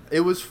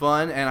 It was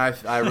fun, and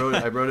I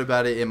wrote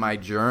about it in my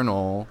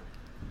journal,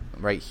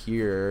 right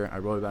here. I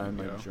wrote about it in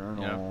my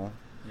journal.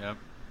 Yep.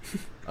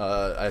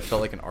 I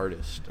felt like an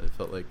artist. I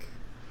felt like.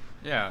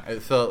 Yeah. I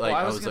felt like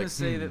I was gonna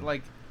say that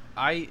like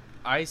I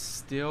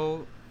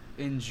still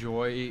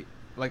enjoy.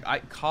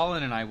 Like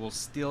Colin and I will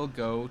still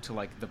go to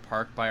like the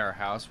park by our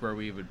house where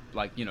we would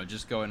like, you know,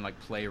 just go and like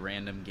play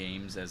random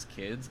games as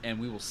kids, and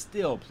we will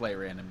still play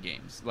random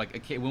games.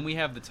 Like when we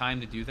have the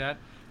time to do that.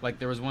 Like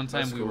there was one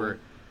time we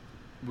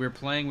were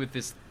playing with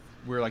this,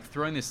 we were like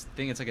throwing this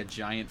thing. It's like a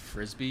giant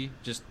frisbee.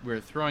 Just we were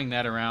throwing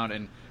that around,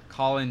 and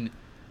Colin,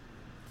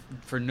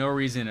 for no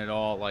reason at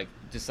all, like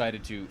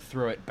decided to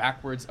throw it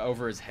backwards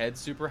over his head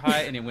super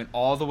high, and it went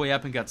all the way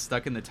up and got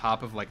stuck in the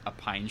top of like a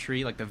pine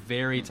tree, like the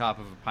very top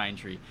of a pine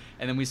tree.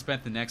 And then we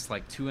spent the next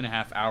like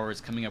 2.5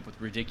 hours coming up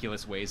with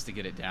ridiculous ways to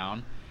get it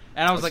down.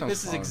 And I was like,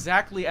 this is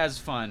exactly as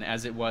fun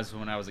as it was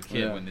when I was a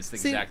kid when this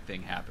exact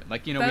thing happened.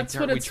 Like, you know,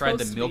 we tried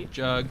the milk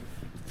jug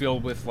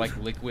filled with like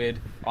liquid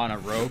on a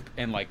rope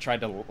and like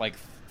tried to like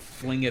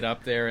fling it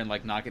up there and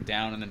like knock it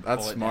down and then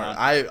pull it smart.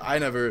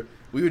 down.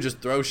 We would just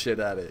throw shit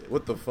at it.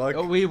 What the fuck?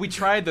 Oh, we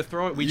tried to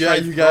throw it. We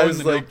tried throwing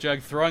the milk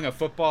jug, throwing a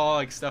football,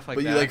 like stuff like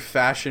that. But you like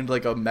fashioned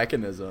like a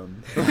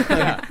mechanism.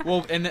 Yeah.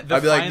 Well, and I'd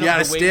be like, you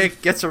got a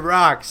stick, get some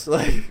rocks.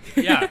 Like.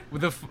 Yeah.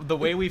 The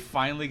way we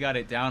finally got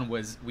it down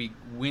was we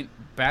went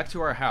back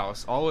to our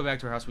house, all the way back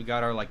to our house. We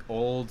got our like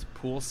old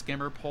pool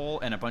skimmer pole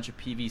and a bunch of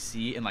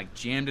PVC and like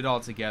jammed it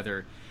all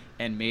together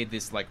and made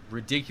this like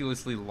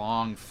ridiculously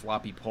long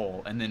floppy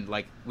pole. And then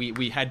like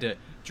we had to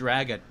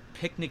drag a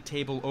picnic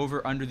table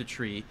over under the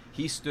tree.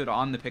 He stood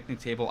on the picnic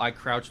table, I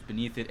crouched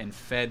beneath it and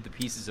fed the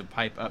pieces of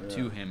pipe up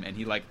to him, and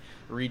he like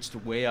reached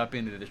way up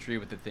into the tree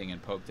with the thing and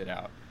poked it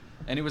out.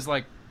 And it was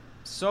like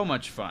so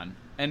much fun,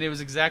 and it was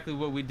exactly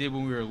what we did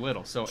when we were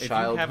little. So if you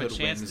have a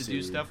chance to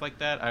do stuff like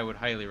that, I would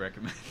highly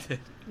recommend it.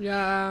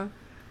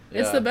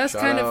 It's the best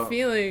kind of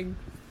feeling.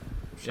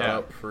 Shout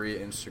out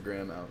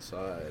pre-Instagram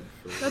outside.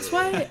 That's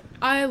why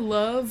I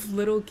love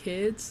little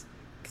kids,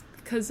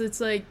 because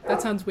it's like,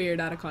 that sounds weird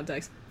out of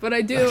context, but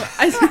I do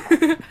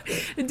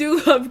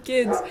love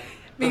kids,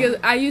 because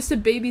I used to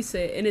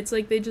babysit, and it's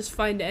like they just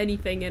find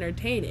anything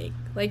entertaining.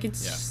 Like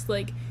it's just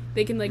like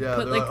they can like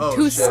put like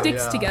two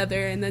sticks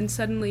together, and then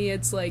suddenly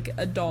it's like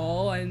a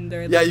doll, and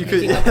they're like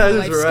making up a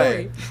life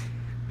story.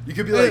 You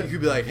could be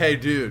like, hey,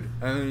 dude,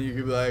 and then you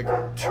could be like,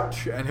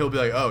 and he'll be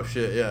like, oh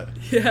shit, yeah.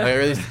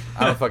 Like,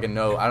 I don't fucking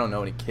know. I don't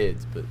know any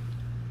kids, but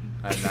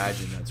I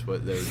imagine that's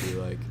what they would be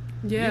like.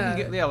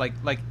 Yeah.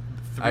 Like.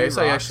 I guess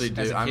I actually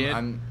do. As a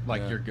kid,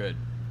 you're good.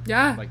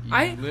 Yeah, Like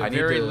I need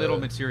very to- little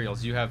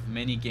materials. You have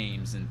many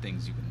games and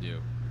things you can do.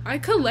 I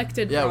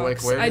collected Yeah, like,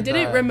 rocks. where I did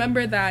didn't that-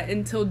 remember that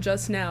until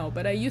just now,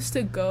 but I used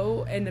to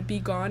go and be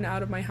gone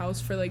out of my house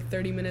for like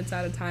 30 minutes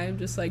at a time,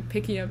 just like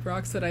picking up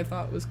rocks that I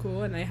thought was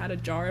cool, and I had a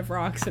jar of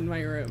rocks in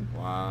my room.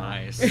 Wow.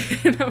 Nice.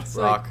 And I was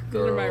Rock like,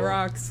 these are my girl.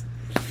 rocks.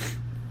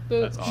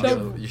 That's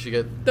awesome. You should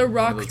get The one of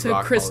rock those to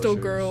rock crystal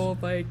polishers. girl,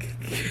 like,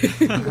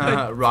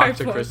 Rock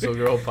to pipeline. crystal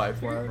girl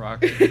pipeline.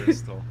 Rock to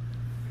crystal.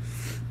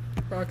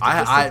 Rock to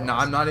crystal No, balls.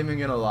 I'm not even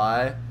gonna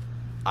lie.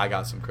 I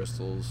got some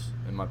crystals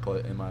in my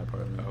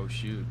apartment. Oh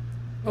shoot.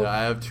 Oh. Yeah,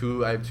 I have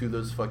two of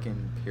those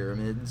fucking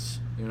pyramids.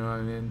 You know what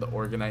I mean? The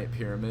Organite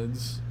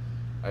pyramids.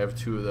 I have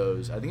 2 of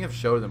those. I think I've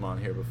showed them on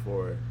here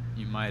before.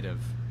 You might have.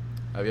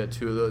 I've got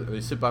 2 of those.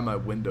 They sit by my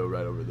window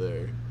right over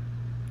there.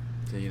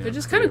 So, you know, They're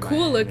just clear kinda my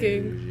cool looking.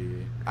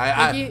 energy.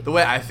 Like The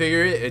way I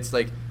figure it, it's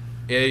like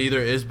it either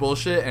is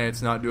bullshit and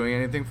it's not doing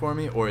anything for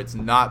me, or it's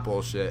not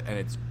bullshit and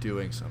it's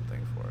doing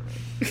something for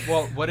me.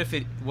 Well, what if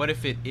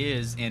it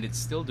is and it's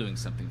still doing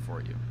something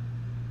for you?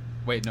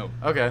 Wait, no.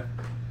 Okay.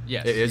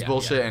 Yes. It is yeah,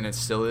 bullshit yeah. and it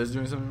still is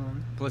doing something for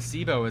me.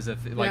 Placebo is like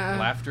Yeah.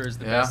 laughter is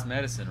the Yeah. best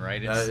medicine,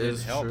 right? That It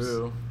is helps.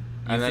 true.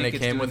 You And then think it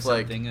it's came doing with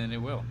like something and it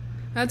will.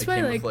 That's it why,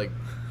 came like, with like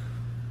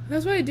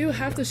that's why I do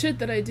half the shit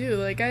that I do.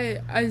 Like,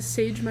 I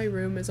sage my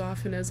room as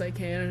often as I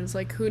can, and it's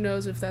like, who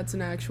knows if that's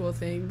an actual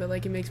thing, but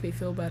like, it makes me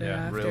feel better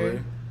Yeah, after. really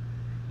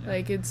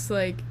Like, it's just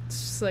like,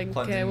 cleansing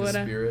okay, the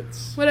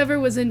spirits. whatever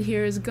was in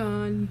here is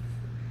gone.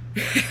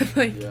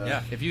 Like, Yeah.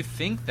 Yeah, if you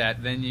think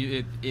that, then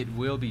it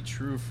will be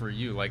true for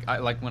you. Like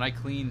when I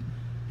clean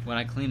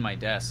my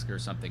desk or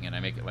something and I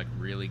make it like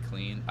really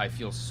clean, I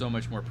feel so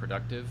much more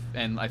productive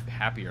and I'm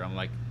happier. I'm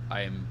like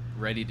I am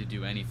ready to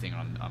do anything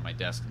on my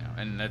desk now,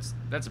 and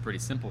that's a pretty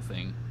simple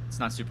thing. It's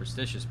not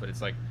superstitious, but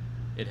it's like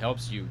it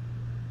helps you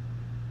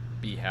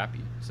be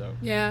happy. So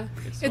yeah,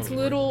 it's it's totally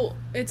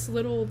worth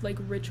little like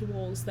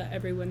rituals that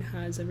everyone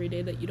has every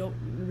day that you don't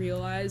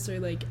realize are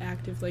like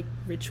active like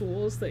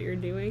rituals that you're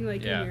doing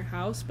like Yeah. in your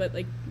house. But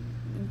like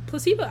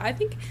placebo, I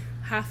think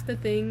half the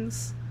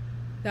things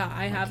that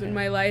I have in Okay.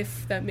 my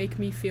life that make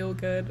me feel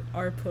good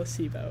are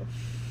placebo.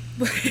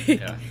 Like,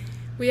 Yeah.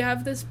 we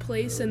have this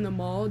place in the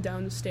mall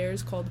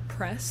downstairs called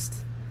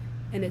Pressed,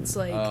 and it's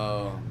like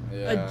Oh, a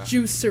yeah.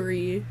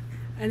 juicery,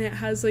 and it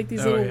has like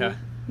these Oh, little yeah.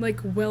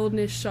 like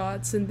wellness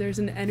shots, and there's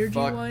an energy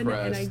Fuck one,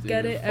 Pressed, and I dude.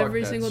 get it Fuck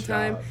every that single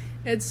time. shop.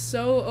 It's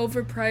so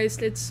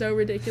overpriced, it's so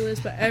ridiculous,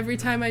 but every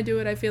time I do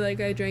it, I feel like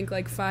I drank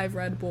like 5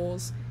 Red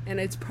Bulls, and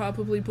it's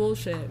probably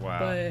bullshit, Wow.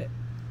 but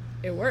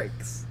it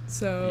works.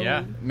 So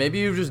Yeah. Maybe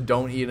you just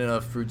don't eat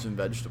enough fruits and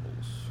vegetables.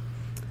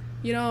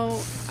 you know,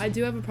 I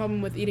do have a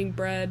problem with eating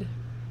bread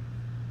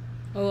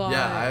a lot.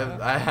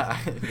 Yeah,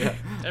 yeah.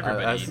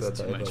 Everybody I eats said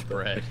too that much about that.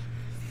 bread.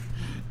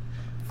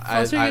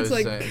 Foster I gets, was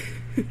like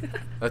saying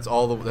that's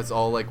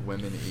all like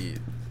women eat.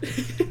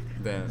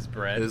 Then Is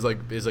bread? is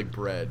like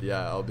bread.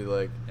 Yeah, I'll be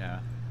like, Yeah.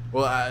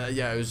 well,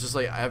 yeah. It was just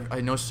like I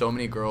know so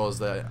many girls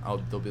that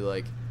they'll be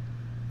like,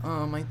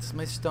 oh my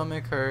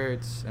stomach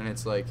hurts, and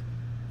it's like,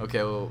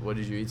 okay, well, what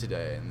did you eat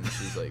today? And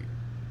she's like,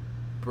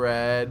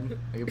 bread,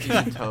 like a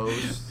piece of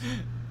toast.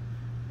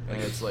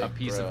 And it's like a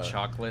piece of bruh.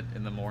 chocolate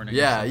in the morning. or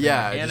Yeah, something.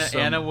 yeah, Anna, just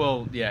some- Anna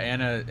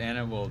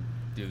will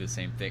do the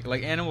same thing.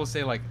 Like Anna will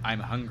say like I'm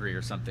hungry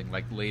or something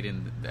like late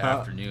in the Huh.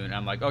 afternoon.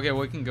 I'm like, okay,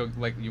 well, we can go.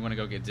 Like, you want to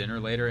go get dinner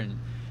later? And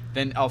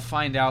then I'll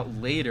find out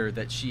later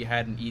that she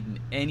hadn't eaten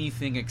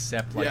anything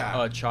except like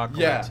Yeah. a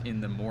chocolate Yeah.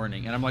 in the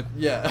morning. And I'm like,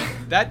 Yeah.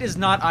 that is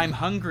not I'm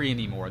hungry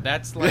anymore.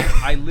 That's like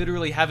I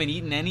literally haven't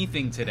eaten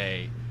anything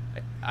today.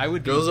 I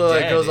would be Girls are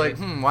like,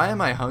 dead. why am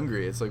I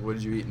hungry? It's like, what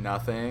did you eat?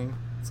 Nothing.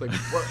 It's like,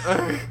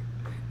 what?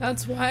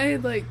 That's why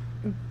like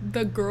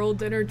the girl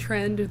dinner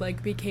trend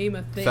like became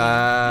a thing.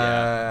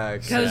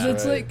 Facts. Because Yeah.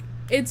 it's Right. like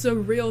it's a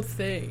real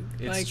thing.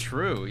 It's like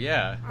true.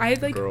 Yeah. I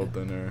like girl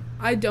dinner.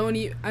 I don't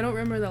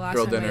remember the last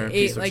Girl time dinner, I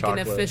piece ate of like an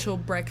chocolate. official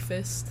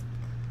breakfast.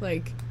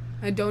 Like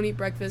I don't eat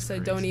breakfast. I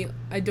don't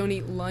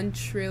eat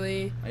lunch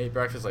really. I eat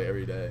breakfast like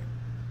every day.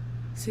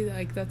 See,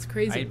 like that's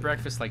crazy. I eat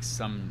breakfast like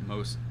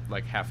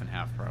like half and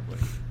half probably.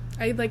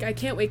 I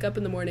can't wake up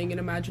in the morning and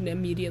imagine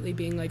immediately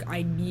being like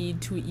I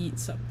need to eat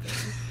something.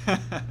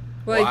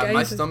 Like Well, my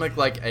I- stomach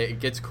like it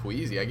gets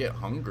queasy. I get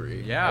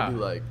hungry. Yeah. I'll be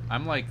like,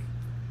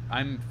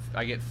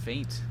 I get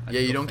faint. I yeah,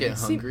 you feel don't get faint.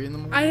 hungry in the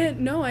morning.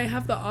 I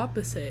have the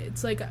opposite.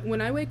 It's like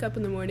when I wake up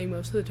in the morning,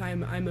 most of the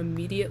time I'm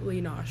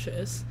immediately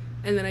nauseous,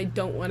 and then I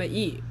don't want to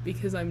eat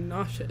because I'm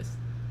nauseous.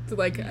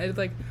 So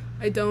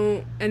I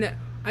don't, and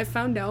I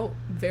found out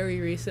very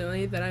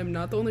recently that I'm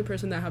not the only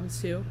person that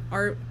happens to.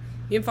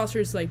 Me and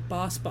Foster's like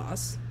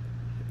boss.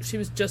 She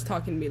was just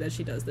talking to me that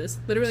she does this.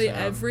 Literally Sam.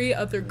 every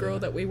other girl Yeah.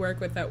 that we work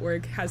with at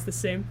work has the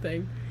same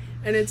thing.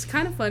 And it's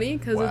kind of funny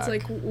because it's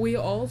Whack. like we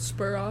all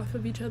spur off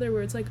of each other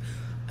where it's like,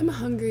 I'm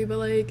hungry, but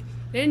like,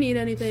 I didn't eat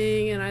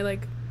anything, and I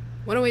like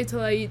want to wait till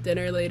I eat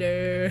dinner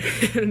later.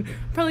 And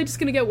probably just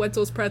gonna get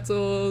Wetzel's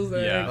pretzels.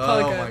 Or Yeah. call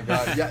it Oh good. my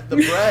god! Yeah,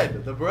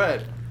 the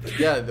bread.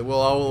 Yeah, we'll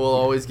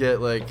always get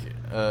like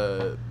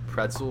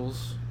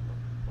pretzels,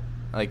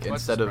 like Wetzel's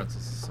instead of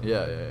pretzels is so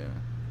yeah.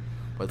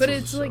 But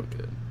Pretzels it's are so like-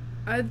 good.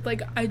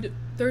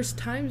 there's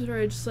times where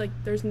I just like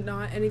there's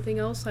not anything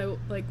else I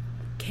like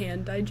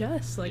can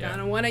digest. Like Yeah. I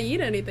don't want to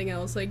eat anything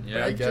else. Like Yeah,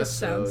 bread I guess just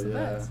sounds so, the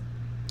yeah. best.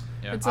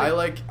 Yeah. It's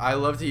like, I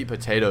love to eat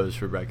potatoes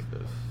for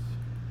breakfast.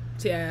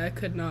 yeah, I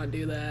could not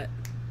do that.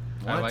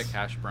 I What? like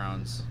hash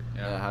browns.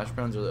 Yeah, hash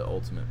browns are the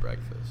ultimate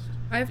breakfast.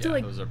 I have to Yeah,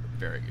 like those are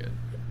very good.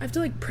 I have to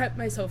like prep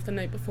myself the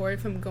night before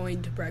if I'm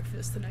going to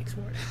breakfast the next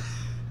morning.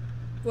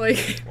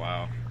 Like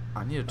Wow.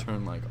 I need to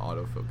turn like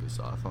autofocus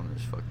off on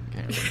this fucking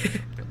camera. or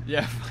something.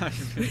 Yeah,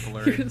 I've been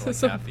blurry for like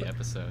So half the fun.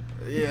 episode.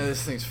 Yeah,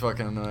 this thing's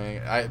fucking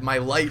annoying. My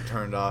light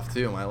turned off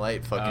too. My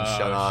light fucking Oh,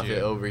 shut off. shoot.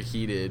 It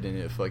overheated and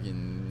it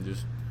fucking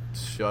just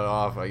shut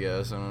off. I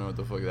guess I don't know what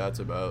the fuck that's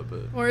about,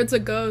 but or it's a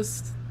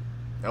ghost.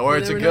 or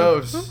You it's a never know.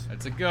 ghost.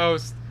 It's a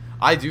ghost.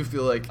 I do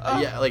feel like Oh.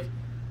 yeah, like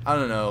I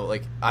don't know,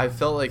 like I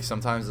felt like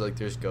sometimes like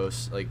there's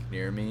ghosts like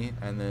near me,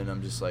 and then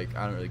I'm just like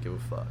I don't really give a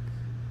fuck.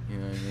 You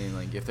know what I mean?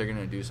 Like if they're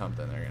gonna do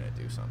something, they're gonna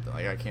do something.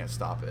 Like I can't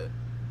stop it.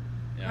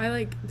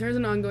 Yeah. There's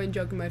an ongoing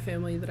joke in my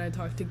family that I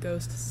talked to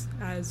ghosts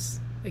as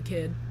a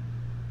kid.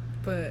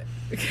 But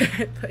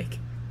like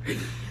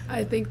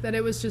I think that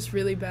it was just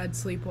really bad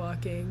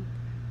sleepwalking.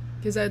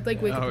 Cuz I'd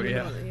like wake up Oh, in the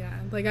yeah. middle. Yeah.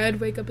 Like I'd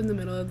wake up in the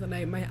middle of the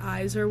night, my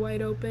eyes are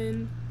wide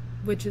open,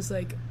 which is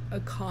like a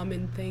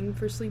common thing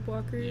for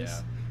sleepwalkers.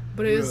 Yeah.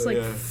 But it was like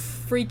Yeah.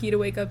 freaky to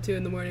wake up to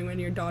in the morning when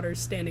your daughter's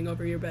standing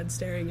over your bed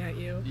staring at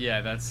you.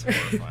 Yeah, that's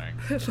horrifying.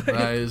 Like,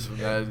 That is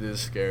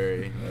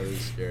scary. That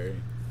is scary.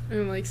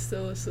 I'm like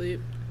still asleep.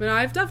 But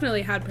I've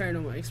definitely had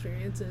paranormal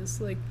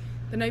experiences. Like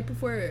the night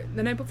before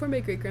my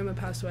great grandma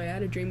passed away, I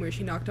had a dream where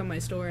she knocked on my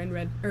door and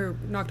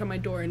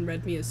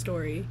read me a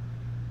story.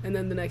 And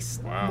then the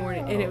next Wow.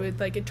 morning, and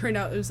it turned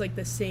out it was like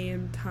the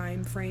same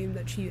time frame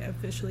that she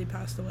officially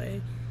passed away.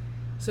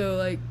 So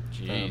like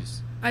Jeez.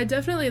 I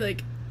definitely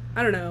like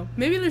I don't know.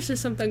 Maybe there's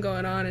just something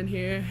going on in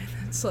here.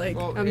 It's like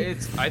Well,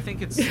 I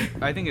think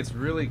it's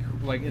really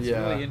like it's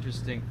Yeah. really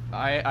interesting.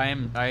 I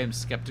am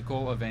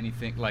skeptical of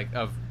anything like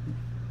of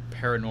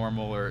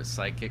paranormal or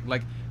psychic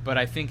but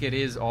I think it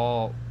is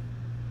all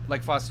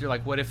like Foster.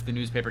 Like, what if the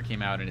newspaper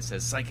came out and it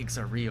says psychics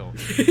are real?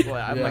 Well,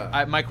 I'm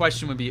Yeah. my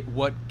question would be,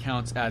 what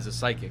counts as a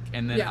psychic?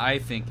 And then Yeah. I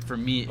think for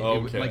me,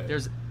 Okay. like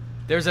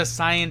there's a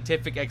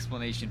scientific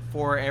explanation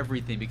for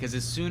everything, because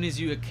as soon as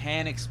you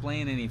can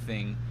explain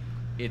anything,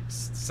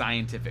 it's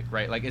scientific,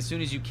 right? Like as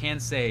soon as you can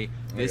say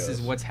this is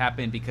guess. what's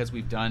happened because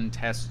we've done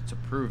tests to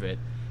prove it.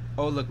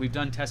 Oh, look, we've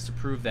done tests to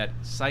prove that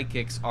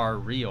psychics are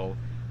real.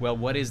 Well,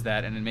 what is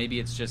that? And then maybe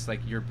it's just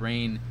like your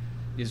brain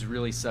is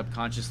really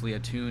subconsciously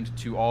attuned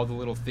to all the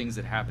little things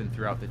that happen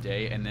throughout the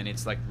day, and then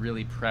it's like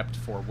really prepped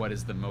for what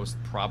is the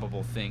most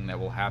probable thing that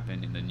will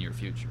happen in the near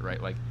future,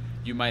 right? Like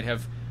you might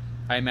have,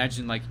 I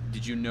imagine, like,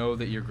 did you know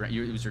that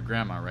it was your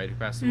grandma, right, who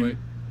passed away?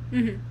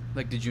 Mhm.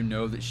 Like, did you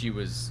know that she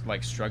was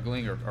like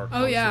struggling or Oh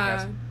close to yeah.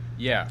 passing?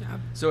 Yeah. Yeah.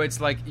 So it's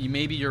like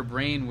maybe your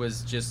brain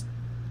was just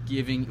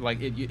giving,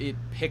 like, it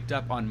picked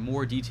up on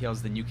more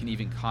details than you can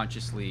even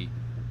consciously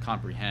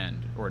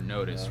comprehend or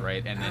notice, Yeah.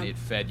 right? And then it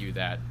fed you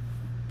that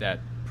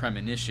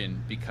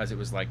premonition, because it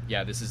was like,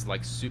 yeah, this is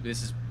like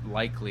this is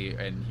likely,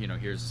 and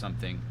here's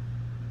something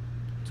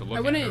to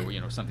look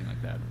at, or something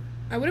like that.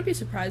 I wouldn't be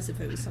surprised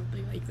if it was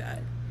something like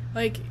that.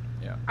 Like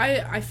Yeah.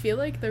 I feel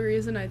like the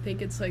reason I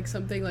think it's like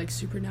something like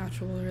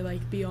supernatural or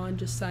like beyond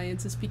just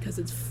science is because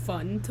it's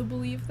fun to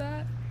believe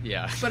that.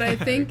 Yeah. But I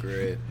think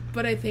Great.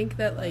 that I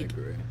like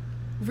agree.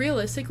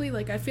 realistically,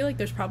 like I feel like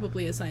there's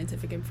probably a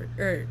scientific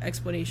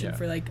explanation Yeah.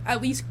 for like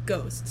at least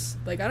ghosts.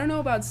 Like I don't know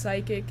about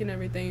psychic and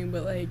everything,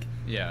 but like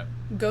Yeah.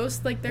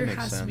 ghosts, like there That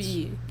makes has to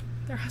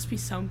sense. be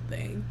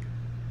something.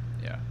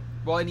 Yeah.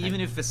 Well, and even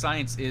if the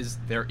science is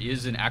there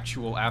is an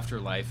actual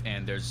afterlife,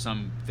 and there's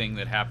something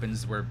that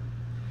happens where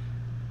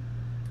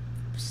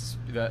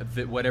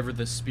whatever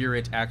the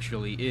spirit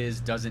actually is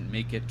doesn't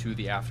make it to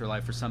the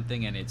afterlife or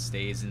something, and it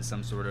stays in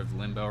some sort of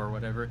limbo or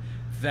whatever,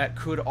 that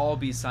could all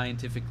be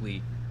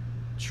scientifically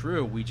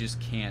true. We just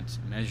can't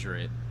measure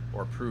it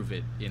or prove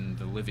it in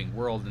the living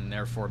world, and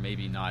therefore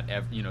maybe not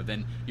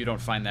then you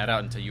don't find that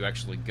out until you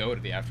actually go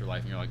to the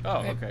afterlife and you're like,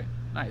 oh, Right. okay,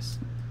 nice.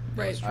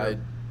 Right. That's true.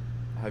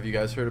 Have you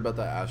guys heard about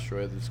that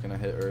asteroid that's gonna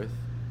hit Earth?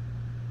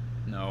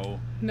 No.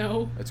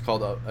 No. It's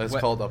called What?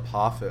 called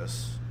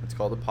Apophis. It's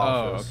called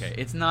Apophis. Oh, okay.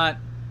 It's not.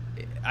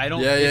 I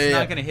don't. Yeah, it's yeah, not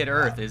yeah. going to hit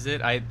Earth, is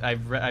it?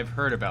 I've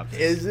heard about this.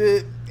 Is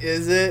it?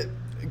 Is it?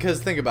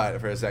 Because think about it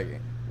for a second.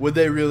 Would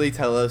they really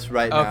tell us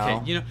right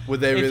now? Okay,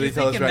 would they if really you're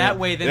tell us thinking right that now?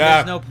 way, then yeah,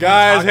 there's no point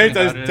guys, talking hate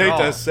about it at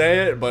to all. say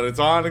it, but it's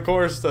on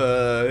course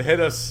to hit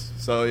us.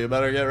 So you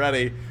better get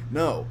ready.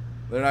 No,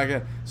 they're not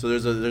gonna. So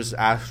there's an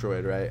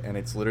asteroid, right, and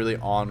it's literally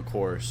on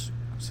course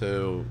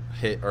to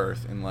hit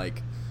Earth in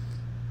like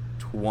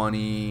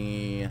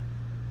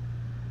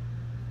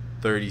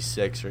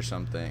 2036 or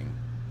something.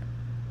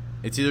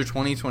 It's either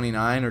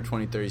 2029 or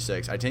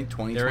 2036. I think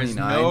 2029. There is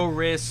no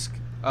risk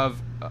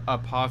of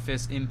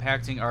Apophis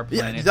impacting our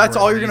planet. Yeah, that's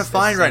for all at you're gonna least a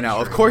find right now.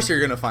 Of century. course you're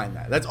gonna find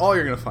that. That's all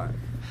you're gonna find.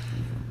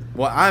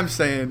 What I'm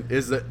saying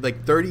is that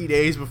like 30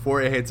 days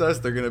before it hits us,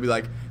 they're gonna be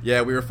like,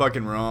 "Yeah, we were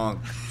fucking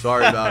wrong.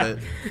 Sorry about it."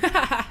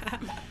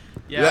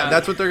 Yeah,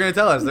 that's what they're gonna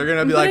tell us. They're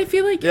gonna be but like, I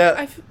feel like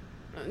yeah.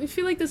 I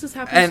feel like this has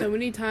happened so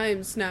many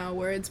times now,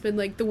 where it's been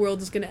like the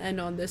world is gonna end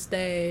on this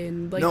day,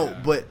 and like no,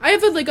 but I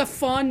have a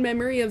fond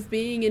memory of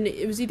being in,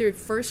 it was either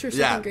first or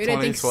second grade, I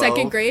think 2012.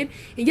 second grade,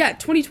 and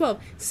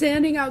 2012,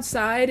 standing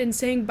outside and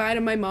saying bye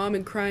to my mom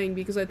and crying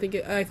because I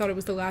thought it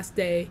was the last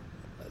day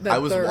that I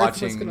was the Earth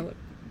watching was gonna live.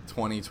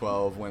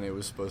 2012 when it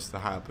was supposed to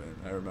happen.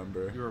 I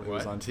remember. You were It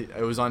was what?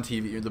 it was on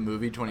TV. The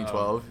movie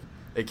 2012.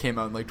 It came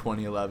out in like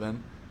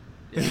 2011.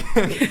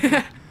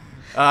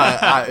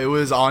 Yeah. It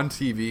was on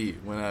TV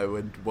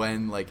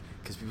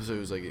because people said it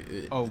was like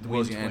the world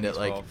was gonna end at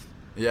like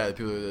 2012.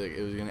 people were like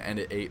it was gonna end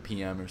at 8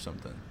 p.m. or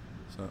something.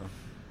 So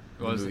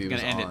Well, it was movie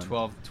going to end on. at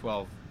 12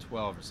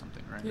 or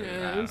something, right? Yeah, I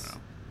it don't was-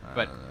 know. I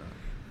But don't know.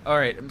 all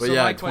right. But so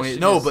yeah, my 20. question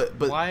No, is,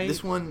 but why,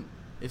 this one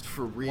is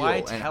for real. Why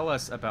and- tell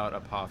us about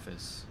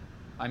Apophis?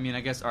 I mean,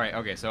 I guess. All right.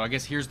 Okay. So I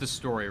guess here's the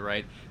story,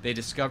 right?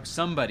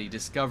 Somebody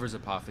discovers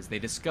Apophis. They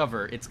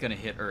discover it's going to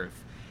hit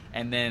Earth,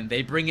 and then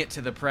they bring it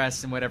to the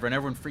press and whatever, and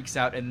everyone freaks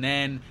out. And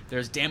then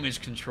there's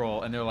damage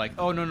control, and they're like,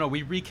 "Oh no,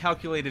 we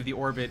recalculated the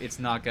orbit. It's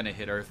not going to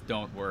hit Earth.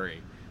 Don't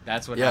worry."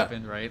 That's what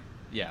happened, right?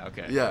 Yeah.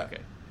 Okay. Yeah. Okay.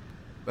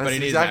 That's But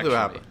it is exactly what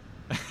actually.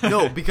 happened.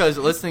 No, because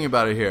let's think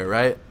about it here,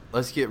 right?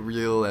 Let's get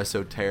real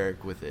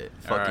esoteric with it.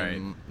 All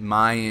Fucking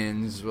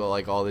Mayans, well,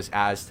 like all this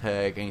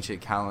Aztec,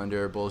 ancient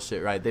calendar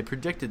bullshit, right? They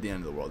predicted the end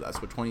of the world. That's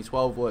what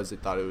 2012 was. They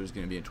thought it was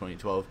going to be in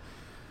 2012.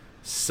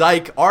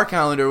 Psych, our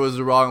calendar was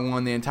the wrong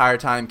one the entire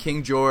time.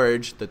 King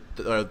George, the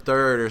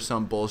third or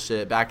some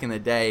bullshit back in the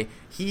day,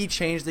 he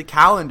changed the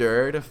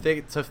calendar to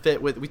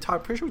fit with.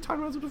 Pretty sure we talked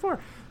about this before,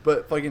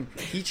 but fucking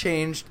he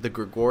changed the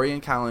Gregorian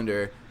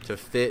calendar to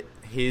fit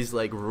his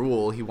like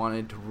rule. He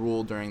wanted to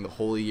rule during the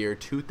holy year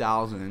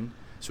 2000.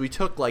 So he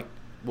took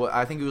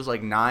I think it was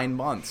like 9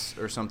 months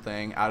or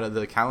something out of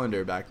the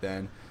calendar back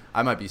then.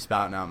 I might be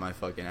spouting out my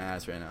fucking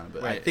ass right now,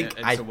 but Wait,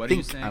 so what are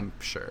you saying? I'm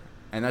sure,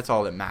 and that's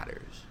all that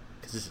matters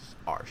because this is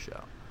our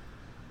show.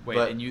 Wait,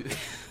 But- and you?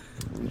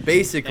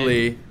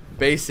 Basically,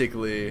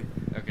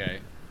 Okay.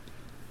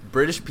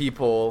 British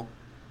people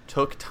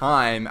took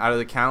time out of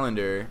the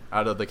calendar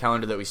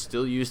that we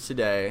still use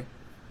today,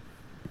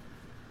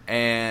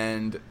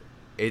 and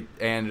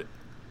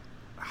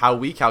how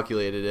we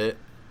calculated it,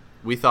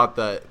 we thought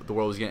that the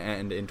world was going to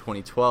end in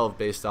 2012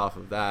 based off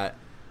of that.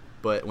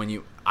 But when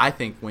you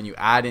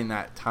add in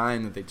that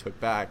time that they took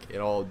back, it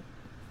all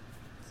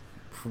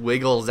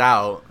wiggles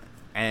out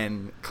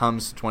and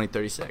comes to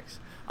 2036.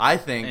 I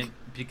think. And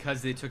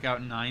because they took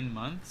out 9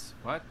 months.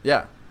 What?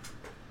 Yeah.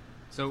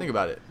 So Think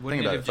about it. wouldn't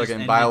Think about have it. just Fucking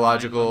ended 9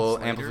 biological months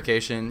later?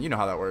 amplification. You know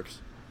how that works.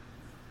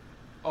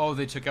 Oh,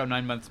 they took out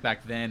 9 months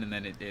back then, and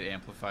then it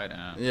amplified.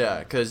 Yeah,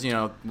 because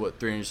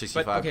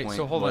 365 But, okay, point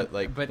so hold on.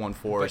 like But-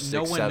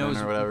 1467 but no one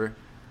knows or whatever.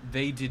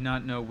 They did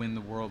not know when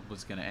the world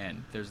was going to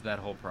end. There's that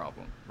whole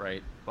problem,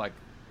 right? Like,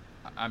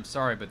 I'm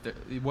sorry, but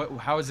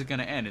how is it going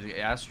to end? Is it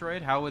an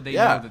asteroid? How would they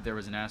Yeah. know that there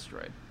was an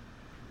asteroid?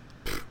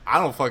 I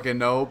don't fucking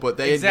know, but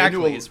they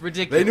Exactly, they knew, it's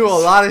ridiculous. They knew a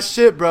lot of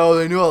shit, bro.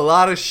 They knew a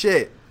lot of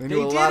shit. They knew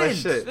They a didn't. lot of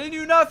shit. They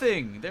knew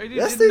nothing. They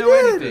Yes, didn't they know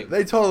did. anything.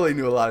 They totally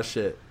knew a lot of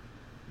shit.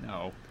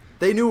 No.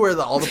 They knew where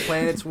all the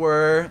planets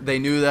were. They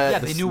knew that. Yeah,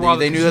 the, they knew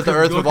they knew that the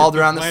Earth revolved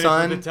around the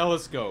sun.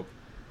 telescope.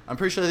 I'm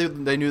pretty sure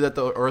they knew that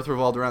the Earth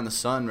revolved around the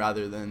sun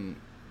rather than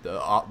the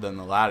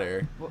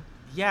latter. Well,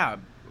 yeah.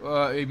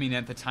 I mean,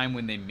 at the time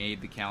when they made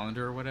the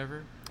calendar or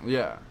whatever.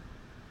 Yeah.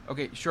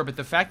 Okay, sure, but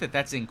the fact that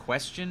that's in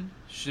question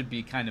should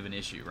be kind of an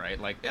issue, right?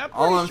 Like, yeah, I'm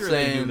All pretty I'm sure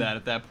they knew saying- that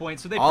at that point,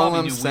 so they all probably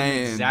I'm knew when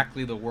saying-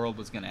 exactly the world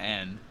was going to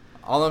end.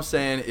 All I'm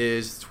saying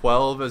is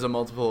 12 is a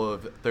multiple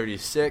of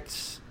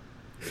 36.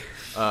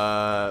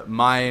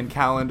 Mayan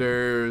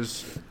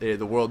calendars, the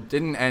world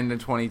didn't end in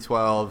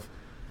 2012.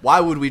 Why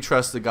would we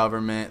trust the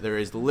government? There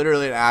is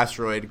literally an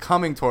asteroid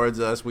coming towards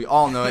us. We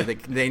all know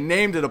it. They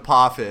named it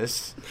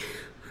Apophis.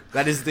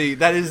 That is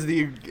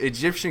the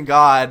Egyptian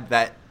god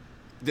that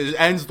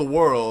ends the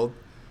world.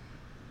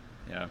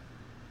 Yeah.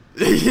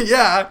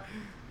 Yeah.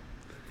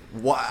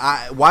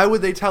 Why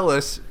would they tell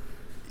us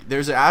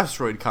there's an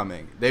asteroid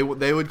coming? They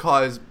would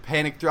cause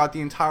panic throughout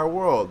the entire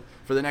world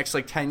for the next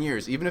 10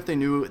 years. Even if they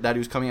knew that he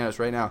was coming at us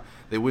right now,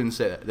 they wouldn't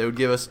say that. They would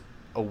give us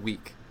a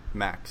week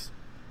max.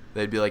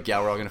 They'd be like, yeah,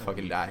 we're all gonna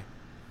fucking die.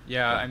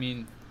 Yeah, I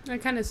mean, I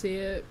kind of see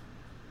it.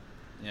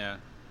 yeah.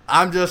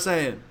 I'm just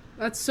saying.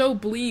 That's so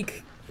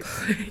bleak.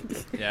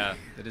 Yeah,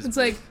 it is. It's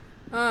like,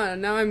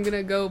 now I'm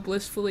gonna go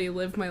blissfully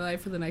live my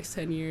life for the next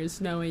 10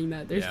 years, knowing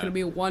that there's Yeah. gonna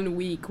be 1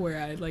 week where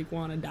I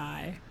want to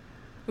die.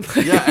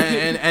 Yeah,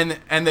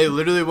 and they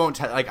literally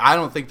won't I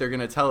don't think they're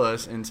gonna tell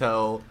us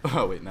until.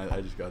 Oh wait, no,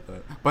 I just got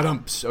that. But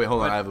wait,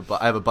 hold on.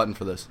 I have a button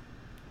for this.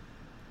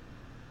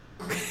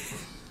 Did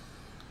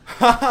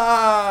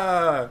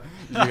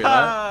you hear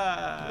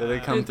that? Did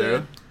it come It through?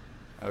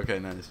 did. Okay,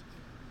 nice.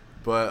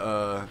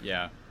 But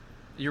Yeah,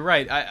 you're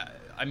right.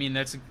 I mean,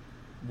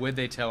 would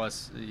they tell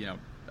us?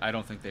 I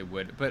don't think they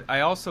would. But I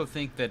also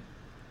think that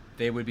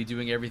they would be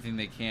doing everything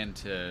they can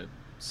to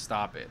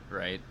stop it,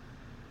 right?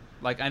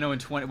 Like I know in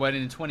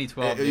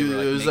 2012 It they were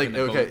like was making like,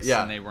 the okay, boats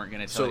yeah. and they weren't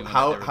going to tell So anyone that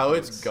how they were how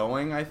it's boats.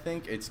 going, I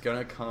think it's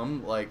gonna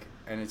come like,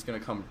 and it's gonna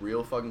come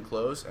real fucking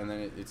close, and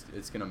then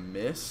it's gonna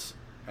miss,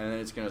 and then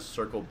it's gonna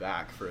circle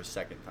back for a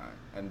second time,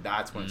 and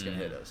that's when it's gonna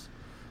hit us.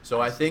 So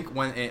I think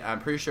I'm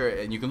pretty sure,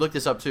 and you can look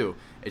this up too.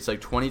 It's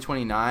like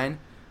 2029.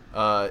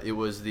 It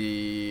was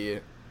the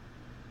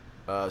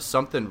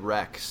something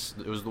Rex.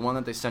 It was the one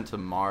that they sent to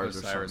Mars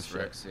Osiris or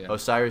something. Rex, yeah.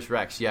 Osiris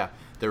Rex. Yeah,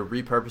 they're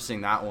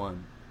repurposing that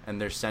one, and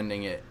they're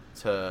sending it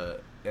to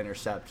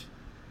intercept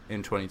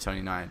in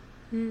 2029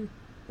 when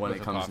With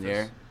it comes Apophis.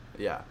 near.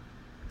 Yeah,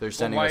 they're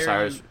sending why are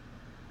Osiris. you-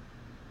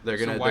 They're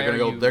So gonna why are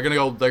you- they're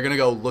gonna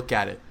go look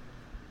at it.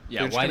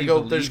 Yeah, They're just why gonna do you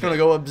go. They're just gonna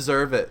believe go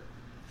observe it.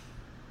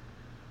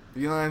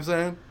 You know what I'm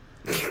saying?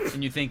 it?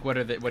 And you think what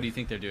do you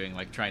think they're doing?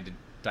 Like trying to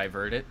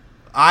divert it?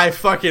 I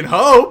fucking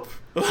hope.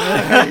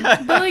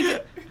 But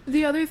like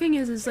the other thing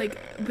is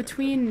like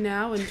between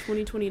now and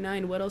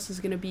 2029, what else is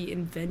gonna be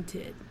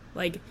invented?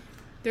 Like,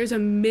 there's a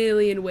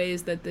million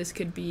ways that this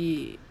could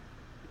be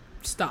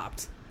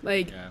stopped.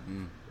 Like,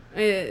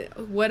 Yeah.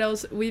 what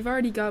else? We've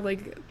already got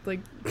like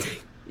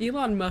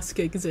Elon Musk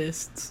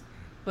exists.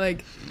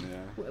 Like,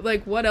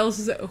 like what else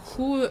is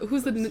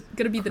who's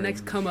gonna be the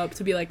next come up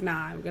to be like,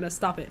 nah, I'm gonna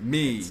stop it.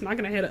 Me. It's not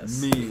gonna hit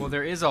us. Me. Well,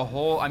 there is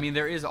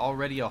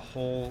already a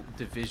whole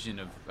division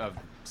of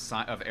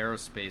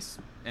aerospace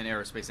and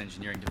aerospace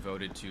engineering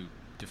devoted to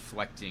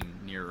deflecting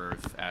near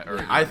Earth.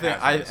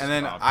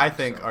 I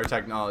think our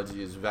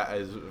technology is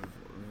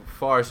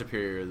far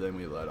superior than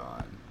we let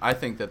on. I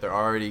think that they're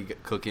already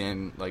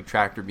cooking like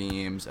tractor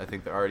beams. I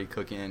think they're already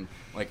cooking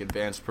like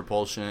advanced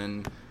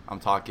propulsion. I'm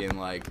talking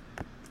like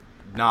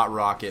not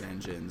rocket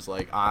engines,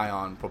 like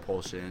ion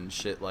propulsion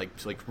shit, like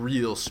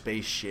real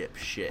spaceship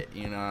shit.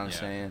 You know what I'm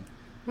saying?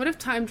 What if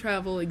time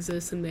travel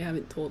exists and they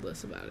haven't told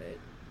us about it?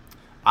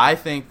 I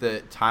think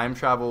that time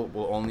travel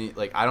will only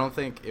I don't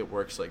think it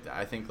works like that.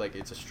 I think like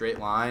it's a straight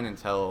line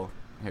until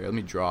here. Let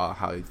me draw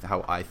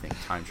how I think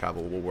time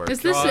travel will work. Is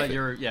this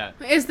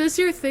Is this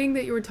your thing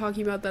that you were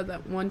talking about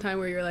that one time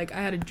where you're like,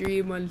 I had a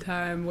dream one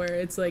time where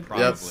it's like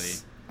probably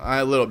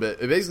a little bit.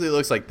 It basically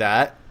looks like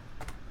that.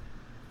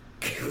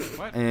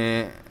 What?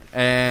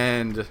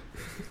 And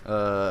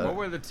what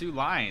were the two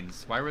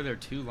lines? Why were there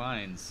two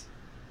lines?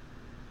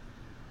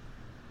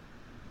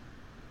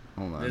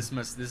 Hold on. This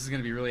is going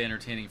to be really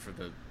entertaining for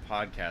the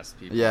podcast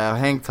people. Yeah,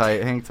 hang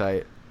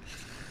tight.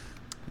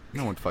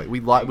 No one fight. We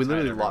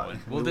literally lie.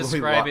 We'll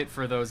describe it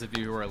for those of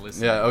you who are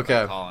listening. Yeah, okay.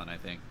 Like Colin, I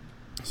think.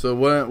 So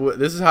what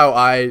this is how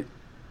I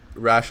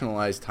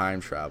rationalize time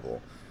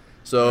travel.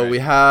 So Right. we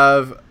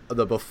have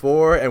the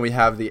before and we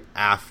have the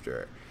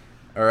after.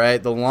 All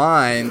right, the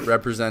line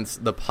represents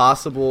the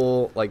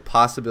possibility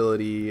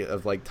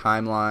of like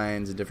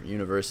timelines and different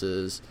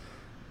universes.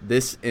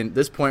 This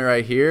point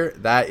right here,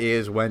 that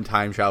is when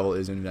time travel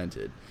is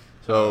invented.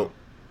 So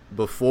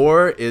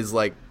before is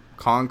like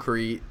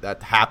concrete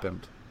that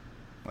happened,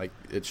 like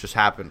it's just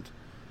happened.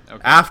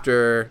 Okay.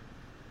 After,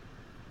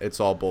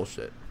 it's all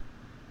bullshit.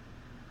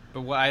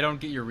 But what I don't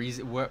get your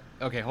reason.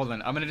 Okay, hold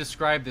on. I'm going to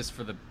describe this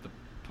for the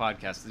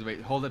podcast.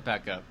 Wait, hold it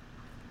back up.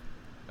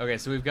 Okay,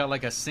 so we've got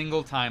like a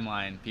single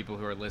timeline, people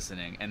who are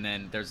listening, and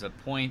then there's a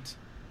point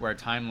where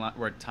time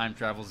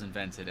travel is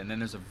invented, and then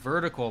there's a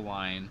vertical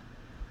line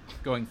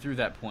going through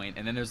that point,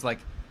 and then there's like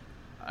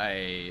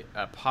a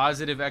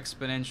positive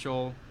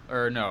exponential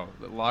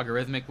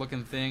logarithmic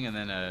looking thing, and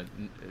then a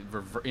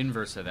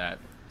inverse of that.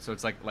 So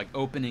it's like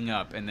opening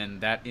up, and then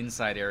that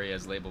inside area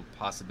is labeled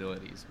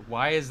possibilities.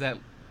 Why is that?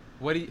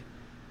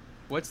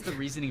 What's the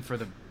reasoning for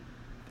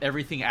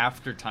everything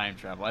after time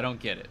travel? I don't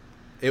get it.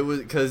 It was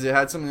because it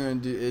had something to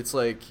do. It's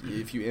like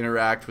if you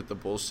interact with the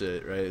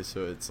bullshit, right?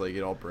 So it's like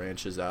it all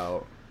branches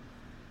out.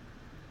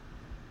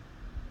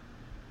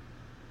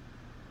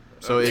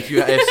 So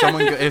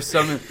if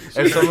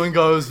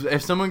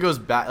someone goes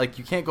back, like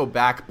you can't go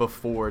back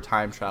before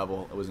time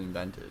travel was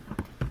invented.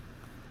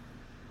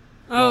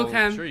 Oh, Well,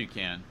 okay. Sure, you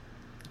can.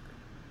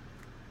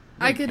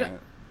 I could. Okay,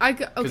 I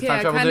kind of see time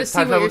what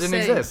travel you're didn't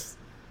saying. exist.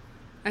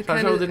 Time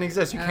travel didn't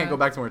exist. You can't go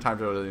back to where time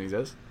travel didn't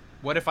exist.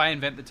 What if I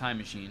invent the time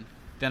machine?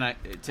 Then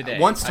today.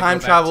 Once I time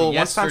go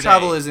back to travel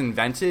yesterday. is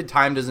invented,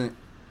 time doesn't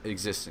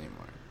exist anymore.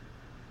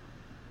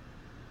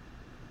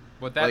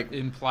 What that like-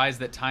 implies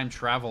that time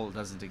travel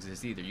doesn't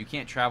exist either. You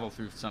can't travel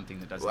through something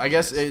that doesn't. I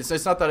guess exist.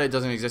 it's not that it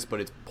doesn't exist, but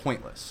it's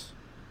pointless.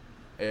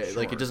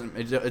 Like Sure.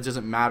 it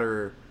doesn't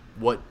matter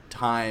what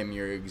time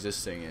you're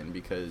existing in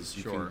because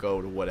you Sure. can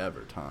go to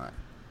whatever time.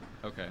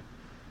 Okay.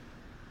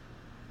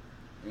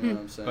 You know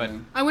what I'm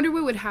saying? I wonder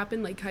what would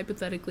happen, like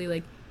hypothetically,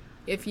 like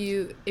if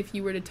you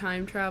were to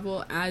time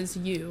travel as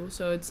you,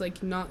 so it's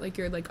like not like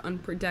you're like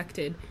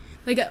unprotected.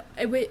 Like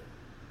I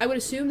would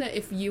assume that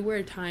if you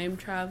were time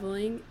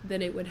traveling,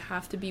 then it would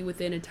have to be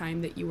within a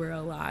time that you were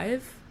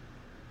alive.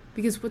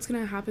 Because what's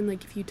gonna happen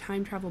like if you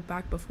time travel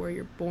back before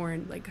you're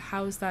born? Like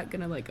how is that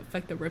gonna like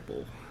affect the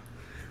ripple?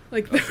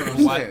 Like That's what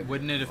I'm Why saying.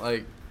 wouldn't it?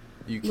 Like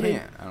You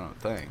can't. I don't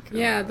think.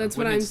 Yeah, that's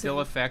what I'm saying. Would it still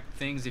affect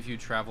things if you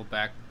travel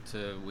back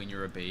to when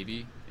you're a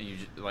baby, and you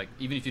like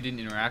even if you didn't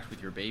interact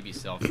with your baby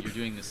self, you're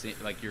doing the same.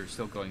 Like you're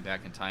still going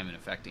back in time and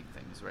affecting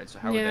things, right? So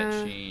how would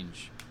that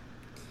change?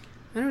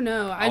 I don't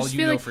know. All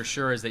you know for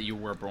sure is that you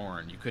were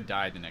born. You could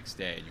die the next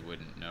day, and you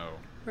wouldn't know.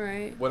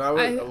 Right.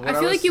 I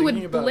feel like you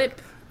would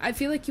blip. I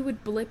feel like you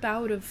would blip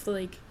out of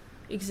like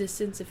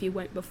existence if you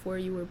went before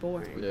you were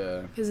born.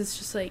 Yeah. Because it's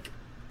just like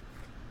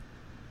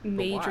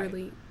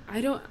majorly. I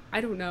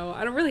don't know.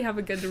 I don't really have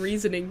a good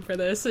reasoning for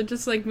this. It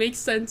just like makes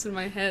sense in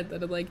my head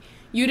that like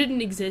you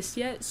didn't exist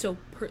yet, so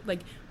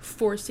like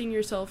forcing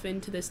yourself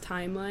into this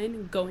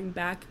timeline, going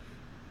back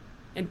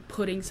and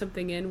putting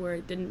something in where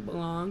it didn't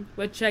belong,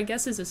 which I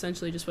guess is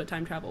essentially just what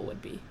time travel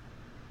would be.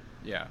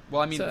 Yeah.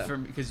 Well, I mean,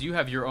 because you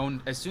have your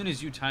own. As soon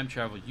as you time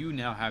travel, you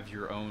now have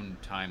your own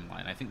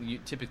timeline. I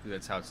think typically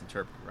that's how it's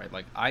interpreted, right?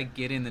 Like I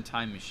get in the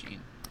time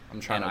machine. I'm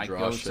trying to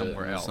draw shit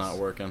somewhere else. It's not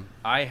working.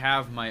 I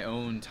have my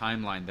own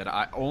timeline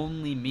that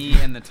only me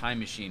and the time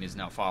machine is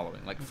now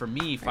following. Like for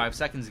me, 5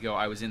 seconds ago,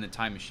 I was in the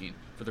time machine.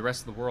 For the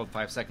rest of the world,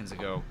 5 seconds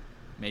ago,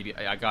 maybe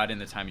I got in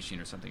the time machine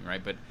or something,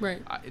 right? But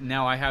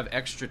now I have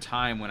extra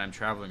time when I'm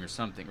traveling or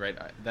something, right?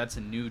 That's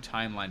a new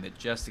timeline that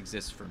just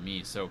exists for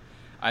me. So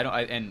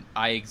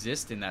I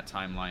exist in that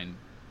timeline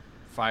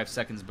 5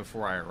 seconds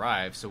before I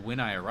arrive. So when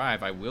I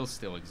arrive, I will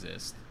still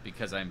exist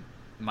because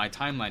my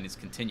timeline is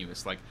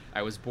continuous. Like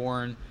I was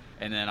born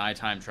and then I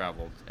time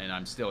traveled and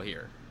I'm still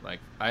here. Like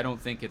I don't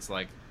think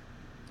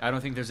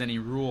there's any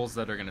rules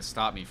that are going to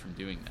stop me from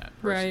doing that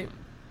personally. Right.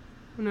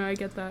 No, I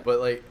get that. But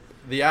like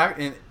the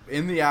act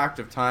in the act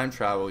of time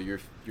travel, your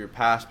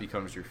past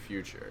becomes your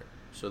future.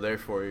 So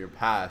therefore your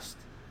past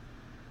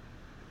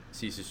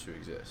ceases to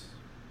exist.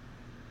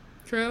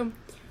 True.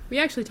 We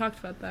actually talked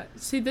about that.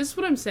 See, this is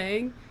what I'm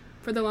saying.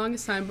 For the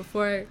longest time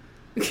before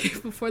the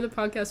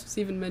podcast was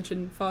even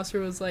mentioned, Foster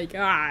was like,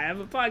 I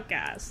have a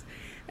podcast.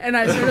 And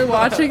I started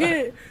watching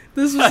it.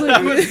 This was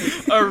like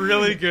a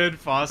really good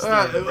Foster.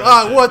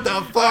 What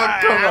the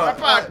fuck? Come on. I have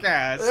a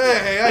podcast.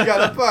 Hey, I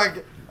got a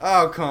podcast.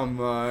 Oh, come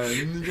on.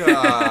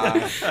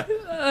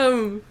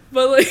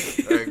 But like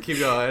keep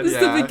going. This is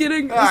the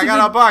beginning. I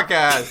got a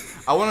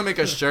podcast. I want to make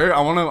a shirt.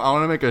 I want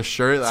to make a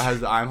shirt that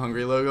has the I'm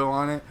Hungry logo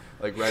on it.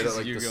 Like right at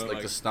like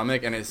the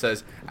stomach, and it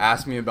says,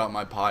 "Ask me about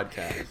my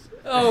podcast."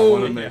 Oh,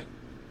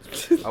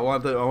 I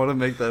want to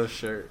make that a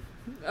shirt.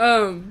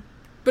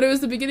 But it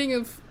was the beginning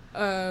of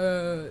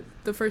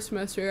the first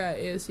semester at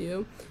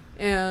ASU,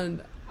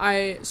 and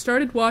I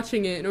started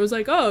watching it, and it was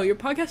like, "Oh, your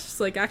podcast is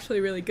like actually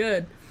really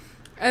good."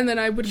 And then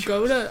I would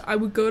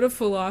go to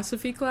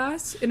philosophy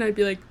class, and I'd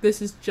be like,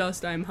 "This is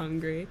just I'm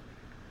hungry."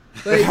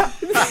 Like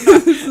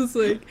this is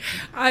like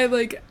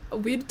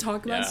we'd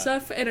talk about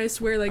stuff, and I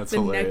swear like that's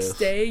the hilarious. Next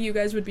day you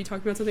guys would be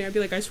talking about something. I'd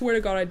be like, I swear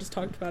to God, I just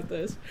talked about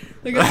this.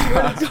 Like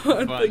I swear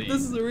to God, like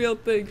this is a real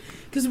thing.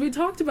 Because we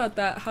talked about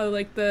that, how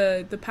like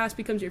the past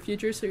becomes your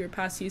future, so your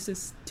past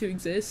ceases to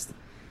exist.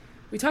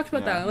 We talked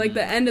about that at like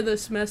the end of the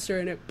semester,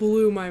 and it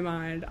blew my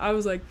mind. I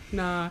was like,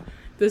 nah,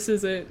 this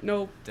isn't.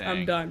 Nope,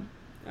 I'm done.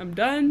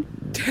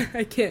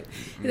 I can't.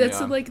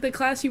 That's like the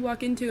class you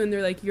walk into and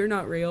they're like, you're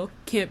not real.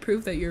 Can't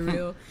prove that you're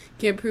real.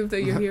 Can't prove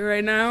that you're here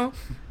right now.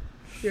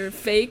 You're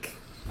fake.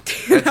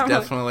 That's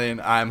definitely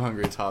an I'm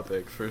Hungry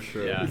topic for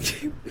sure. Yeah.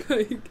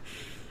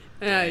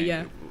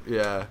 Yeah.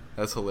 Yeah,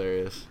 that's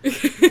hilarious.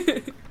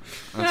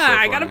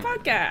 I got a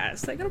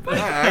podcast. I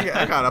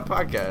got a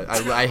podcast.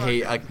 I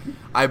hate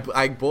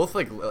I both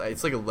like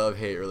it's like a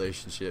love-hate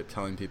relationship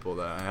telling people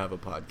that I have a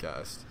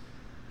podcast.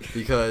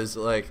 Because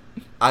like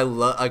I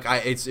love like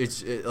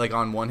it's like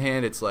on one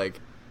hand it's like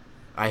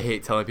I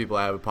hate telling people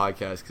I have a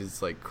podcast because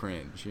it's like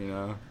cringe, you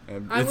know,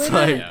 and it's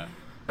like I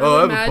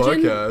have a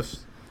podcast,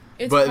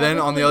 but then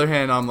on the other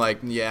hand I'm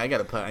like I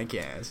got a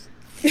podcast.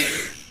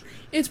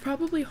 It's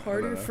probably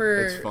harder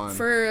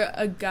for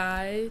a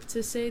guy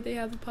to say they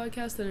have a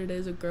podcast than it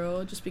is a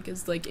girl, just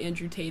because like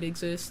Andrew Tate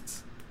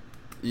exists.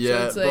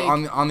 Yeah, so but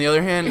like, on the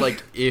other hand,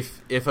 like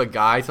if a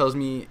guy tells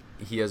me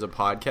he has a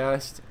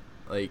podcast,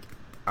 like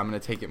I'm going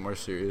to take it more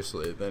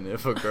seriously than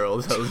if a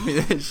girl tells me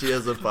that she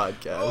has a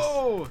podcast.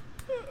 Oh!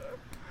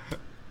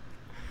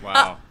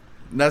 Wow.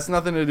 That's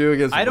nothing to do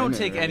against I don't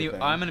take I'm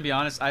going to be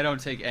honest, I don't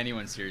take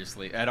anyone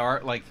seriously. At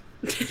our, like,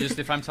 just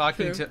if I'm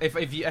talking to...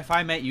 If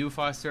I met you,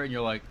 Foster, and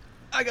you're like,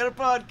 I got a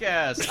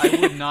podcast, I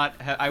would not...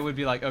 I would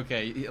be like,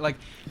 okay. Like,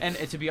 and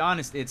to be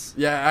honest, it's...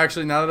 Yeah,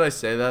 actually, now that I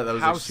say that, that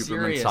was like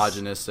super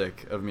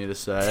misogynistic of me to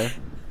say.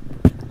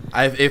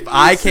 If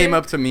I came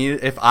up to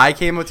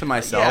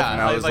myself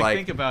and I was like,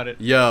 think about it.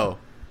 Yo,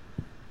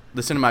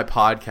 listen to my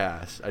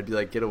podcast, I'd be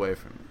like, get away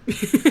from me.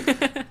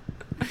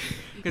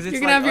 Because you're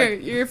gonna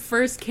have your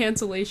first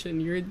cancellation.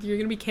 You're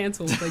gonna be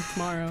canceled like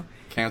tomorrow.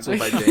 Canceled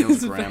by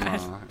Daniel's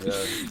grandma.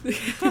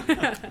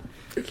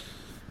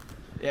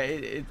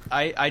 Yeah.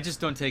 I just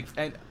don't take.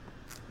 Like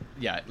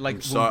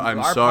I'm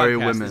our sorry,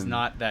 podcast women. is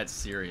not that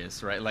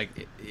serious, right?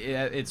 Like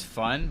it's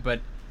fun, but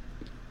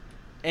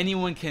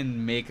anyone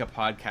can make a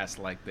podcast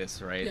like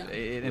this, right? Yeah.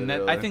 And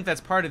I think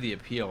that's part of the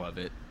appeal of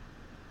it.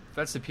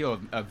 that's the appeal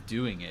of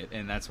doing it,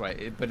 and that's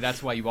why. But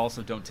that's why you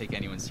also don't take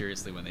anyone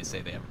seriously when they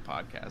say they have a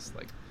podcast.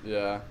 Like,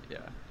 yeah. Yeah.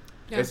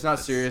 It's not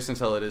serious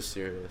until it is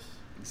serious.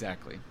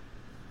 Exactly.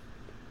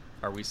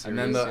 Are we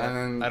serious? And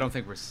then I don't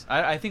think we're.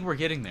 I think we're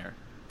getting there.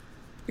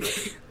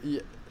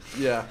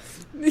 Yeah.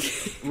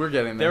 We're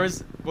getting there.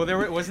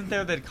 Wasn't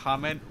there that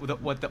comment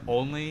what the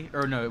only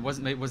or no it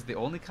wasn't, it was the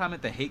only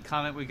comment, the hate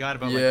comment we got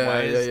about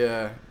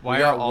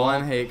why are all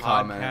one hate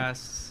comment.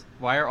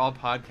 Why are all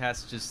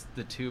podcasts just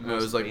the two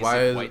most basic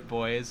white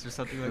boys or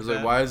something like that? It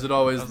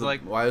was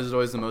like, why is it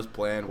always the most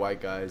bland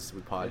white guys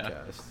with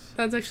podcasts? Yeah.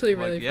 That's actually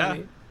really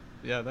funny.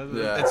 Yeah,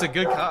 it's a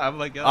good I'm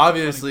like,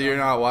 obviously you're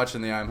not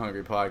watching the I'm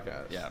Hungry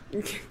podcast. Yeah.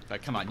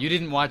 Like, come on, you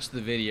didn't watch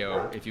the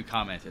video if you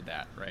commented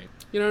that, right?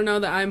 You don't know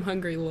the I'm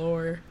Hungry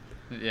lore.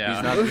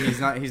 Yeah.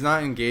 He's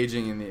not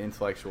engaging in the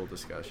intellectual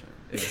discussion.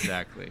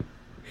 Exactly.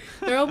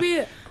 There'll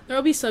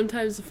be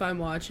sometimes if I'm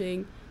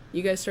watching,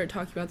 you guys start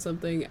talking about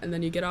something and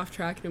then you get off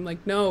track and I'm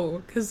like,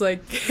 no, because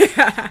like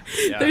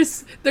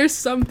there's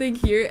something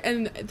here,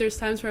 and there's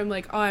times where I'm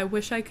like, oh, I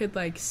wish I could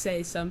like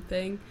say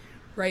something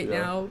right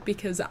now,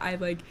 because I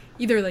like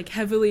either like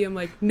heavily I'm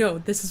like, no,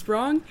 this is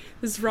wrong,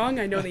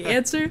 I know the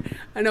answer,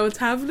 I know what's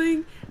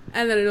happening,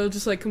 and then it'll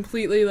just like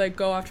completely like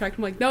go off track.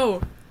 I'm like,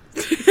 no.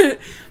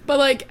 But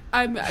like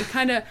I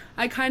kind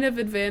of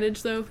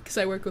advantage though, because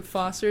I work with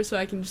Foster, so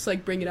I can just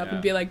like bring it up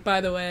and be like, by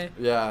the way,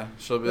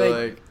 she'll be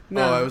like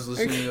no. Oh, I was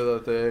listening to the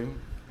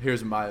thing,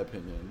 here's my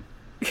opinion.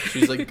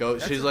 She's like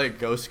she's like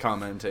ghost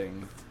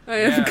commenting. I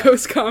am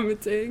ghost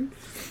commenting,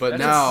 but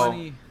now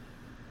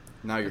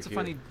you're It's a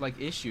funny like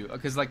issue,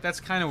 because like that's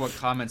kind of what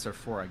comments are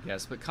for, I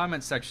guess. But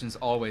comment sections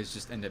always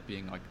just end up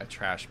being like a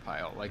trash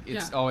pile. Like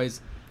it's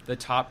always the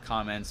top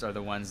comments are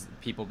the ones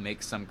that people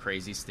make some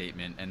crazy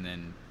statement, and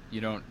then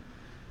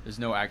there's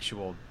no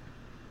actual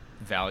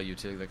value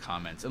to the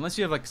comments unless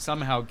you have like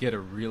somehow get a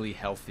really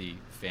healthy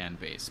fan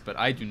base. But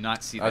I do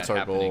not see that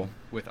happening goal.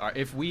 With our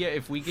if we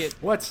get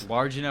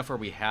large enough where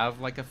we have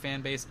like a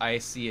fan base, I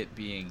see it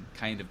being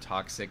kind of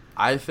toxic.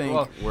 I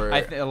think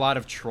a lot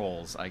of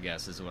trolls, I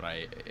guess, is what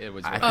I think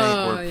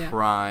we're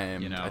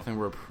primed. I think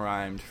we're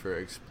primed for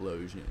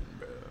explosion,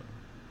 bro.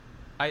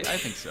 I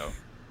think so.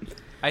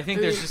 I think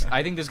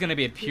there's going to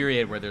be a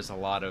period where there's a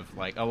lot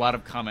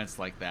of comments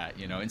like that,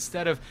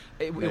 instead of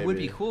it would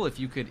be cool if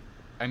you could.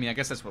 I mean, I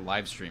guess that's what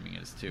live streaming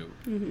is too.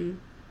 Mm-hmm.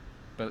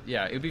 But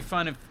yeah, it'd be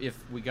fun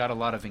if we got a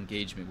lot of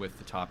engagement with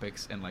the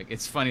topics, and like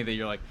it's funny that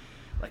you're like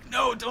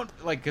no, don't,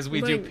 like, because we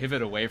do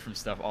pivot away from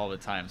stuff all the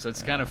time. So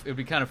it's it'd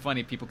be kind of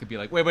funny. People could be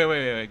like,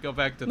 wait, go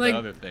back to the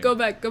other thing. Go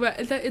back.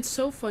 It's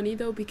so funny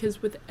though,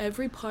 because with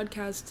every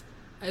podcast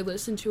I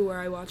listen to or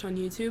I watch on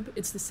YouTube,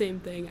 it's the same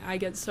thing. I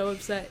get so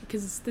upset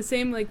because it's the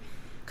same like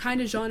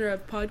kind of genre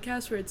of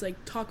podcast where it's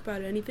like talk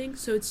about anything.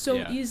 So it's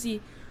so easy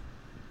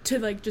to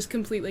like just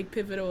completely like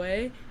pivot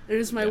away, and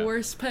it's my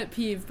worst pet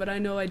peeve, but I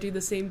know I do the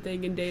same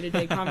thing in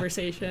day-to-day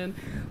conversation.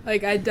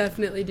 Like I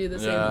definitely do the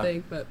same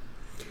thing, but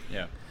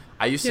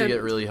I used to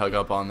get really hung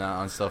up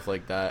on stuff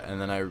like that, and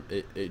then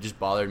it just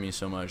bothered me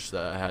so much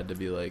that I had to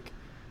be like,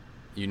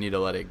 you need to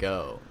let it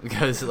go,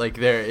 because like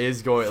there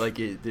is going like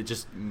it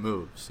just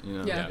moves,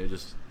 it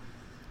just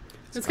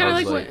it's kind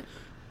of like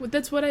what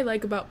that's what I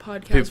like about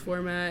podcast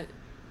format.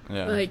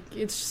 Like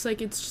it's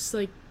just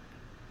like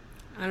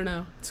I don't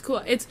know. It's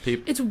cool.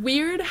 It's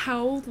weird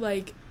how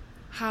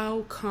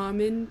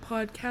common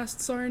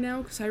podcasts are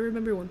now, because I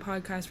remember when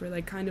podcasts were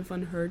like kind of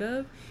unheard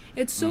of.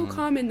 It's so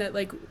common that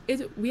like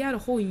we had a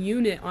whole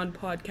unit on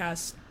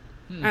podcasts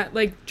at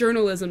like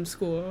journalism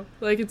school.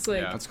 Like it's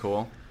like that's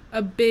cool.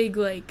 A big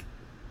like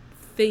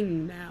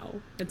thing now.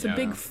 It's a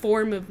big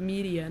form of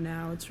media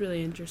now. It's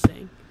really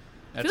interesting.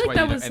 That's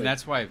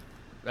why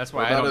that's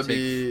why I don't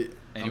take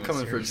I'm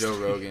coming for Joe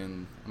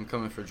Rogan. I'm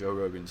coming for Joe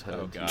Rogan's head.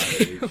 Oh god.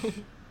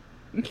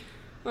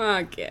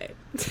 Okay.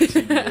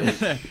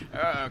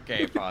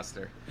 Okay,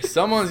 Foster.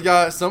 Someone's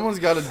got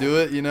to do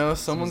it,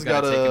 Someone's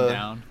got to take him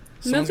down.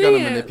 Someone's got to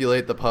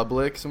manipulate the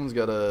public. Someone's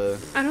got to.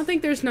 I don't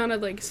think there's not a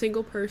like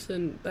single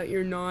person that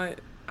you're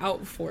not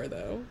out for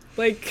though.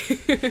 Like.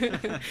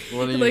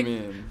 What do you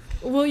mean?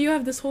 Well, you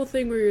have this whole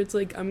thing where it's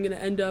like, I'm gonna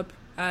end up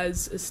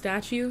as a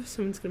statue.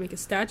 Someone's gonna make a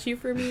statue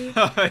for me.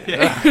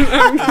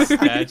 A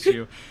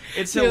statue.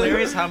 It's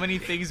hilarious how many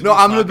things. No,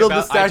 I'm gonna build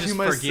the statue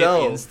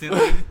myself.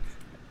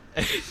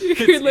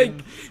 You're like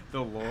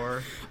the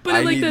lore.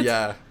 But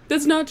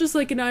that's not just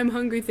like an I'm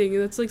hungry thing.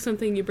 That's like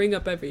something you bring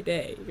up every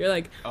day. You're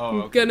like,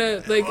 I'm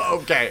gonna like.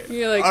 Okay.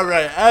 You're like, all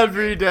right,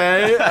 every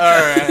day. All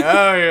right.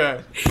 Oh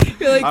yeah.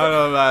 You're like, I don't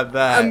know about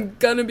that. I'm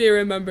gonna be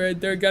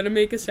remembered. They're gonna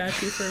make a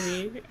statue for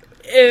me,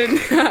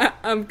 and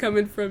I'm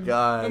coming for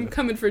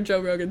Joe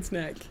Rogan's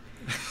neck.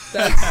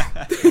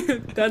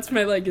 That's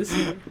my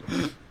legacy.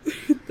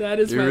 That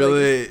is my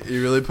legacy.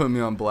 You really put me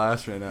on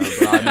blast right now.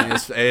 But I mean,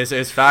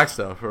 it's facts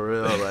though, for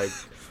real. Like,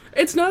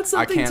 it's not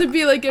something to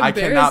be like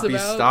embarrassed about. I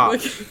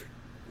cannot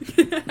be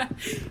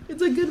stopped.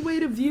 It's a good way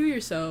to view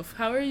yourself.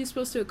 How are you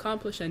supposed to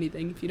accomplish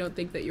anything if you don't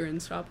think that you're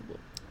unstoppable?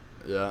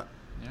 Yeah.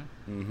 Yeah.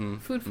 Mm-hmm.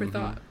 Food for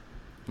thought.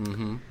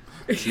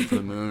 Mm-hmm. Shoot for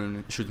the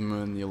moon. Shoot the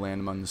moon. You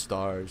land among the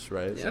stars.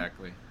 Right.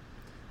 Exactly.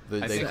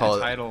 They think call the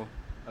it. title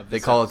of They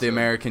this call it the episode-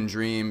 American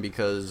Dream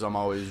because I'm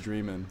always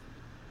dreaming.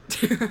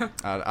 I don't.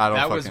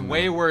 That was fucking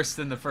way know. worse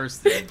than the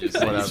first thing. Just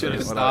you Whatever, should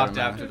have whatever, stopped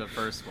man. after the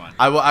first one.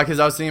 Because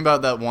I was thinking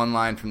about that one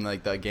line from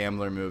like that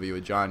Gambler movie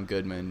with John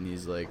Goodman. And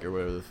he's like, or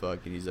whatever the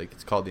fuck, and he's like,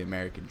 it's called the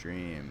American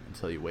Dream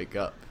until you wake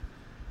up.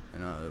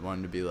 And I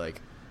wanted to be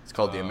like, it's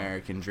called the Oh.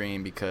 American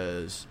Dream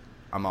because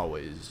I'm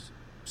always.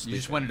 You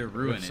just wanted to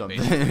ruin it, something.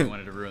 basically. You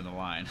wanted to ruin the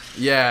line.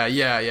 Yeah.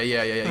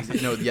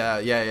 No,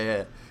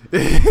 yeah.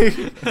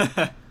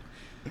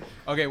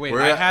 Okay, wait.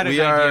 We're I at- had an we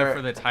idea are-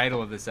 for the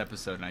title of this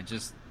episode, and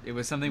it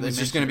was something we It's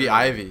just mentioned gonna be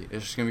earlier. Ivy.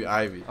 It's just gonna be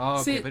Ivy. Oh,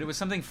 okay, See- but it was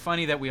something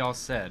funny that we all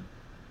said.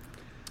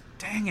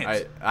 Dang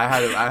it. I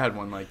had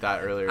one like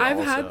that earlier.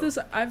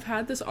 I've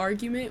had this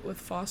argument with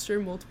Foster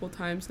multiple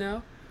times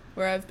now,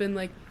 where I've been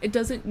like, it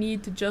doesn't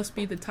need to just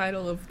be the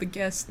title of the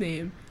guest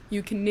name.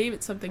 You can name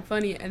it something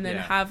funny and then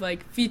Yeah. have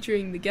like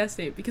featuring the guest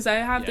name, because I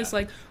have this Yeah.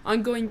 like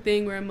ongoing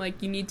thing where I'm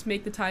like, you need to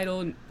make the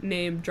title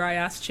name Dry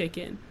Ass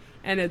Chicken,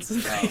 and it's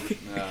like,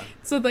 Yeah.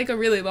 it's like a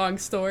really long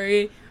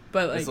story,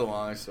 but like It's a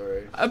long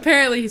story.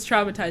 apparently he's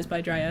traumatized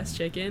by Dry Ass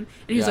Chicken,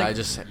 and he's Yeah,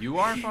 like, You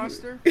are,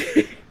 Foster?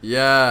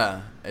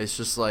 Yeah, it's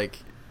just like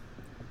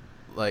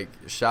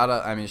shout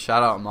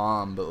out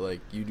mom, but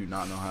like you do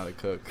not know how to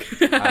cook.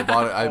 I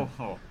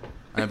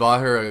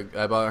bought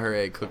her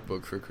a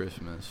cookbook for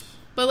Christmas.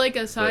 but like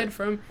aside But-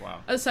 from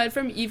Wow.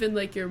 even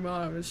like your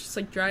mom, it's just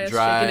like Dry Ass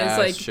Dry Chicken is ass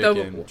like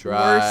chicken, the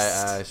dry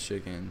worst. ass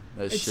chicken.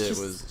 That It's shit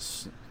just-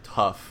 was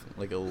tough,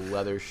 like a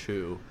leather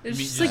shoe. It's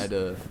mean just I like had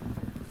to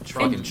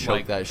From, fucking choke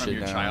like, that from shit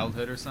your down.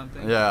 childhood or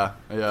something? Yeah.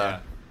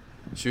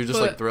 She would just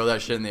like But- throw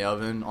that shit in the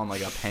oven on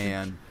like a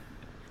pan,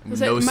 Was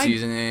no that my-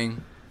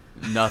 seasoning,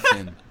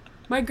 nothing.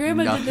 my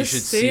grandma No, did you the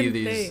should see same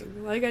these-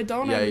 thing. Like I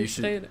don't Yeah, you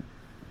should- understand it.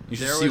 You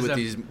should There see was what a-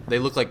 these. They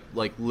look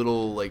like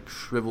little like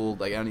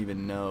shriveled. Like I don't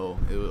even know.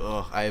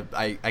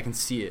 I can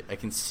see it. I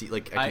can see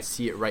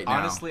it right now.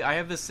 Honestly, I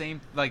have the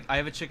same, like, I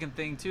have a chicken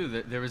thing, too.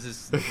 There was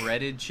this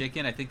breaded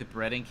chicken. I think the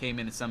breading came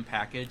in some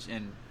package,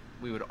 and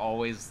we would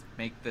always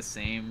make the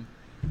same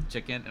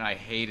chicken, and I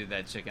hated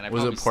that chicken.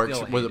 Was it pork?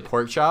 Was it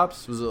pork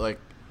chops? Was it like?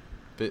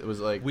 It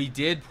was like. We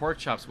did pork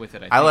chops with it,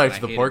 I think. I and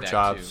liked the hated pork that,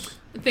 chops. too.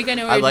 I think I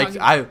know what I you're liked.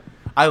 talking about.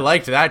 I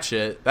liked that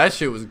shit. That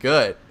shit was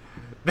good.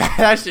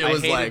 That shit I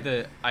was hated like.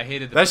 the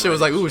That shit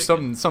was like, breaded ooh,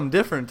 chicken. something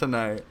different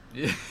tonight.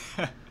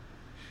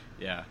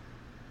 Yeah.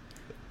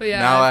 But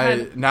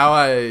yeah, Now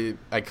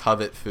I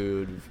covet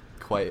food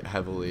quite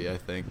heavily. I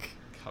think.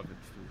 Covered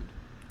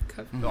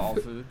food. All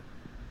food.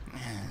 You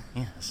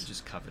Yes.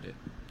 just covered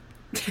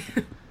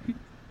it.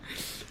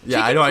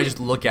 Yeah, I know. I just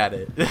look at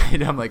it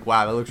and I'm like,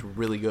 wow, that looks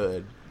really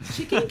good.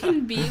 chicken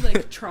can be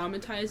like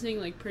traumatizing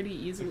like pretty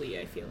easily.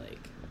 I feel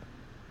like.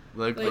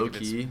 Like Like, low If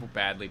key. it's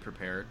badly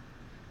prepared.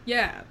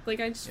 Yeah, like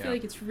I just Yeah. feel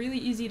like it's really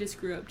easy to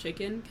screw up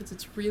chicken because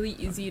it's really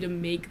easy to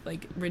make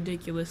like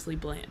ridiculously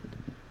bland.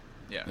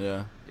 Yeah.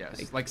 Yeah.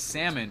 Yes. Like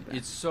salmon,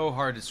 it's so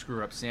hard to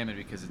screw up salmon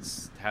because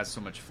it has so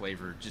much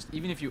flavor. Just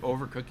even if you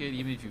overcook it,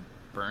 even if you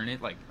burn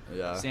it, like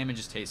Yeah. salmon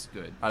just tastes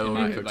good. I in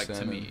my- overcooked like to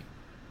salmon me.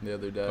 the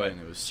other day, But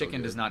and it was so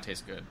chicken good. does not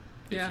taste good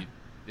Yeah.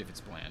 if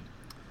it's bland.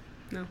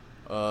 No.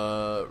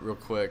 Real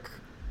quick,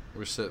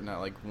 we're sitting at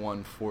like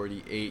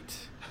 148.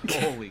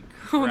 Holy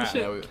Holy crap.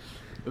 shit. Yeah,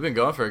 we've been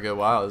going for a good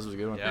while. This was a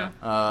good one.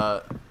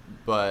 Yeah.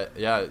 But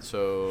yeah,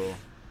 so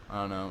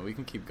I don't know. We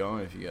can keep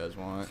going if you guys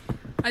want.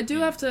 I do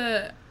have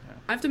to.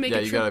 I have to make Yeah,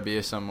 a you trip. gotta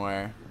be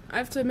somewhere. I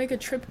have to make a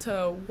trip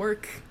to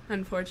work,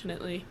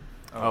 unfortunately,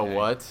 Oh, Okay.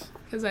 what?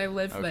 because I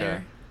live Okay.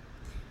 there.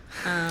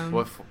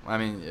 I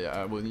mean,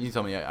 yeah. Well, you can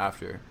tell me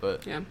after,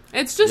 but Yeah,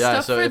 it's just Yeah,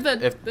 stuff so for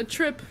if- the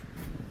trip.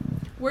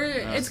 Where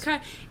Yeah.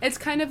 it's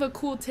kind of a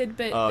cool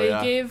tidbit. Oh, they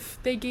yeah.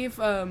 gave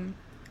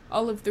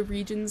all of the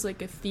regions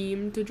like a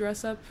theme to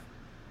dress up,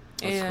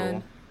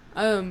 That's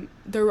and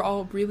they're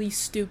all really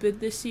stupid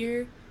this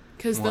year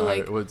because the Why?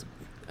 like What's-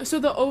 so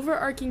the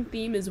overarching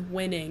theme is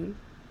winning,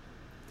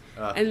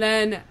 and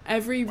then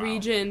every Wow.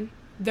 region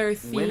their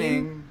theme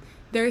winning.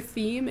 their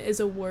theme is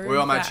a word We're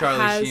all my that Charlie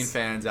has, Sheen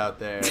fans out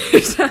there.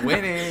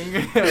 Winning,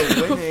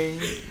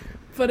 winning.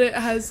 but it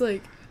has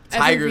like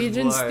Tiger's every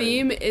region's blood.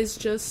 theme is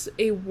just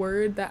a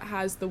word that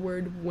has the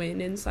word win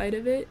inside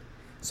of it.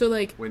 So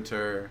like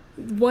Winter.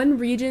 one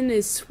region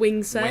is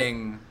swing set,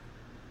 Wing.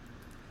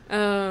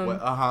 um,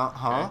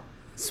 Huh?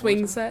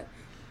 swing What? set,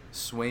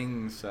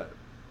 Swing set.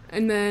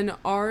 and then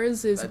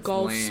ours is That's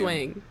golf lame.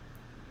 swing.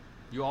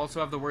 You also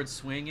have the word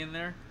swing in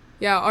there?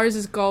 Yeah, ours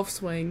is golf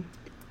swing.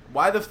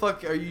 Why the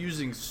fuck are you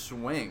using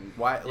swing?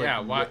 Why? Like, Yeah,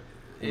 why-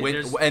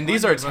 There's and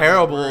these plenty are of other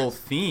terrible words.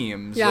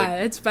 themes. Yeah, like,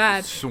 it's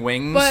bad.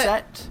 swing But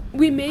set.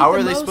 We made How the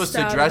are they most supposed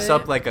to out of dress it.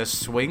 up like a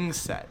swing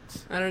set?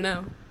 I don't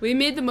know. We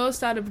made the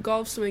most out of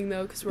golf swing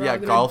though, because we're Yeah, all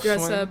gonna golf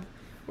dress swing? up.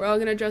 We're all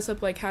gonna dress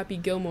up like Happy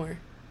Gilmore.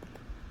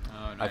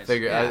 Oh, I nice.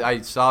 figured Yeah.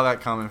 I saw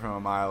that coming from a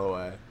mile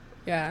away.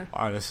 Yeah.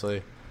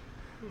 Honestly,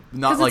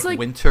 not 'Cause like, it's like-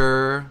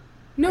 winter.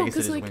 I No, guess it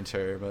because is like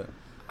winter, but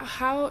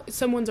how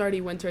someone's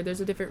already winter.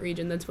 There's a different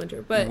region that's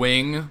winter, but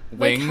wings.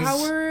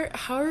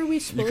 How are we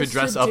supposed to You could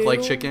dress up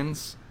like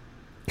chickens.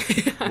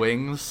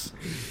 Wings.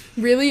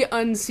 Really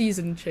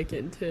unseasoned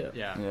chicken too.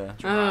 Yeah.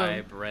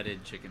 Dry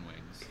breaded chicken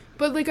wings.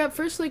 But like at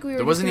first, like we were.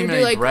 There wasn't even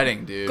any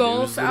breading, dude. Golf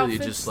it was literally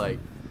outfits? just like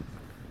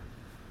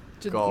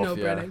Just golf. no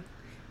Yeah. breading.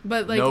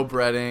 But like no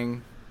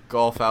breading,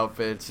 golf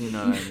outfits. You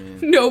know what I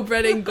mean? no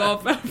breading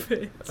golf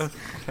outfits.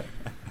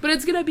 But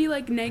it's gonna be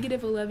like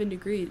 -11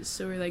 degrees,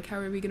 so we're like, how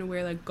are we gonna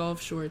wear like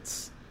golf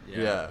shorts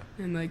Yeah.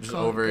 and like Just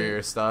call it over good?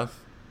 your stuff.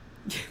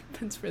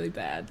 That's really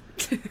bad.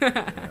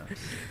 Yeah.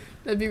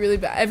 That'd be really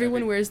bad.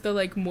 Everyone wears the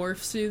like morph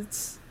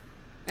suits,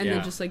 and Yeah.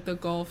 then just like the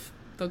golf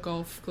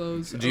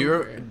clothes.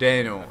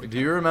 Daniel? Do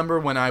you remember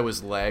when I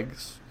was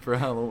legs for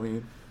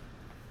Halloween?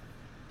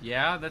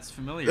 Yeah, that's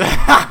familiar.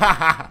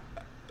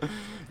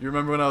 You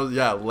remember when I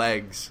was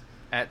legs?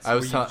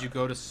 Did you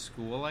go to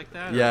school like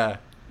that? Yeah.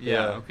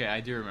 Yeah. Okay,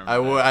 I do remember.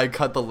 I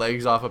cut the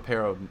legs off a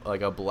pair of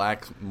like a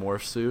black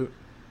morph suit,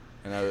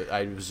 and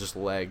I was just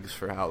legs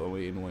for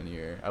Halloween one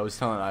year. I was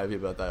telling Ivy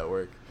about that at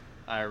work.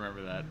 I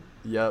remember that.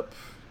 Yep.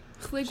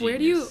 Like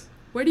Genius.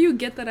 where do you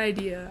get that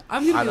idea?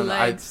 I'm gonna I be don't know.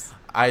 legs.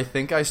 I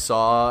think I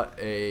saw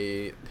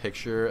a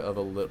picture of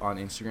on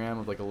Instagram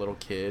of like a little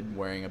kid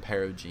wearing a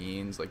pair of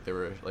jeans, like they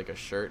were like a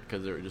shirt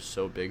because they were just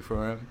so big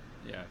for him.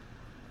 Yeah.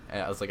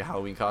 And it was like a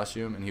Halloween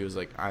costume, and he was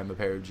like, "I'm a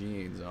pair of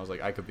jeans," and I was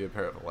like, "I could be a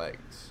pair of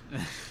legs."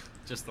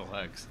 Just the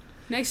legs.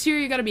 Next year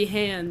you gotta be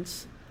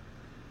hands.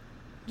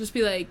 Just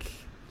be like,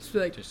 Just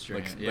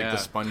Like yeah. the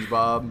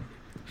SpongeBob.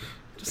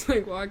 just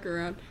like walk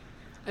around.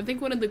 I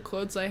think one of the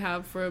quotes I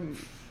have from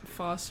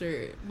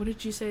Foster. What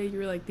did you say? You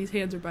were like, these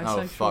hands are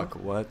bisexual. Oh fuck!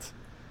 What?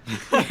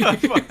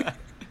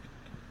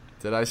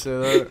 Did I say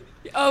that?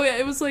 Oh yeah,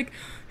 it was like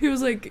he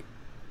was like,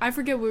 I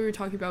forget what we were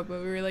talking about,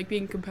 but we were like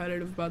being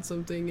competitive about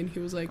something, and he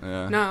was like,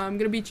 Yeah. "Nah, I'm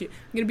gonna beat you.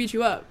 I'm gonna beat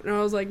you up." And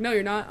I was like, "No,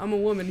 you're not. I'm a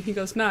woman." And he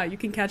goes, "Nah, you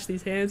can catch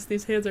these hands.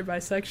 These hands are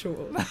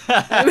bisexual."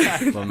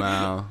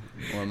 Lamau.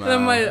 And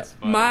then That's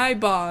funny.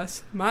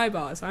 my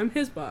boss, I'm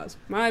his boss.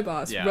 My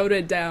boss Yeah. wrote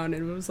it down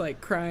and was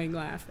like crying,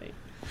 laughing.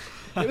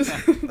 It was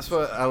That's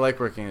what I like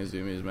working at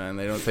Zoomies, man.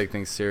 They don't take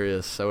things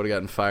serious. I would have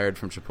gotten fired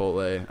from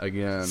Chipotle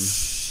again.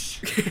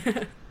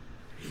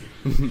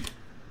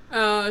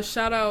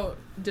 Shout out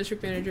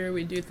district manager.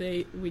 We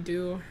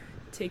do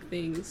take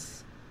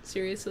things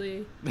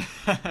seriously.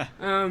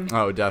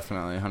 Oh,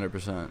 definitely,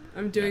 100%.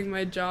 I'm doing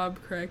my job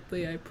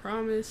correctly, I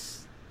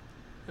promise.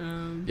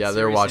 Yeah, they're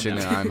Serious watching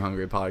enough. the I'm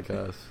Hungry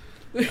podcast.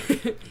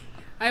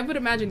 I would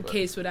imagine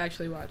Case would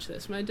actually watch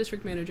this. My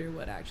district manager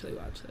would actually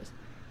watch this.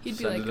 He'd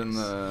be Send like, it in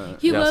the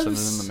He send it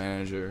loves- in the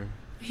manager.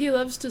 he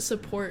loves to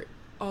support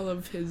all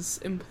of his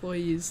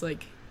employees'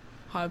 like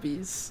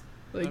hobbies.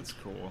 Like, That's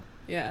cool.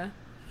 yeah,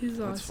 he's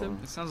That's awesome.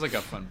 fun. It sounds like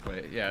a fun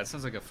play. Yeah, it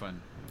sounds like a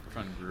fun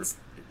group.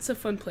 It's a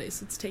fun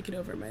place. It's taken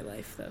over my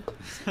life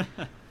though.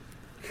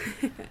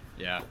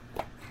 Yeah.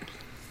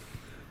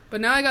 But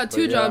now I got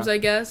two But yeah. jobs, I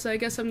guess. I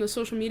guess I'm the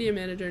social media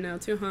manager now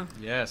too, huh?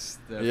 Yes,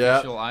 the Yeah.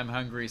 official I'm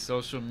Hungry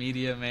social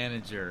media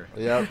manager.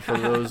 Yep. For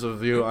those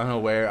of you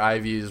unaware,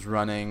 Ivy's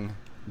running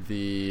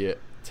the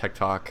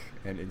TikTok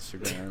and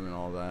Instagram and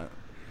all that.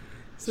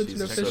 Such She's an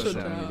the official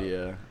social job.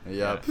 media.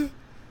 Yep. That's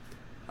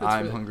I'm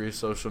really- Hungry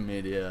social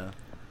media.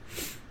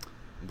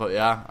 But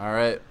yeah, all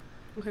right.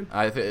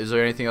 Okay, Is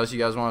there anything else you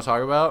guys want to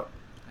talk about?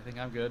 I think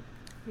I'm good.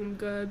 I'm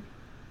good.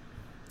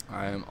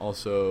 I am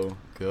also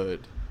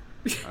good.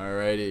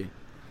 Alrighty.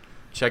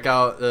 Check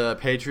out the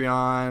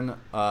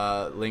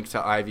Patreon. Link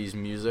to Ivy's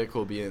music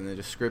will be in the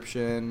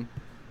description.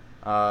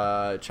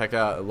 Check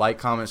out, like,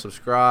 comment,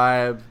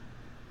 subscribe.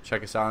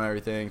 Check us out on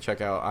everything.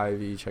 Check out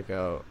Ivy. Check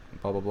out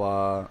blah,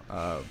 blah,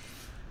 blah.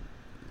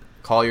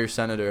 Call your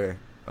senator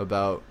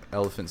about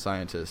elephant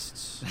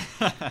scientists.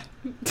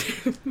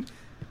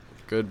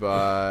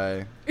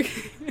 Goodbye.